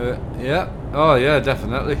dad's into it. Yeah. Oh yeah,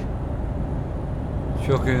 definitely.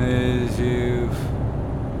 Shocking is you've.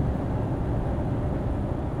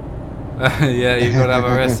 Yeah, you've got to have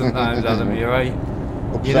a rest sometimes, Adam. You're right.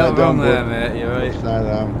 You're not wrong there, mate. You're right. Upside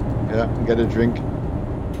down. Yeah, get a drink.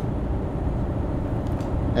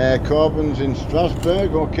 Corbyn's in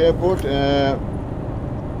Strasbourg. Okay, bud.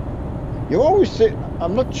 You always say,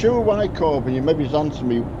 I'm not sure why, Corbyn. You maybe answer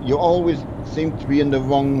me. You always seem to be in the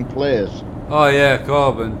wrong place. Oh yeah,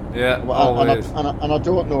 Corbyn. Yeah, always. And I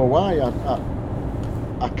don't know why.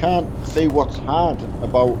 I can't see what's hard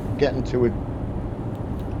about getting to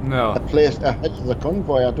a place ahead of the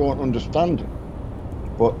convoy. I don't understand.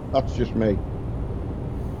 But that's just me.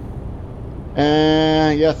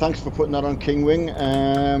 Yeah, thanks for putting that on King Wing.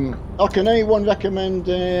 Can anyone recommend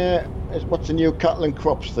what's the new cattle and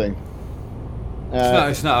crops thing?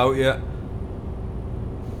 It's not out yet.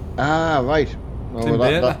 Right. It's in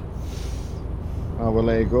beta. Oh, well,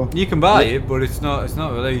 there you go. You can buy it, but it's not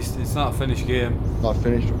released. It's not a finished game. Not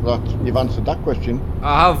finished. You've answered that question.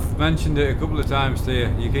 I have mentioned it a couple of times to you.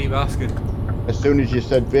 You keep asking. As soon as you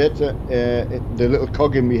said beta, the little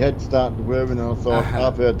cog in my head started whirring, and I thought,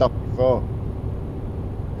 I've heard that before.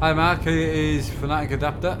 Hi Mark, it is Fanatic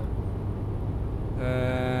Adapter.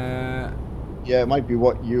 Yeah, it might be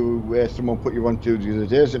what someone put you onto the other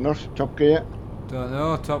day, is it not? Top Gear? Don't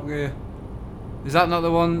know, Top Gear. Is that not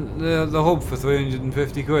the one, the hub for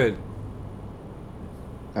 350 quid?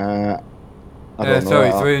 I don't know.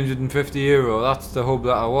 Sorry, 350 euro. That's the hub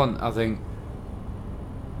that I want, I think.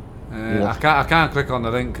 Yeah. I can't click on the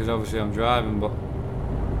link because obviously I'm driving, but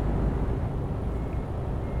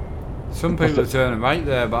some people are turning right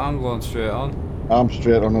there, but I'm going straight on. I'm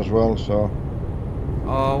straight on as well, so.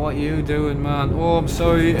 Oh, what are you doing, man? Oh, I'm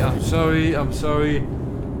sorry. I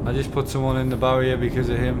just put someone in the barrier because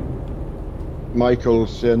of him.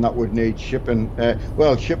 Michael's saying that would need shipping.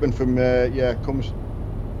 Well, shipping from comes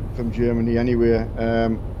from Germany anyway.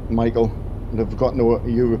 Michael, they've got no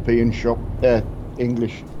European shop.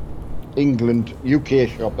 England, UK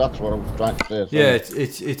shop. That's what I was trying to say. Yeah,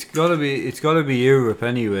 it's gotta be Europe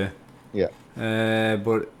anyway. Yeah.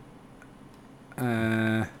 But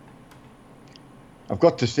I've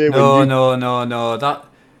got to say no.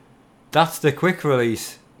 That's the quick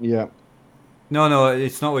release. Yeah. No,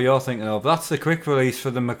 it's not what you're thinking of. That's the quick release for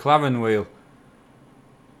the McLaren wheel.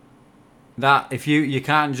 That if you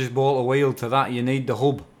can't just bolt a wheel to that, you need the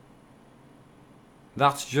hub.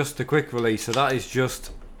 That's just the quick release. So that is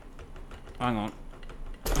just. Hang on.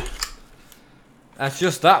 That's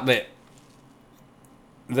just that bit.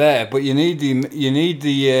 There, but you need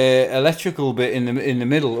the electrical bit in the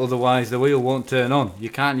middle. Otherwise, the wheel won't turn on. You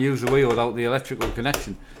can't use the wheel without the electrical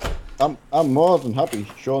connection. I'm more than happy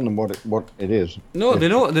showing them what it is. No, they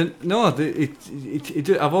know.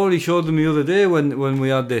 I've already showed them the other day when we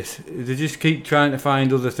had this. They just keep trying to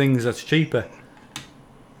find other things that's cheaper.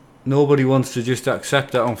 Nobody wants to just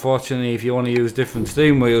accept that. Unfortunately, if you want to use different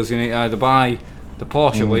steam wheels, you need to either buy the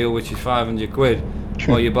Porsche wheel, which is 500 quid,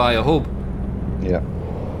 or you buy a hub. Yeah.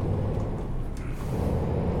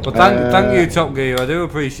 But thank you, Top Gear. I do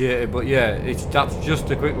appreciate it. But yeah, that's just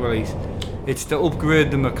the quick release. It's to upgrade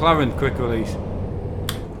the McLaren quick release.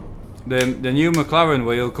 The new McLaren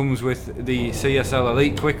wheel comes with the CSL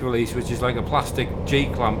Elite quick release, which is like a plastic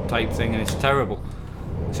G-clamp type thing, and it's terrible.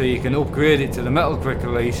 So you can upgrade it to the metal quick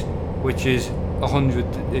release, which is 100.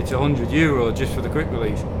 It's 100 euro just for the quick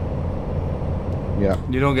release. Yeah.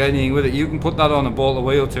 You don't get anything with it. You can put that on and bolt a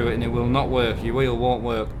wheel to it, and it will not work. Your wheel won't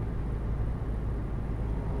work.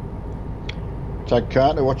 Tag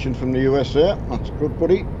Carter watching from the USA. That's good,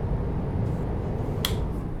 buddy.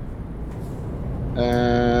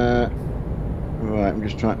 Right, I'm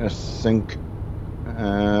just trying to think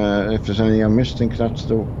if there's anything I'm missing. That's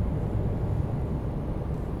the.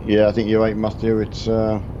 Yeah, I think you're right, Matthew. It's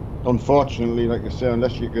unfortunately, like I say,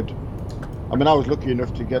 unless you could. I mean, I was lucky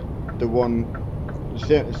enough to get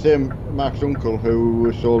the same Mark's uncle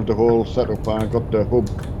who sold the whole setup, and I got the hub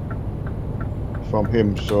from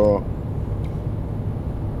him. So.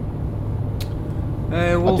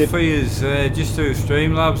 Wolfie is just through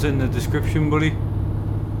Streamlabs in the description, buddy.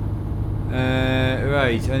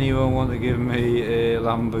 Right, anyone want to give me a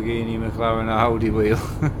Lamborghini McLaren or Audi wheel?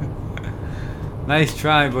 Nice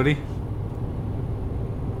try, buddy.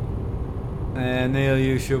 Neil,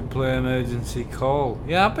 you should play Emergency Call.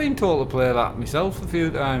 Yeah, I've been told to play that myself a few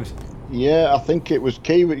times. Yeah, I think it was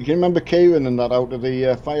Kieran. You can remember Kieran and that out of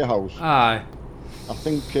the firehouse? Aye. I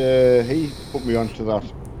think he put me onto that.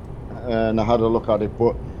 And I had a look at it,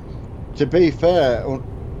 but to be fair,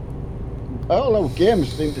 all our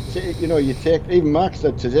games seem to take, even Mark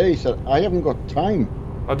said today, he said, I haven't got time.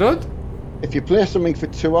 I did? If you play something for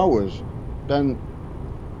 2 hours, then,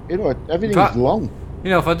 everything's long.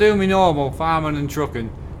 If I do my normal farming and trucking,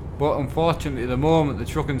 but unfortunately at the moment the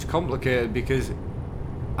trucking's complicated because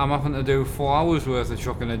I'm having to do 4 hours worth of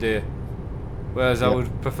trucking a day. Whereas I would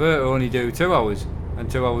prefer to only do 2 hours and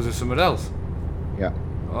 2 hours of something else. Yeah.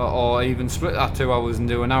 Or even split that 2 hours and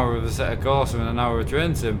do an hour of a set of course and an hour of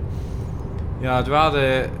train sim. I'd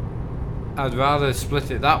rather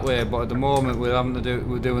split it that way. But at the moment we're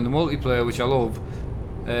doing the multiplayer, which I love.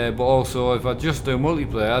 But also, if I just do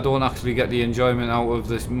multiplayer, I don't actually get the enjoyment out of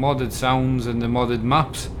the modded sounds and the modded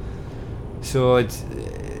maps. So it's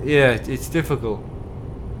difficult.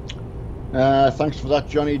 Thanks for that,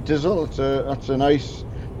 Johnny Dizzle. That's a nice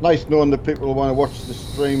nice knowing that people want to watch the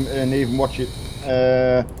stream and even watch it,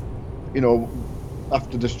 you know,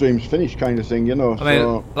 after the stream's finished, kind of thing, you know. I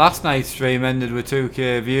mean, last night's stream ended with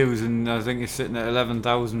 2k views, and I think it's sitting at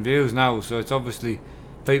 11,000 views now. So it's obviously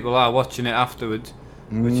people are watching it afterwards,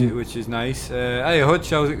 which is nice. Hey Hutch,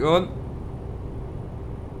 how's it going?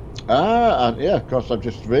 Yeah, of course. I've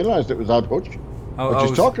just realised it was Ad Hutch. I was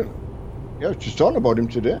just talking. Yeah, I was just talking about him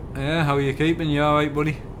today. Yeah, how are you keeping? You all right,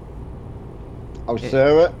 buddy? How's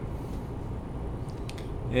Sarah?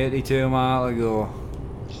 82 mile ago.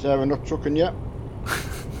 Sarah not trucking yet?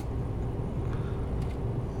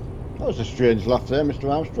 That was a strange laugh there, Mr.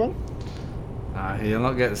 Armstrong. You'll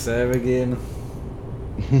not get Sarah again.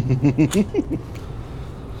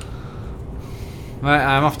 Right,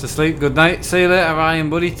 I'm off to sleep. Good night. See you later, Ryan,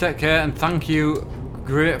 buddy. Take care, and thank you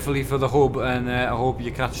gratefully for the hub, and I hope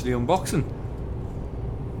you catch the unboxing.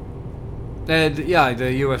 Yeah,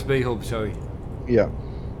 the USB hub, sorry. Yeah.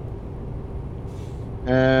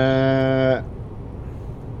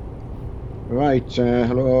 Right,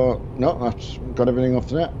 hello. No, that's got everything off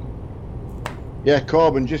there. Yeah,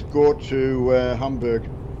 Corbin, just go to Hamburg,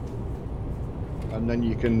 and then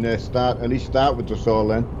you can at least start with us all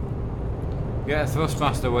then. Get a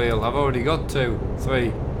Thrustmaster wheel. I've already got 2,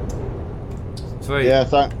 3. Yeah,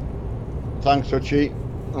 thanks, Hutchie.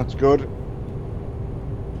 That's good.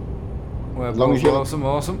 We're both awesome.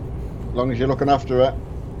 As long as you're looking after it.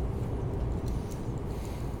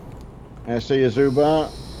 See you, Zubar.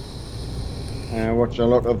 Watch a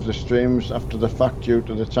lot of the streams after the fact due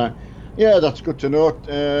to the time. Yeah, that's good to know.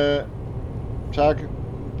 Tag,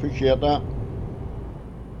 appreciate that.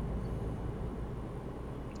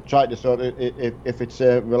 Try to sort of, if it's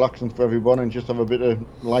relaxing for everyone, and just have a bit of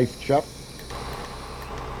live chat.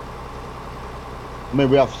 I mean,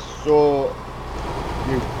 we have so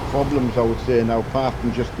few problems, I would say, now, apart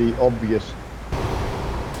from just the obvious.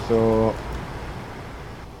 So,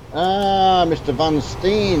 Mr. Van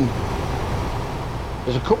Steen.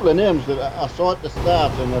 There's a couple of names that I saw at the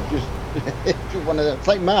start, and I've just one of them. It's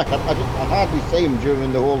like Mark. I hardly see him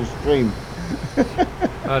during the whole stream.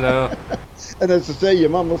 I know. And as I say, your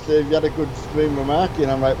mum will say, "Have you had a good stream with Marky?"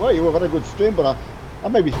 And I'm like, "Well, you've had a good stream, but I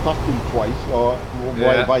maybe passed him twice, or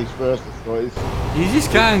vice versa." So it's, you just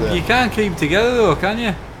can't. You can't keep together though, can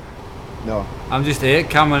you? No. I'm just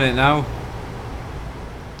 8-camming it now.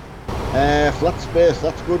 Flat space.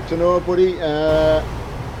 That's good to know, buddy.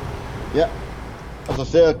 Yeah. As I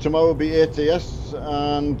say, tomorrow will be ATS,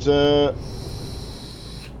 and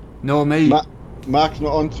no me. Mark's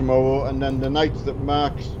not on tomorrow, and then the nights that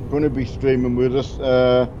Mark's going to be streaming with us,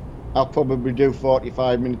 I'll probably do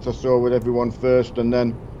 45 minutes or so with everyone first, and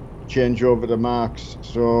then change over to Mark's.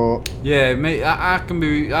 So yeah, mate, I can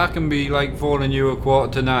be like phoning you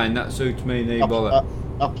 8:45. That suits me, no bother.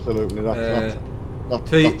 Absolutely, that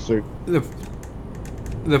suits.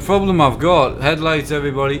 The problem I've got, headlights,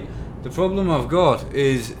 everybody. The problem I've got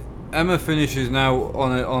is Emma finishes now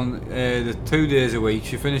on the 2 days a week.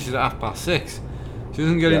 She finishes at 6:30. She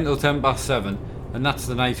doesn't get in until 7:10, and that's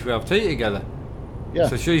the night we have tea together. Yeah.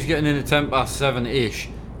 So she's getting in at 7:10-ish,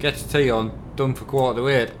 gets tea on, done for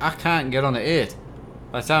 7:45. I can't get on at 8.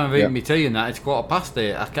 By the time I've eaten my tea and that, it's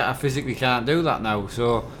 8:15. I physically can't do that now.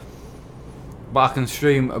 So, but I can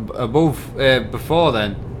stream above before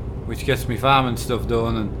then, which gets me farming stuff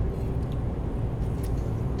done. And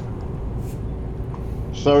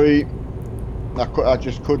sorry, I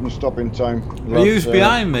just couldn't stop in time. Are you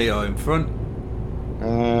behind me or in front?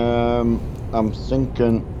 I'm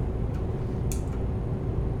thinking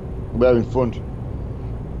we're in front.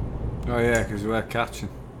 Oh yeah, because we're catching.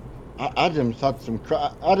 Adam's had some.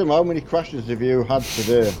 Adam, how many crashes have you had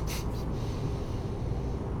today?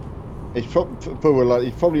 He's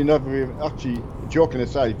probably never even. Actually, joking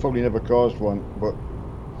aside, he probably never caused one. But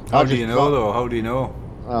how do you know though? How do you know?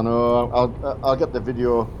 I know. I'll get the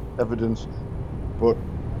video evidence. But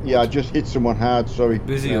yeah, I just hit someone hard. Sorry.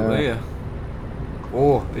 Busy up there.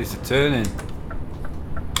 Oh, it's a turning.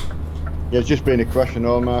 Yeah, it's just been a crash and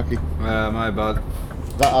all, Marky. My bad.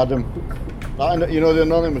 That Adam. You know, the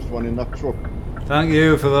anonymous one in that truck. Thank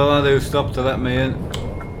you for the lad who stopped to let me in.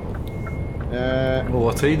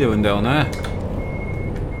 What's he doing down there?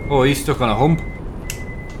 Oh, he's stuck on a hump.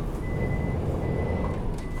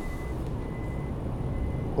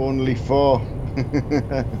 Only 4.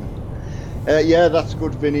 Yeah, that's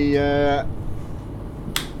good, Vinny.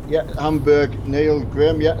 Yeah, Hamburg, Neil,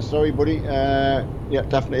 Graham. Yeah, sorry, buddy. Yeah,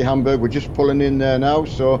 definitely Hamburg. We're just pulling in there now,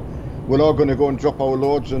 so we're all going to go and drop our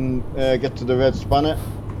loads and get to the Red Spanner.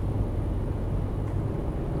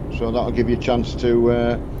 So that'll give you a chance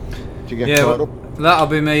to get caught up. That'll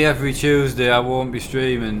be me every Tuesday. I won't be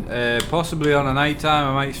streaming. Possibly on a night time.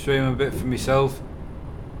 I might stream a bit for myself.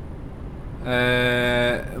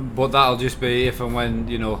 But that'll just be if and when,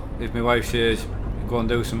 you know, if my wife says go and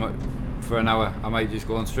do something for an hour, I might just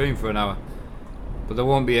go and stream for an hour. But there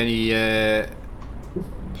won't be any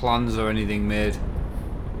plans or anything made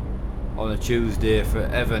on a Tuesday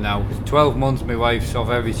forever now. 12 months my wife's off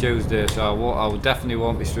every Tuesday, so I definitely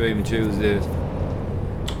won't be streaming Tuesdays.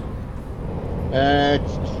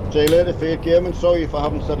 See you later, Fate Gaming. Sorry if I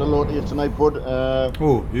haven't said hello to you tonight, bud.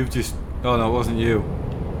 Oh, you've just... Oh no, it wasn't you.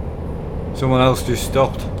 Someone else just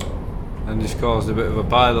stopped and just caused a bit of a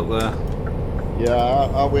pile-up there. Yeah,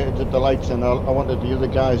 I waited at the lights and I wanted the other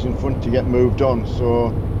guys in front to get moved on,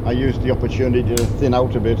 so I used the opportunity to thin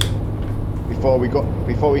out a bit before we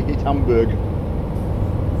hit Hamburg.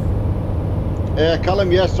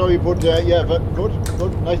 Callum, yeah, sorry, bud. Yeah, but good.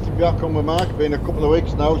 Nice to be back on with Mark. Been a couple of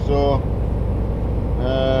weeks now, so.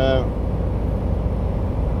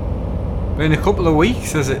 Been a couple of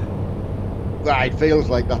weeks, has it? It feels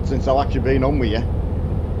like that since I've actually been on with you.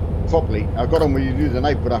 Properly. I got on with you the other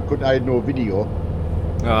night, but I had no video.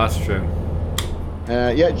 Oh, that's true.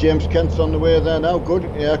 Yeah, James Kent's on the way there now. Good.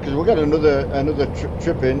 Yeah, because we've got another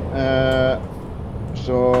trip in.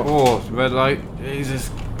 So. Oh, red light. Jesus.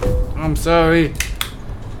 I'm sorry.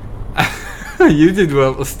 You did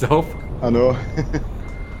well to stop. I know.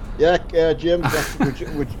 Yeah, James,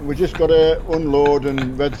 we just got to unload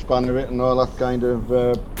and red spanner it and all that kind of.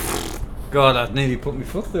 God, I'd nearly put my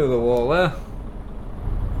foot through the wall there.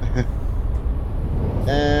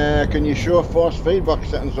 Can you show force feedback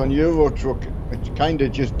settings on Euro Truck? It's kind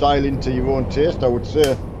of just dial into your own taste, I would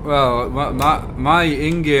say. Well, my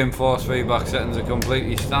in-game force feedback settings are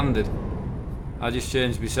completely standard. I just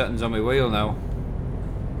changed my settings on my wheel now.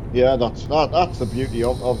 Yeah, that's the beauty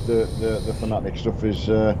of the Fanatec stuff is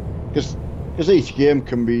because each game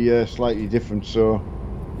can be slightly different. So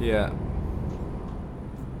yeah.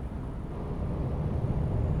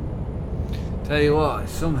 Tell you what,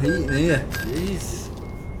 it's some heat in here. Jeez.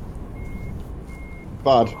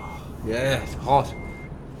 Bad. Yeah, it's hot.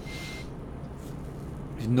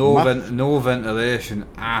 There's no ventilation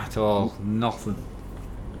at all. Nothing.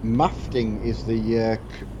 Mafting is the.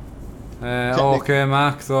 Okay,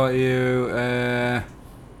 Mark. Thought you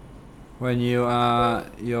when you are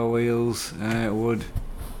your wheels would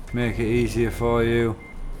make it easier for you.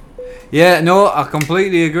 Yeah, no, I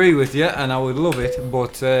completely agree with you, and I would love it.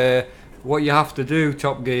 But what you have to do,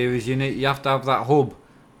 Top Gear, is you have to have that hub.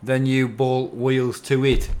 Then you bolt wheels to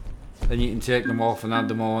it. Then you can take them off and add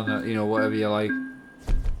them on, you know, whatever you like.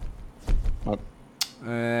 What?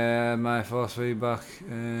 My force feedback.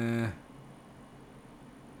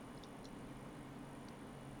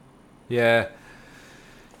 Yeah,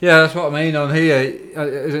 that's what I mean on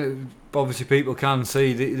here. Obviously, people can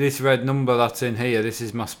see this red number that's in here. This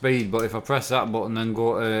is my speed, but if I press that button and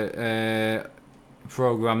go to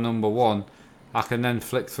program number 1, I can then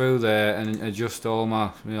flick through there and adjust all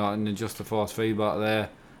my, you know, and adjust the force feedback there.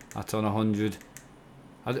 That's on 100.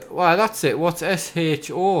 Well, that's it. What's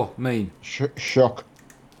SHO mean? Shock.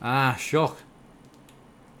 Ah, shock.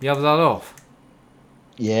 You have that off?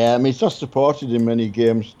 Yeah, I mean, it's not supported in many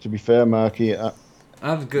games, to be fair, Marky.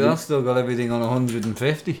 I've still got everything on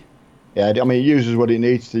 150. Yeah, I mean, it uses what it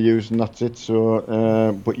needs to use, and that's it. So,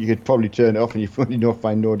 but you could probably turn it off, and you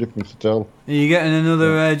find no difference at all. Are you getting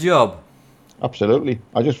another job? Absolutely.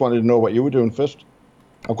 I just wanted to know what you were doing first.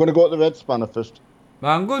 I'm going to go to the red spanner first.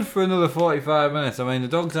 Well, I'm good for another 45 minutes. I mean, the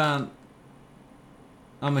dogs aren't...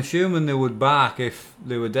 I'm assuming they would bark if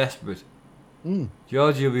they were desperate.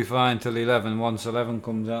 Georgie will be fine till 11. Once 11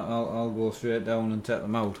 comes out, I'll go straight down and take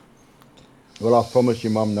them out. Well, I promise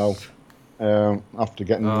you, Mum, now. After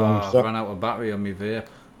getting the wrong stuff. I've run out of battery on my vape.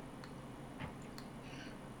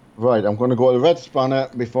 Right, I'm going to go to the red spanner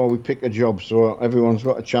before we pick a job, so everyone's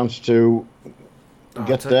got a chance to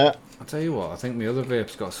get there. I'll tell you what, I think my other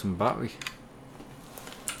vape's got some battery.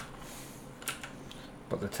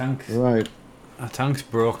 But the tank... Right. The tank's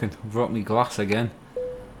broken. I broke my glass again.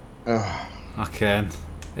 I can.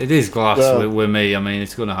 It is glass with me, I mean,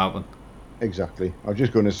 it's going to happen. Exactly. I was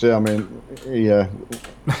just going to say, I mean, yeah,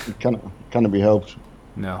 can it be helped?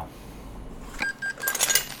 No.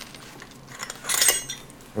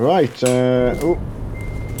 Right, I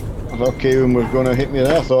thought Kieran was going to hit me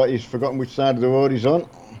there. I thought he's forgotten which side of the road he's on.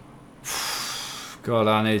 God,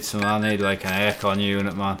 I need like an aircon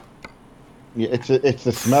unit, man. Yeah, it's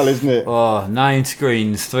the smell, isn't it? Oh, 9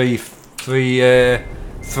 screens, three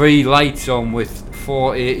lights on with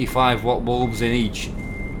 4 85-watt bulbs in each.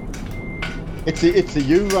 It's the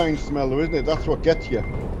urine smell, though, isn't it? That's what gets you.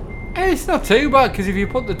 It's not too bad because if you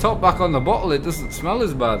put the top back on the bottle, it doesn't smell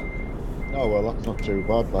as bad. Oh well, that's not too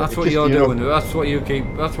bad. That's what you're doing. That's what you keep.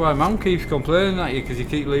 That's why Mum keeps complaining at you because you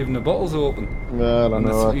keep leaving the bottles open. Well, I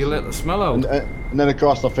know. You let the smell out. And then of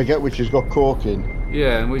course I forget which has got coke in.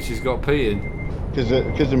 Yeah, and which has got pee in.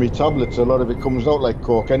 Because of my tablets, a lot of it comes out like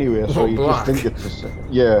coke anyway, so you black. just think it's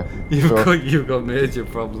yeah. You've got major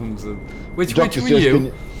problems. And which were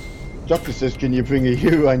you? Doctor says, can you bring a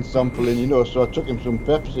urine sample in? You know, so I took him some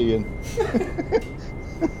Pepsi and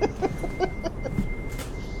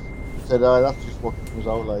said, that's just what comes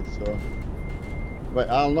out like. So, right,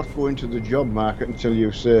 I'll not go into the job market until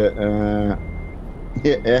you say,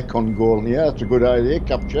 yeah, aircon goal. Yeah, that's a good idea.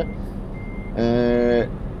 Capture.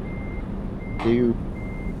 Do you?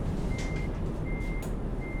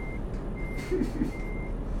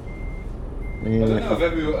 I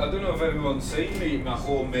don't know if everyone's seen me my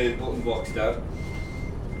homemade button box, Dad.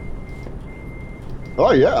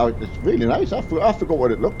 Oh yeah, it's really nice. I forgot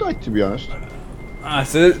what it looked like, to be honest.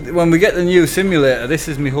 So when we get the new simulator, this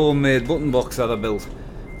is my homemade button box that I built.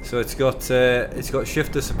 So it's got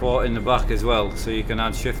shifter support in the back as well, so you can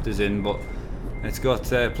add shifters in. But it's got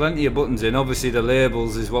plenty of buttons in. Obviously the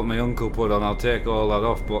labels is what my uncle put on. I'll take all that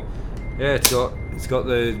off, but yeah, it's got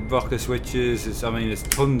the rocker switches. It's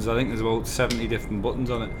tons. I think there's about 70 different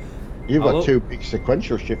buttons on it. You've got two big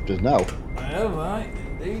sequential shifters now. I have, right,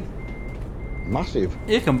 indeed. Massive.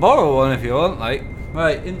 You can borrow one if you want, like.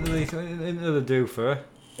 Right, into the doofer.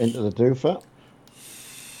 Into the doofer.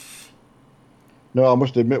 No, I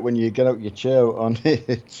must admit, when you get out your chair on it,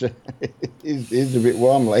 it's a bit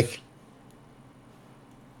warm, like.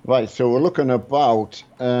 Right, so we're looking about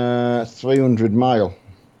 300 mile.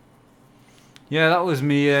 Yeah, that was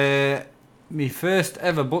me first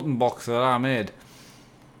ever button box that I made.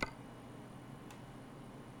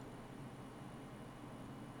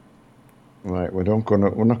 Right, we're not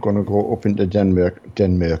gonna go up into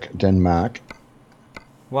Denmark.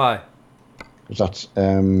 Why? Because that's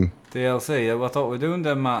DLC. I thought we were doing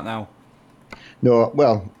Denmark now. No,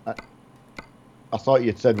 well, I thought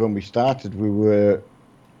you'd said when we started we were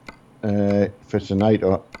for tonight,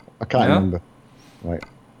 or I can't remember. Right.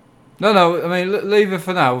 No, I mean leave it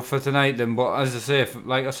for now for tonight then. But as I say,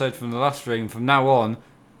 like I said from the last stream, from now on,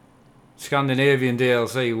 Scandinavian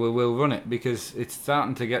DLC we will run it because it's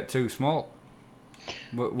starting to get too small.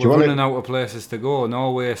 We're running out of places to go.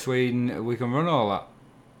 Norway, Sweden, we can run all that.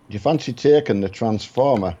 Do you fancy taking the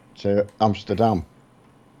Transformer to Amsterdam?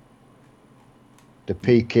 The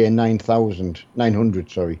PK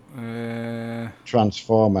 900, sorry.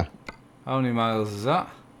 Transformer. How many miles is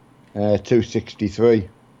that? 263.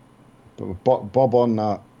 But Bob on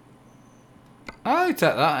that. I'll take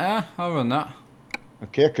that, yeah. I'll run that.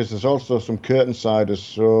 Okay, because there's also some curtain siders,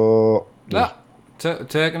 so...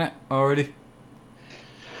 Taking it already.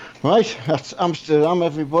 Right, that's Amsterdam,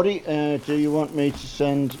 everybody. Do you want me to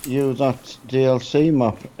send you that DLC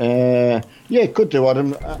map? Yeah, could do,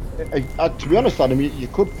 Adam. To be honest, Adam, you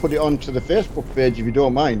could put it onto the Facebook page if you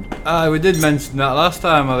don't mind. We did mention that last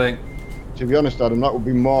time, I think. To be honest, Adam, that would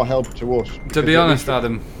be more help to us. To be honest,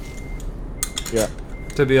 Adam. Yeah.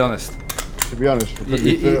 To be honest. To be honest.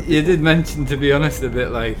 You did mention to be honest a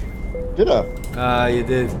bit, like. Did I? You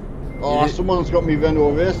did. Oh, someone's got me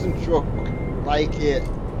Renault racing truck. Like it.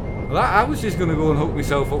 Well, I was just going to go and hook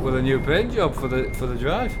myself up with a new paint job for the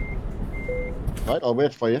drive. Right, I'll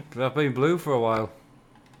wait for you. But I've been blue for a while.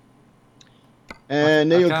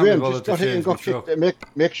 Neil Graham just got hit and got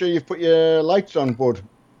kicked. Make sure you've put your lights on, bud.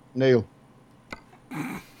 Neil.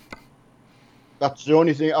 That's the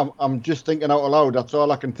only thing. I'm just thinking out loud. That's all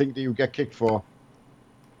I can think that you get kicked for.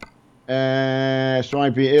 So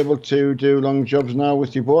I'd be able to do long jobs now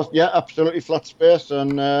with you both. Yeah, absolutely flat space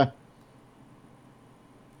and.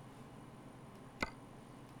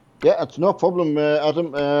 Yeah, it's no problem,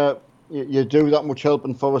 Adam. You do that much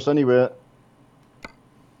helping for us anyway.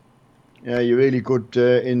 Yeah, you're really good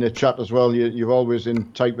in the chat as well. You're always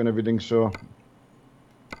in typing everything, so...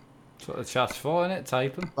 That's what the chat's for, innit?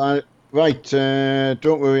 Typing. Right,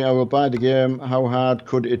 don't worry, I will buy the game. How hard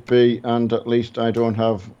could it be? And at least I don't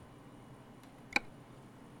have...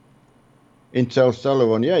 Intel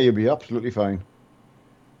Celeron. Yeah, you'll be absolutely fine.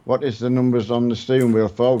 What is the numbers on the steering wheel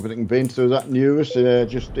for? Everything been through that newest,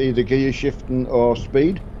 just either gear shifting or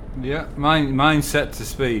speed? Yeah, mine's set to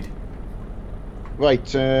speed. Right,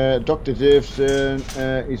 Dr. Dave saying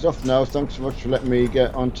he's off now. Thanks so much for letting me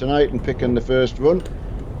get on tonight and picking the first run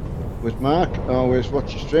with Mark. Always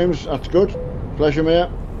watch your streams. That's good. Pleasure, mate.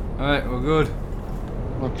 Alright, we're good.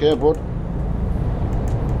 Okay, bud.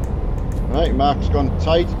 Right, Mark's gone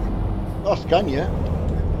tight. Oh, scan you.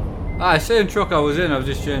 Same truck I was in, I've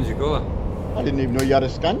just changed the colour. I didn't even know you had a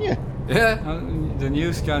Scania. Yeah, the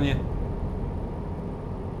new Scania.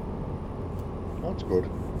 That's good.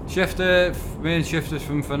 Shifter, main shifters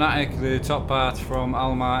from Fanatic, the top parts from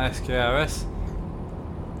Almar SKRS.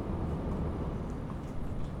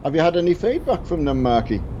 Have you had any feedback from them,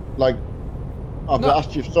 Marky? Like, have they No.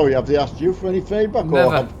 asked you? Sorry, have they asked you for any feedback? Or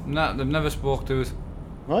Never, have, nah, they've never spoke to us.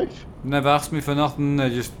 right? Never asked me for nothing. They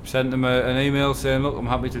just sent them an email saying, "Look, I'm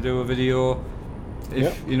happy to do a video.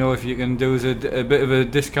 If if you can do us a bit of a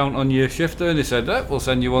discount on your shifter." And they said, "We'll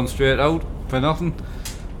send you one straight out for nothing."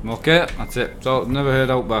 Okay, that's it. So never heard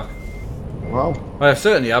out back. Wow. Well, I've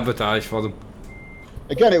certainly advertised for them.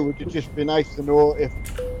 Again, it would just be nice to know if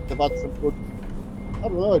they've had some good. I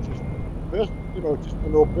don't know, just just to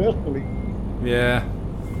know personally. Yeah.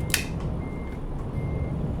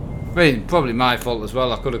 I mean, probably my fault as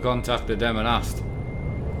well. I could have contacted them and asked.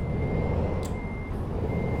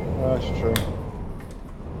 That's true.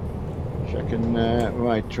 Checking,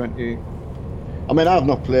 right, 20. I mean, I've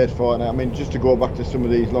not played Fortnite. I mean, just to go back to some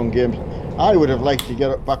of these long games, I would have liked to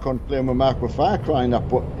get back on playing with Mark with Far Cry and that,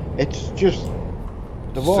 but it's just.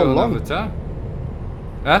 They're all Still long. have the time.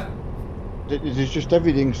 Huh? There's just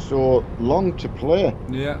everything so long to play.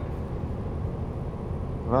 Yeah.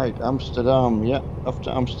 Right, Amsterdam, yeah, after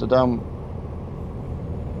Amsterdam.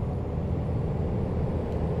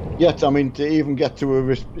 Yet, I mean, to even get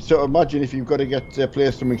to a... So imagine if you've got to get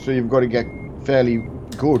play something, so you've got to get fairly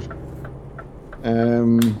good. But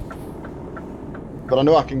I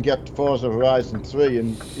know I can get Forza Horizon 3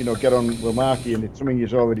 and, get on with Marky, and it's something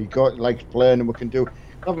he's already got, likes playing, and we can do... I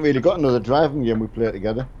haven't really got another driving game we play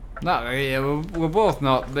together. Not really. We're both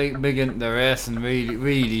not big into the racing,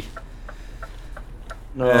 really.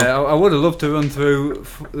 No. I would have loved to run through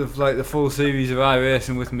the full series of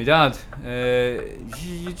iRacing with my dad.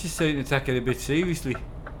 You just seem to take it a bit seriously.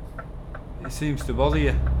 It seems to bother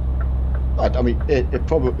you. I mean, it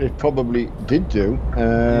probably did do. You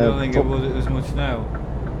don't think it would as much now?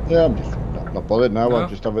 Yeah, I'm just not bothered now. No? I'll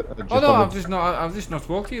just have it. I've just not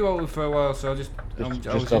spoke to you about it for a while, so I was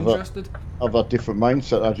interested. I've that different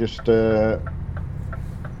mindset. I just.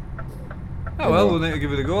 We'll need to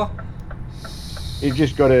give it a go. You've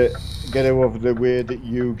just got to get over the way that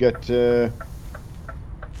you get, the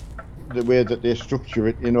way that they structure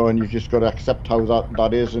it, and you've just got to accept how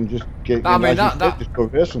that is and just get. I mean, just go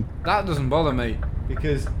racing. That doesn't bother me,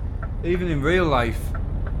 because even in real life,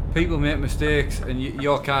 people make mistakes and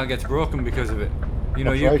your car gets broken because of it.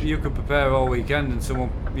 You could prepare all weekend and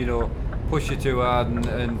someone push you too hard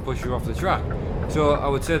and push you off the track. So I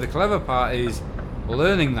would say the clever part is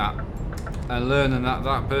learning that and learning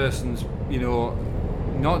that person's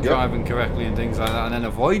not driving correctly and things like that, and then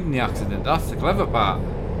avoiding the accident. That's the clever part,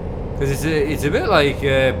 because it's a bit like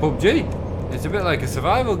PUBG. It's a bit like a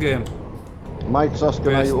survival game. Mike's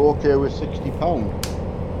asking, are you okay with £60?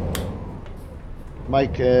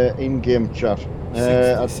 Mike, in-game chat.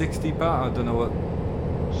 60 part. I don't know what.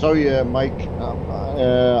 Sorry, Mike.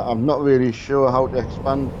 I'm not really sure how to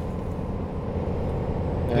expand.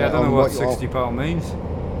 I don't know what £60 means.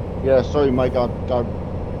 Yeah, sorry, Mike. I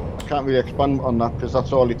can't really expand on that because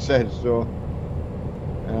that's all it says. So,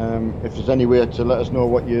 if there's any way to let us know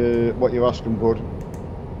what you're asking, bud.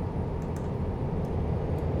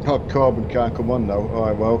 Oh, Corbin can't come on now. All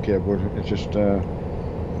right, well, okay, bud. It's just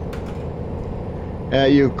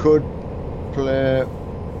you could play.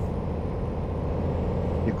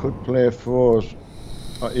 You could play Forza.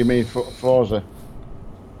 You mean Forza?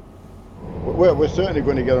 We're certainly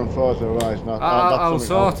going to get on Forza Horizon. I'll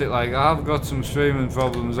sort it. Like, I have got some streaming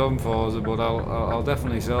problems on Forza, but I'll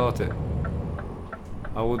definitely sort it.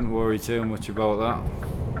 I wouldn't worry too much about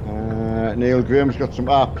that. Neil Graham's got some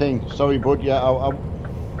ping. Sorry, bud. Yeah, I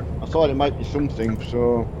thought it might be something.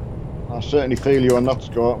 So I certainly feel you on that,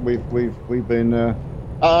 Scott. We've been.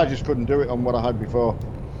 I just couldn't do it on what I had before.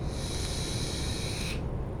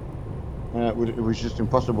 It was just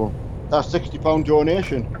impossible. That's £60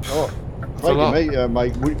 donation. Oh. Thank you,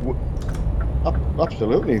 mate.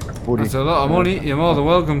 Absolutely, buddy. That's a lot of money. You're more than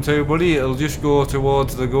welcome to, buddy. It'll just go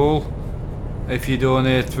towards the goal if you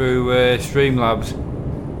donate through Streamlabs.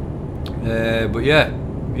 But yeah,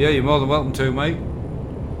 you're more than welcome to, mate.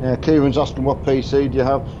 Kieran's asking what PC do you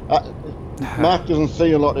have. Mark doesn't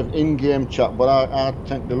see a lot of in-game chat, but I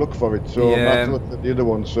tend to look for it. So Mark looked at the other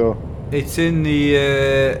one. So it's in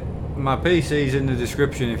the. My PC's in the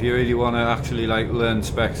description if you really want to actually learn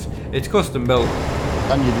specs. It's custom built.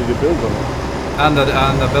 And you did a build on it. And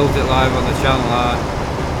I built it live on the channel.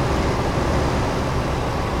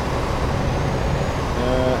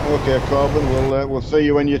 Okay, Corbin, we'll see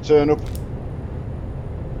you when you turn up.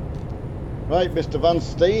 Right, Mr. Van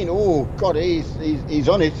Steen. Oh God, he's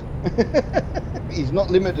on it. He's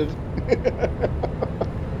not limited.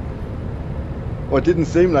 Well, it didn't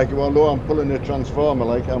seem like it, although I'm pulling a transformer.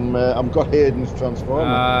 Like I'm got Hayden's transformer.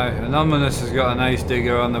 Anonymous has got a nice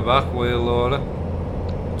digger on the back wheel loader.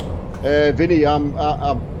 Vinny,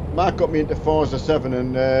 Mark got me into Forza 7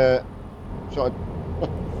 and sort of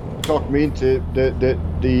talked me into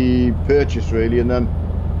the purchase really, and then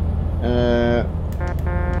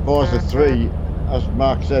Forza 3, as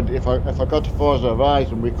Mark said, if I got to Forza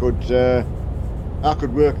Horizon, I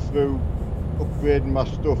could work through upgrading my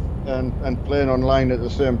stuff and playing online at the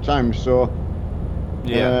same time. So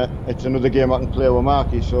Yeah. it's another game I can play with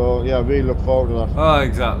Marky. So yeah, I really look forward to that. Oh,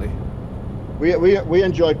 exactly. We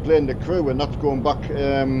enjoyed playing the crew, and that's going back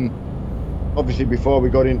obviously before we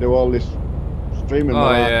got into all this streaming.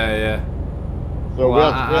 Oh yeah. So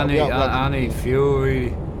well, I need fuel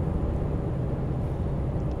really.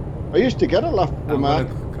 I used to get a laugh with Mark.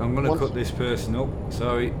 I'm gonna cut this person up.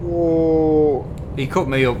 Sorry. Oh, He cut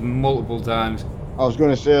me up multiple times. I was going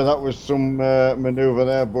to say that was some manoeuvre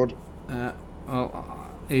there, bud.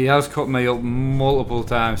 Well, he has cut me up multiple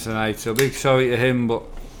times tonight, so big sorry to him, but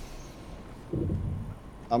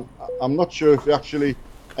I'm not sure if he actually,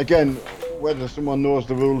 again, whether someone knows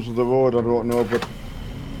the rules of the road, I don't know,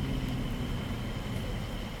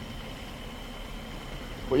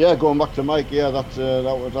 but yeah, going back to Mike, yeah, that's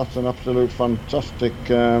an absolute fantastic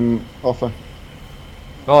offer.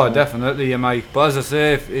 oh, definitely, yeah, Mike. But as I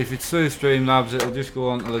say, if it's through Streamlabs, it'll just go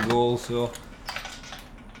on to the goal. So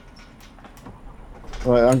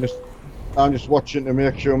right, I'm just watching to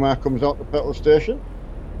make sure Mark comes out the petrol station.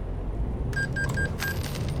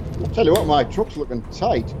 I'll tell you what, my truck's looking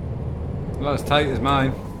tight. not as tight as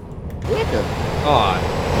mine. Wicked. Oh,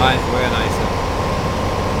 mine's way nicer.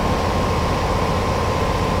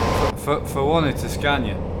 For one, it's a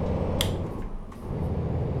Scania.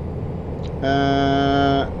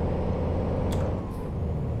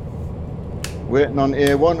 Waiting on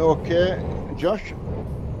A1, okay, Josh.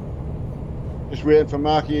 Just waiting for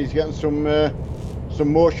Marky. He's getting some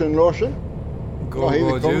motion lotion.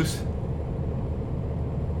 Go juice.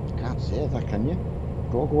 Can't say that, can you?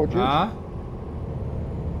 Go juice. Ah.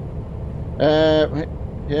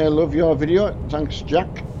 Yeah, love your video. Thanks,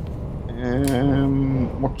 Jack.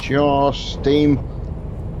 What's your Steam?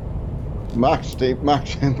 Mark's Steam's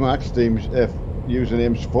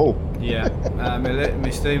username's full. Yeah. My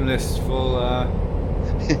Steam list's full.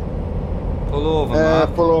 Pull over,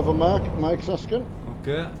 Mark. Pull over, Mark. Mike's asking.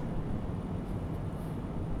 Okay.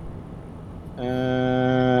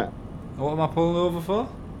 What am I pulling over for?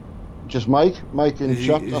 Just Mike. Mike in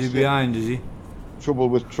chat. Is he behind? Is he? Trouble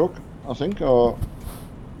with truck, I think, or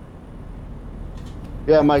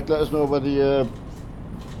yeah, Mike. Let us know whether you.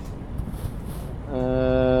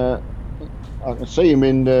 I can see him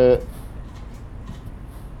in the.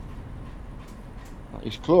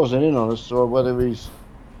 He's closing in on us, so whether he's.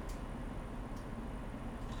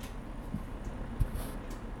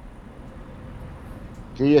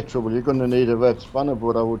 Gear trouble, you're going to need a red spanner,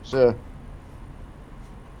 but I would say.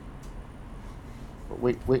 But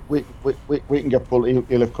we can get pulled.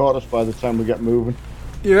 He'll have caught us by the time we get moving.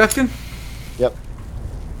 You reckon? Yep.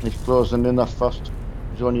 He's closing in that fast.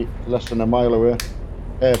 He's only less than a mile away.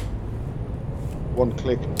 One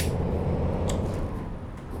click.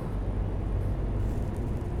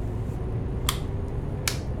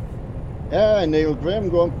 Yeah, Neil Graham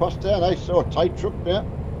going past there. Nice, so tight truck there.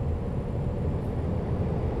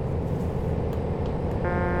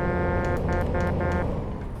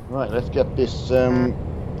 Right, let's get this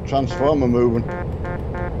transformer moving.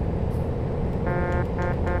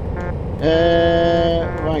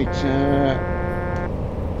 Right,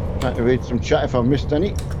 trying to read some chat if I've missed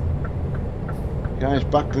any. Guys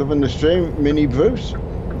back loving the stream. Mini Bruce,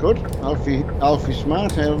 good. Alfie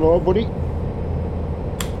Smart, hello buddy.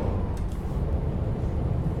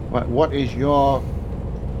 Right, what is your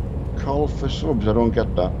call for subs? I don't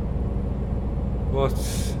get that.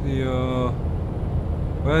 What's your...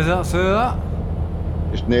 Where's that, sir, that?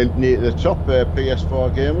 Just near the top,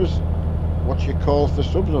 PS4 gamers. What's your call for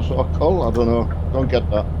subs or sort of call? I don't know. Don't get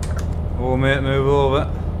that. Oh, mate, move over.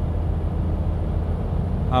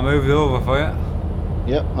 I moved over for you.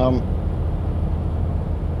 Yep,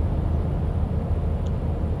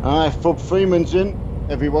 Aye, Fub Freeman's in.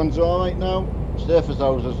 Everyone's alright now. Safe as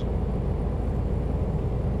houses.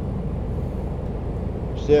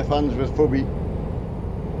 Safe hands with Fubby.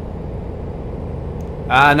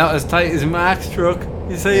 Ah, not as tight as Mark's truck.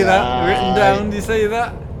 You see that? Written down, do you see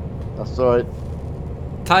that? That's alright.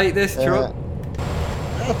 Tight this truck.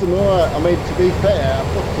 I don't know, I mean, to be fair,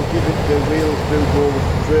 I've got to give it the wheels do go with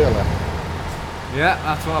the trailer. Yeah,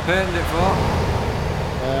 that's what I painted it for.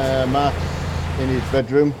 Matt's in his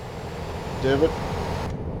bedroom. David.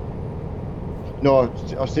 No,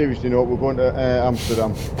 seriously, no. We're going to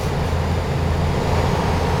Amsterdam.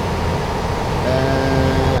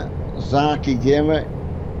 Zaki Gamer.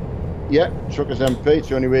 Yeah, Truckers MP. It's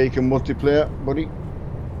the only way you can multiplayer, buddy.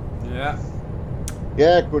 Yeah.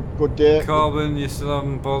 Yeah, good day. Corbin, you still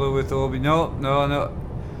haven't bothered with Obi? No.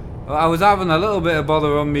 I was having a little bit of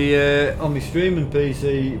bother on my streaming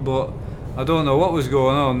PC, but I don't know what was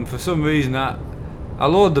going on. For some reason, I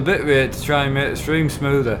lowered the bitrate to try and make the stream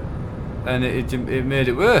smoother, and it made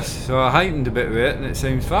it worse. So I heightened the bitrate, and it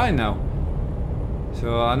seems fine now.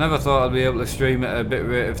 So I never thought I'd be able to stream at a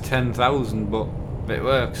bitrate of 10,000, but it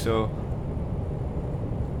works. So.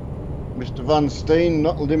 Mr. Van Steen,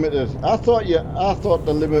 not limited. I thought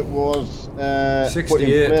the limit was 68. put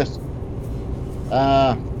in place.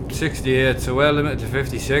 68, so we're limited to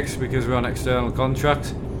 56 because we're on external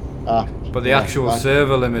contracts. But the actual right.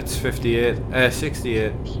 server limit's 68,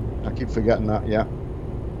 68. I keep forgetting that. Yeah,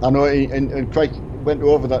 I know. And Craig went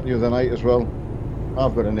over that the other night as well.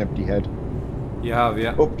 I've got an empty head. You have,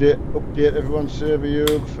 yeah. Update everyone's server.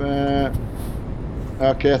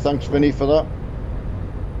 Okay, thanks Vinny for that.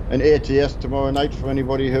 And ATS tomorrow night for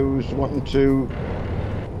anybody who's wanting to.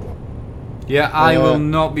 Yeah, I will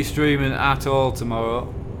not be streaming at all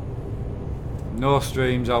tomorrow. No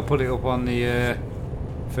streams. I'll put it up on the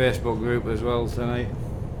Facebook group as well tonight.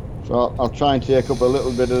 So I'll try and take up a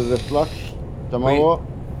little bit of the slack tomorrow.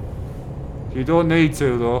 You don't need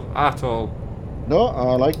to though, at all. No,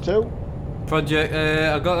 I like to. Project,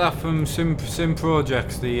 I got that from Sim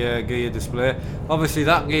Projects, the gear display. Obviously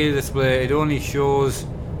that gear display, it only shows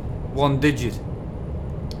one digit.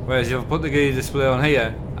 Whereas if I put the gear display on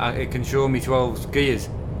here, it can show me 12 gears.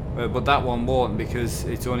 But that one won't because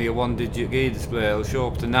it's only a one digit gear display. It'll show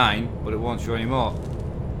up to 9, but it won't show any more.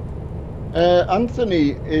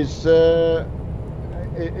 Anthony, is that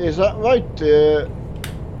right? The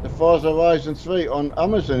Forza Horizon 3 on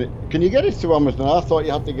Amazon. Can you get it to Amazon? I thought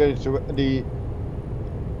you had to get it to the.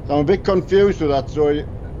 I'm a bit confused with that, so you'll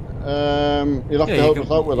have to help us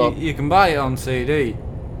out with that. You can buy it on CD.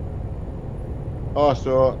 Oh,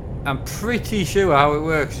 so. I'm pretty sure how it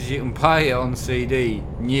works is you can buy it on CD,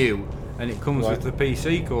 new, and it comes with the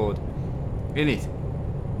PC code in it.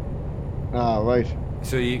 Ah, right.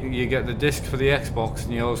 So you get the disc for the Xbox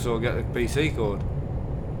and you also get the PC code.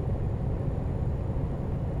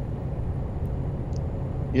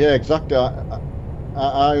 Yeah, exactly.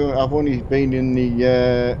 I've only been in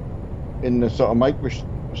the sort of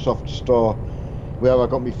Microsoft store where I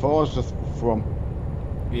got my Forza from.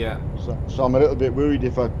 Yeah. So I'm a little bit worried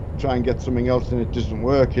if I try and get something else and it doesn't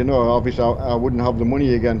work. You know, obviously I wouldn't have the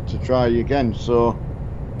money again to try again. So.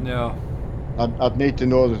 No. I'd need to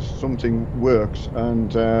know that something works,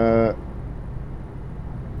 and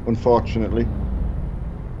unfortunately.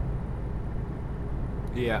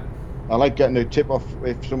 Yeah. I like getting a tip off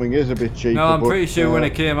if something is a bit cheaper. No, I'm pretty sure when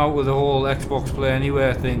it came out with the whole Xbox Play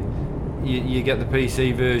Anywhere thing, you get the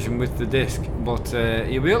PC version with the disc, but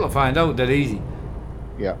you'll be able to find out that easy.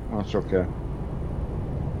 Yeah, that's okay.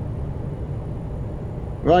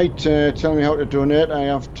 Right, tell me how to donate. I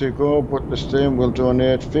have to go, but the stream will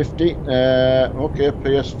donate 50. Okay,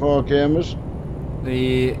 PS4 gamers.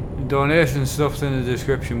 The donation stuff's in the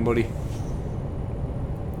description, buddy.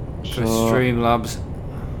 For Streamlabs.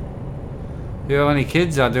 Do you have any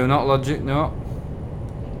kids? I do not, Logic, no.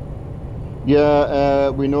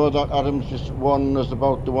 Yeah, we know that Adam's just warned us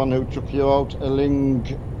about the one who took you out,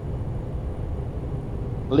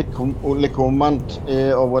 Licomant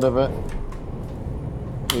or whatever.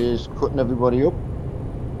 Is cutting everybody up.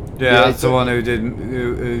 Yeah, that's the one who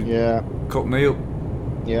cut me up.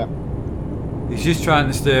 Yeah. He's just trying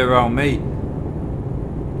to stay around me.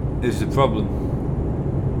 Is the problem.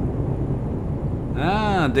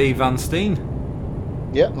 Ah, D. Van Steen.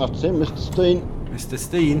 Yeah, that's him, Mr. Steen. Mr.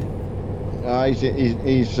 Steen.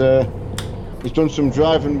 He's done some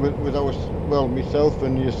driving with myself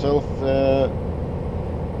and yourself.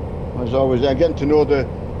 As always, getting to know the.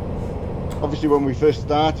 Obviously, when we first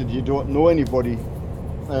started, you don't know anybody,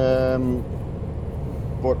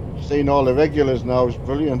 but seeing all the regulars now is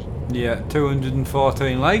brilliant. Yeah,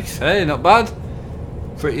 214 likes. Hey, not bad.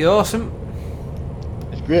 Pretty awesome.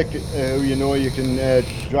 It's great who you know you can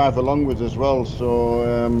drive along with as well. So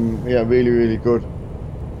yeah, really, really good.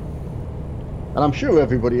 And I'm sure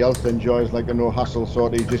everybody else enjoys like a no hassle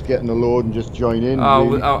sort of just getting a load and just join in.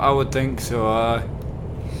 I would think so.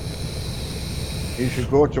 You should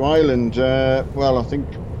go to Ireland. Well, I think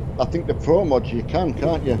the pro mods you can't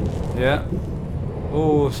you? Yeah.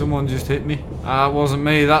 Oh, someone just hit me. It wasn't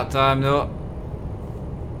me that time though.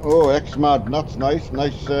 Oh, X-Mad, that's nice.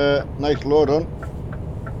 Nice load on.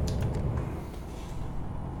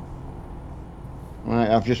 Right,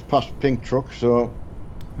 I've just passed Pink Truck, so...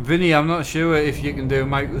 Vinny, I'm not sure if you can do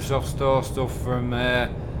Microsoft Store stuff from...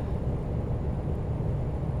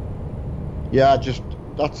 Yeah,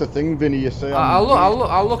 that's the thing, Vinny, you say.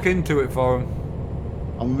 I'll look into it for him.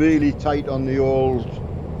 I'm really tight on the old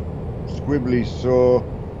squibblies, so...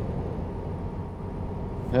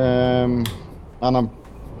 and I'm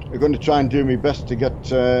going to try and do my best to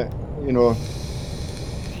get, you know,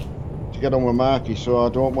 to get on with Marky, so I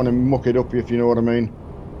don't want to muck it up, if you know what I mean.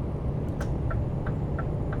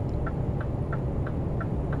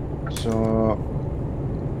 So,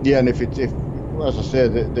 yeah, and if as I say,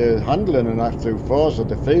 the handling and that through Forza,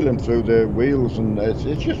 the feeling through the wheels, and it's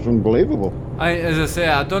just unbelievable. As I say,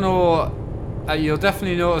 I don't know. You'll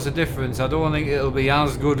definitely notice a difference. I don't think it'll be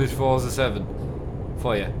as good as Forza 7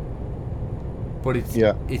 for you, but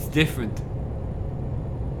it's different.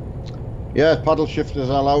 Yeah, paddle shifters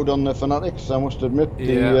are allowed on the Fanatics, I must admit.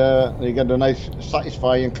 Yeah. They get a nice,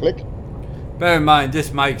 satisfying click. Bear in mind,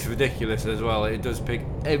 this mic's ridiculous as well. It does pick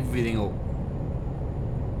everything up.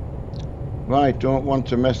 Right, don't want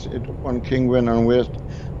to mess it up on Kingwin and waste.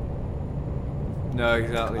 No,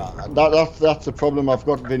 exactly. That's the problem I've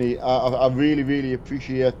got, Vinny. I really, really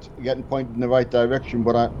appreciate getting pointed in the right direction,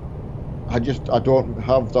 but I don't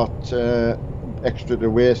have that extra to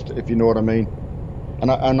waste, if you know what I mean.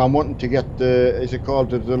 And I'm wanting to get is it called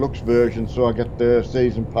the deluxe version, so I get the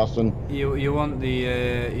season pass and. You want the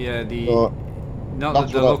So not the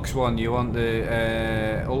deluxe one. You want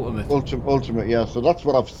the ultimate. Ultimate, yeah. So that's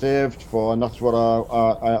what I've saved for, and that's what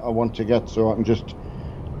I want to get. So I can just.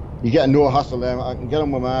 You get no hassle there. I can get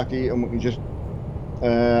on with Marky, and we can just.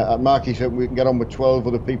 Marky said we can get on with 12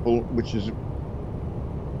 other people, which is.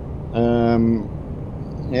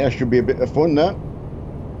 Yeah, should be a bit of fun there.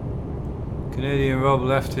 Canadian Rob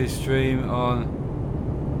left his stream on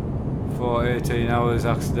for 18 hours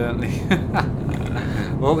accidentally.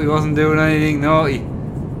 Hope he wasn't doing anything naughty.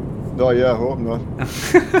 Oh yeah, I hope not.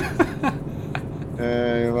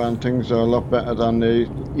 And things are a lot better than the.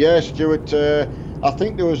 Yeah, Stuart. I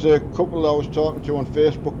think there was a couple I was talking to on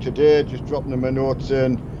Facebook today, just dropping them a note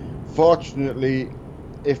saying, fortunately,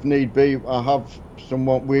 if need be, I have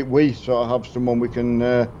someone. We sort of have someone we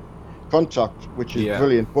can contact, which is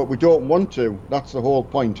brilliant. But we don't want to. That's the whole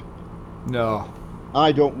point. No.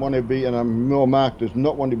 I don't want to be, and I'm no Mark does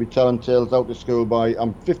not want to be telling tales out to school by.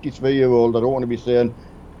 I'm 53-year-old. I don't want to be saying,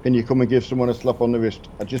 "Can you come and give someone a slap on the wrist?"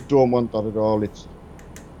 I just don't want that at all. It's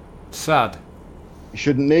sad. You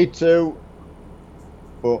shouldn't need to.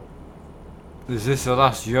 But is this the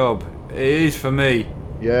last job? It is for me.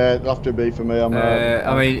 Yeah, it'll have to be for me. I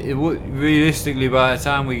mean, realistically, by the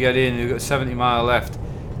time we get in, we've got 70 mile left,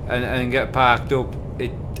 and get parked up.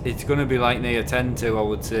 It's going to be like near 10 to, I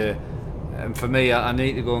would say. And for me, I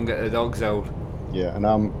need to go and get the dogs out. Yeah, and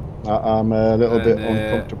I'm a little bit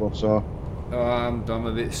uncomfortable, so. I'm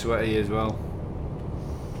a bit sweaty as well.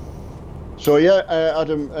 So yeah,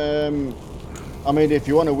 Adam. I mean, if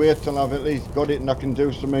you want to wait till I've at least got it and I can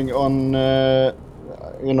do something on,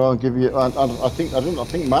 you know, I'll give you. I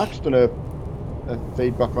think Mark's done a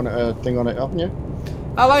feedback on it, a thing on it, haven't you?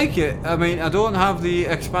 I like it. I mean, I don't have the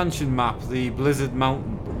expansion map, the Blizzard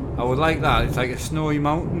Mountain. I would like that. It's like a snowy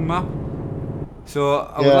mountain map. So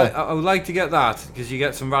I would like to get that, because you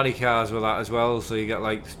get some rally cars with that as well. So you get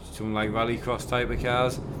like some like rallycross type of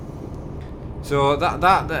cars. So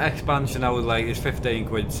the expansion I would like is 15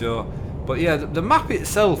 quid. So. But yeah, the map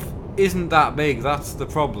itself isn't that big. That's the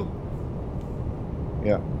problem.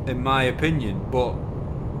 Yeah. In my opinion, but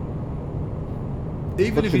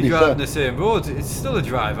even if you're driving the same roads, it's still a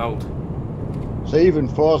drive out. So even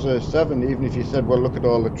Forza 7, even if you said, well, look at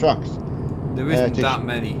all the tracks. There isn't that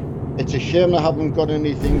many. It's a shame they haven't got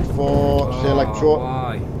anything for, say, like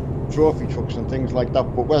trophy trucks and things like that.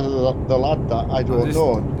 But whether they'll add that, I don't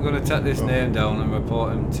know. I'm going to take this name down and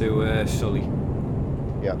report him to Sully.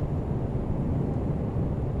 Yeah.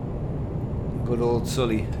 Good old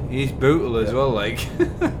Sully. He's brutal as well, like.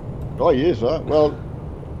 Oh, he is, huh? Well,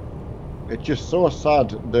 it's just so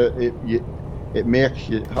sad that it makes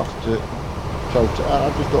you have to shout.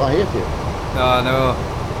 I hate it. Oh, no.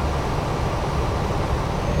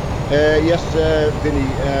 Yes, Vinny,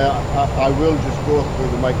 I will just go through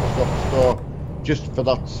the Microsoft Store just for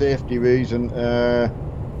that safety reason.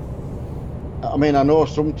 I mean, I know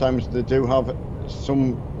sometimes they do have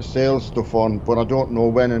some sales stuff on, but I don't know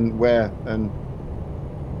when and where. And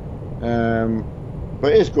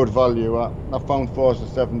but it is good value. I found Forza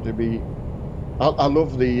 7 to be. I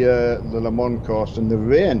love the Le Mans course, and the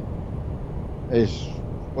rain is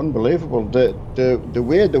unbelievable. The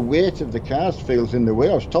way the weight of the cars feels in the way.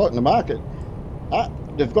 I was talking to Mark.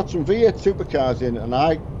 They've got some V8 supercars in, and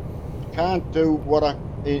I can't do what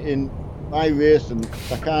in my racing.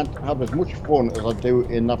 I can't have as much fun as I do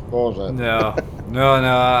in that Forza. No,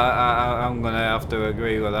 I'm gonna have to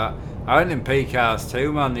agree with that. I went in P cars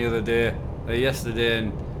too, man, the other day, yesterday,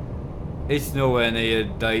 and it's nowhere near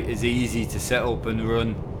like as easy to set up and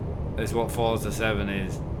run as what Forza 7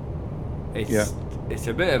 is. It's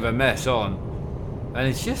a bit of a mess on, and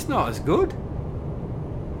it's just not as good.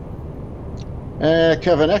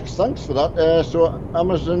 Kevin X, thanks for that. So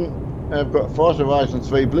Amazon have got Forza Horizon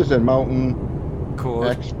 3 Blizzard Mountain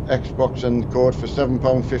Code. Xbox and code for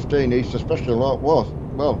 £7.15 Easter special.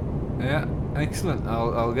 Well. Yeah, excellent.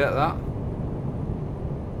 I'll get that.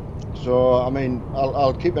 So I mean,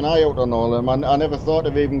 I'll keep an eye out on all of them. I never thought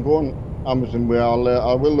of even going Amazon where I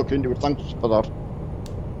will look into it. Thanks for that.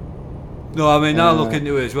 No, I mean I'll look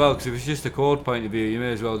into it as well, because if it's just a code point of view, you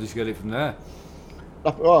may as well just get it from there.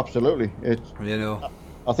 Oh, absolutely. It's, you know.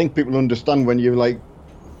 I think people understand when you like.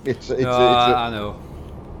 I know.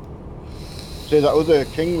 Say that other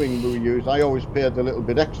Kingwing we use, I always pay a little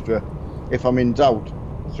bit extra if I'm in doubt,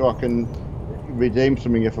 so I can redeem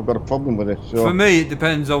something if I've got a problem with it. So for me, it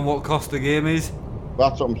depends on what cost the game is.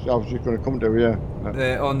 That's what I was just going to come to. Yeah.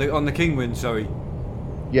 On the Kingwin, sorry.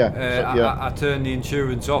 Yeah. I turn the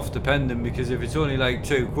insurance off depending, because if it's only like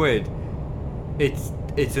 £2,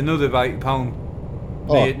 it's another £8.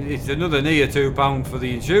 It's another near £2 for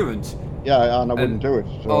the insurance. Yeah, and I wouldn't do it.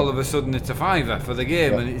 So. All of a sudden, it's a £5 for the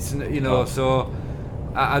game, and it's so.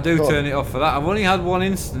 I do turn it off for that. I've only had one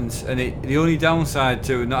instance, and the only downside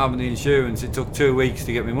to not having the insurance, it took 2 weeks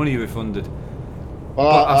to get my money refunded.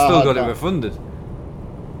 Well, but I still got it refunded.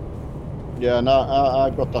 Yeah, no, I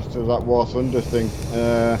got that to that War Thunder thing,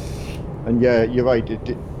 and yeah, you're right.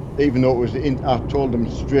 Even though it was, I told them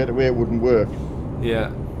straight away it wouldn't work.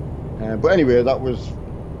 Yeah. But anyway, that was,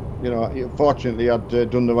 fortunately I'd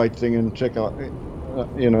done the right thing and check out,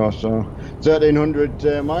 so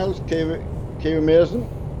 1,300 miles, Kia Mason.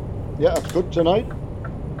 Yeah, that's good tonight.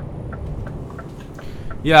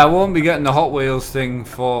 Yeah, I won't be getting the Hot Wheels thing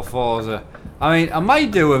for Forza. I mean, I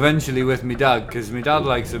might do eventually with my dad, because my dad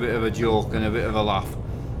likes a bit of a joke and a bit of a laugh.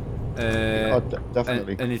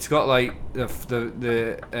 Definitely. And it's got like the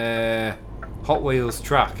Hot Wheels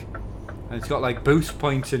track, and it's got like boost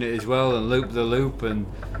points in it as well, and loop the loop, and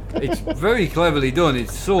it's very cleverly done.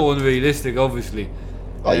 It's so unrealistic, obviously.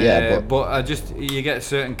 Oh yeah, but you get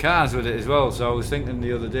certain cars with it as well. So I was thinking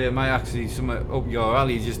the other day, it might actually something up your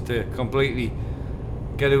alley, just to completely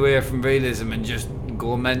get away from realism and just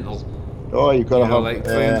go mental. Oh, you gotta have like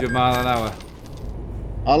 300 mile an hour.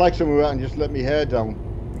 I like somewhere where I can just let my hair down.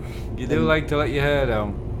 You do like to let your hair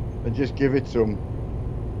down? And just give it some.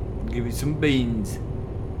 Give it some beans.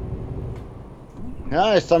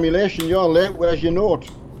 Hi, Simulation, you're late. Where's your note?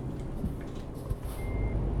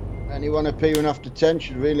 Anyone appearing after 10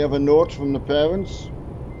 should really have a note from the parents.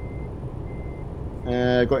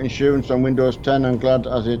 Got insurance on Windows 10. I'm glad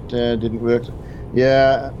as it didn't work.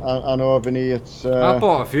 Yeah, I know, Vinny. It's. I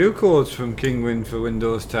bought a few codes from Kingwin for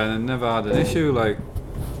Windows 10 and never had an issue. Like.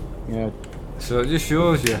 Yeah. So it just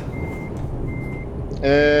shows you.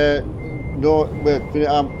 No,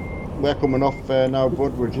 we're coming off now,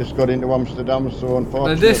 bud. We just got into Amsterdam, so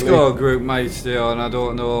unfortunately. The Discord group might stay on. I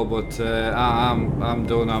don't know, but I'm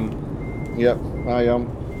done. Yep, I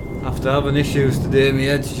am. After having issues today, my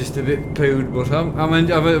head's just a bit pooed, but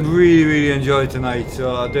I've really enjoyed tonight.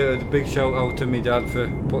 So I do a big shout out to my dad for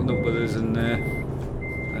putting up with us and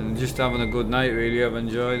just having a good night. Really, I've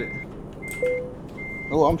enjoyed it.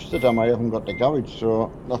 Oh, Amsterdam, I haven't got the garage,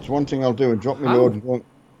 so that's one thing I'll do and drop my load and go.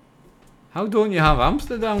 How don't you have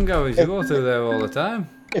Amsterdam garage? You go through there all the time.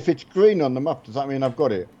 If it's green on the map, does that mean I've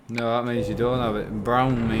got it? No, that means you don't have it. And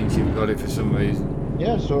brown means you've got it for some reason.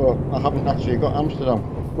 Yeah, so I haven't actually got Amsterdam.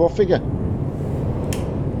 Go figure.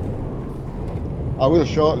 I will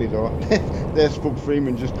shortly though. There's Spud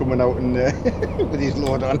Freeman just coming out and with his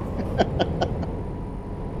load on.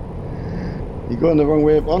 You're going the wrong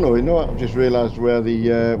way. Oh no, you know what? I've just realised where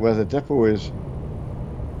the depot is.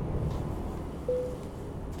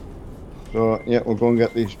 So yeah, we'll go and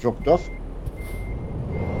get these dropped off.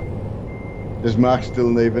 Does Mark still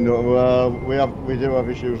need a note? Well, we do have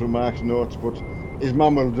issues with Mark's notes, but his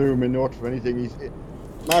mum will do me note for anything.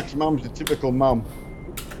 Mark's mum's the typical mum.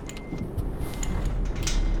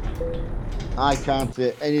 I can't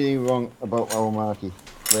say anything wrong about our Marky.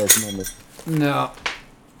 Where's Mummy? No.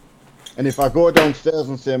 And if I go downstairs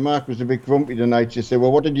and say Mark was a bit grumpy tonight, she say,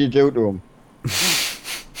 well, what did you do to him?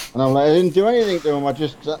 And I'm like, I didn't do anything to him. I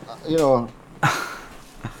just,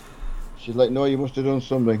 She's like, no, you must have done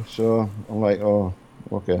something. So I'm like, oh,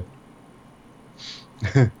 okay.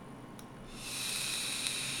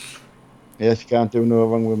 Yes, you can't do no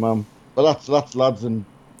wrong with mum. But that's lads and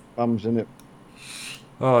mums, innit?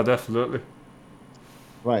 Oh, definitely.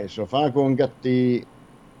 Right, so if I go and get the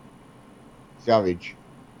garage,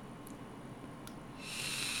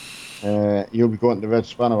 you'll be going to the Red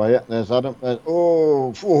Spanner, are you? There's Adam. I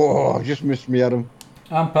just missed me, Adam.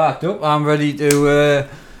 I'm packed up. I'm ready to.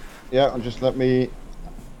 Yeah, and just let me.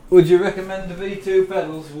 Would you recommend the V2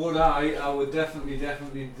 pedals? Would I? I would definitely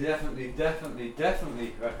recommend the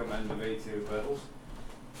V2 pedals.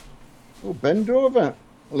 Oh, bend over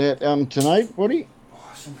late tonight, buddy.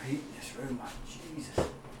 Oh, some heat in this room, man. Jesus.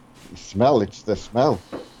 The smell, it's the smell.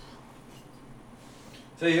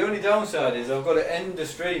 So the only downside is I've got to end the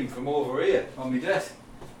stream from over here on my desk.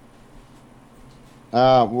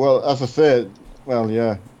 Well, as I said, well,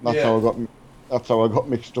 yeah, that's Yeah. how I got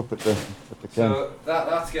mixed up at the camp. So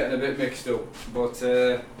that's getting a bit mixed up, but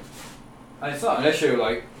and it's not an issue,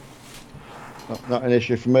 like. Not an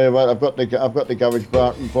issue for me. Right, I've got the garage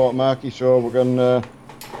bought Marky, so we're gonna.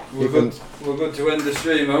 We're good to end the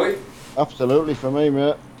stream, are we? Absolutely for me,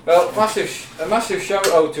 mate. Well, a massive shout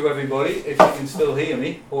out to everybody if you can still hear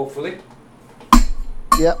me, hopefully.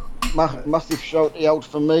 Yep, massive shout out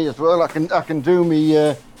for me as well. I can do me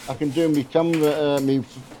camera me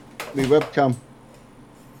webcam.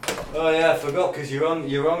 Oh yeah, I forgot because you're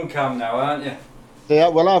on cam now, aren't you? Yeah,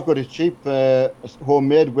 well, I've got a cheap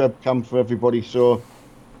homemade webcam for everybody, so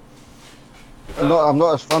I'm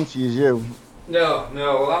not as fancy as you. No.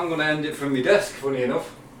 Well, I'm going to end it from my desk. Funny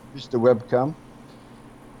enough. Just a webcam.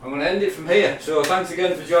 I'm going to end it from here. So thanks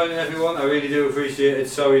again for joining, everyone. I really do appreciate it.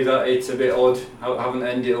 Sorry that it's a bit odd. I haven't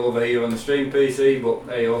ended it over here on the stream PC, but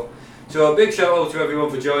there you go. So a big shout out to everyone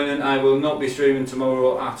for joining. I will not be streaming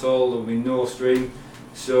tomorrow at all. There will be no stream.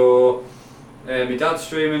 So my dad's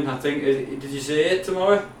streaming. I think. Did you say 8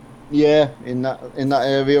 tomorrow? Yeah, in that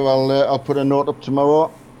area. I'll put a note up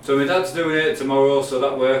tomorrow. So my dad's doing 8 tomorrow, so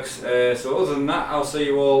that works. So other than that, I'll see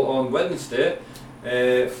you all on Wednesday.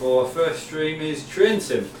 For first stream is Train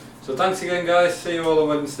Sim. So thanks again, guys. See you all on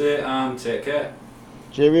Wednesday and take care.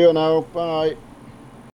 Cheerio now. Bye.